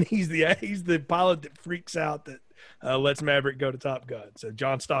Top Gun, he's the pilot that freaks out that lets Maverick go to Top Gun. So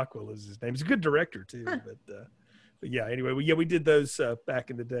John Stockwell is his name. He's a good director too. But yeah, anyway, we did those back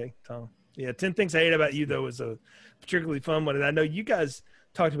in the day, Tom. Yeah, 10 Things I Hate About You though was a particularly fun one, and I know you guys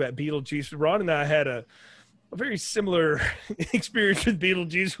talked about Beetlejuice. Ron and I had a very similar experience with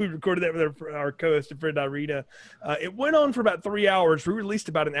Beetlejuice. We recorded that with our co-host and friend Irina. It went on for about 3 hours. We released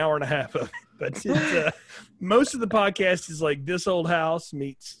about an hour and a half of it. But most of the podcast is like This Old House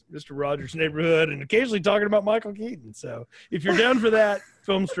meets Mr. Rogers' Neighborhood and occasionally talking about Michael Keaton. So if you're down for that,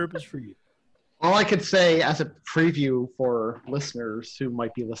 Filmstrip is for you. All I could say as a preview for listeners who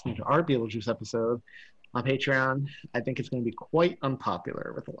might be listening to our Beetlejuice episode on Patreon, I think it's going to be quite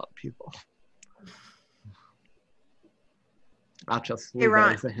unpopular with a lot of people. I'll just leave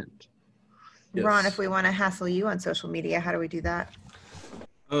that as a hint. Yes. Ron, if we want to hassle you on social media, how do we do that?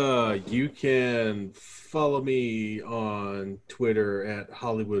 You can follow me on Twitter at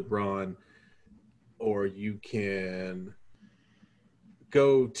HollywoodRon, or you can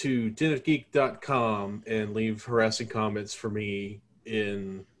go to denofgeek.com and leave harassing comments for me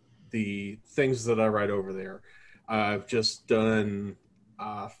in the things that I write over there. I've just done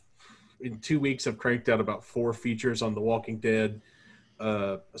in 2 weeks, I've cranked out about 4 features on The Walking Dead,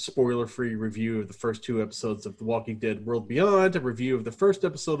 a spoiler-free review of the first 2 episodes of The Walking Dead World Beyond, a review of the first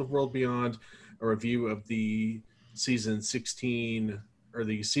episode of World Beyond, a review of the season 16 or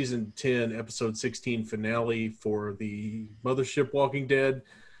the season 10 episode 16 finale for the Mothership Walking Dead,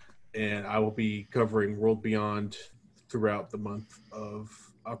 and I will be covering World Beyond throughout the month of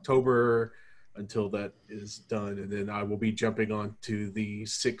October until that is done, and then I will be jumping on to the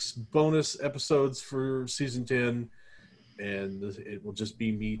 6 bonus episodes for season 10, and it will just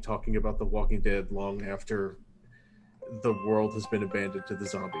be me talking about The Walking Dead long after the world has been abandoned to the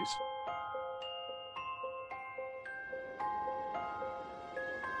zombies.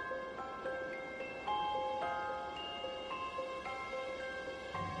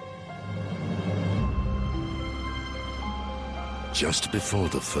 Just before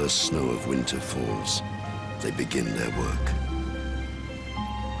the first snow of winter falls, they begin their work.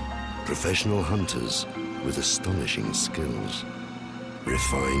 Professional hunters with astonishing skills,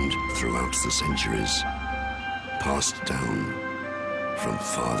 refined throughout the centuries, passed down from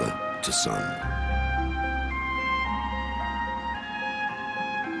father to son.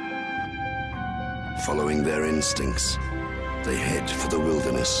 Following their instincts, they head for the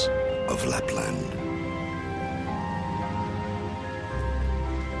wilderness of Lapland.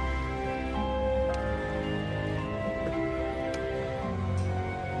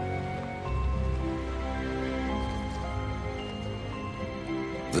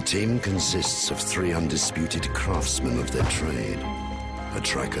 The team consists of 3 undisputed craftsmen of their trade: a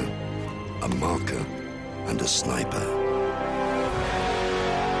tracker, a marker, and a sniper.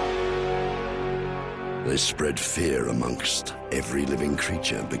 They spread fear amongst every living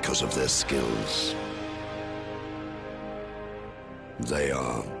creature because of their skills. They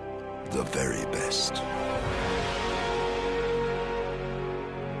are the very best.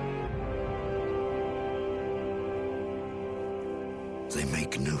 They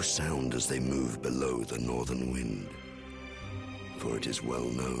make no sound as they move below the northern wind, for it is well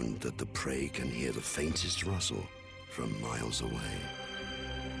known that the prey can hear the faintest rustle from miles away,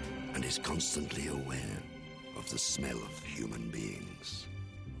 and is constantly aware of the smell of human beings.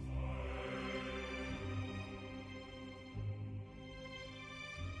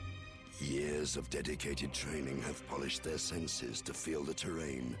 Years of dedicated training have polished their senses to feel the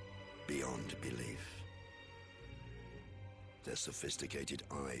terrain beyond belief. Their sophisticated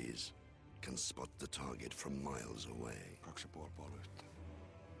eyes can spot the target from miles away. 2,5 paluista.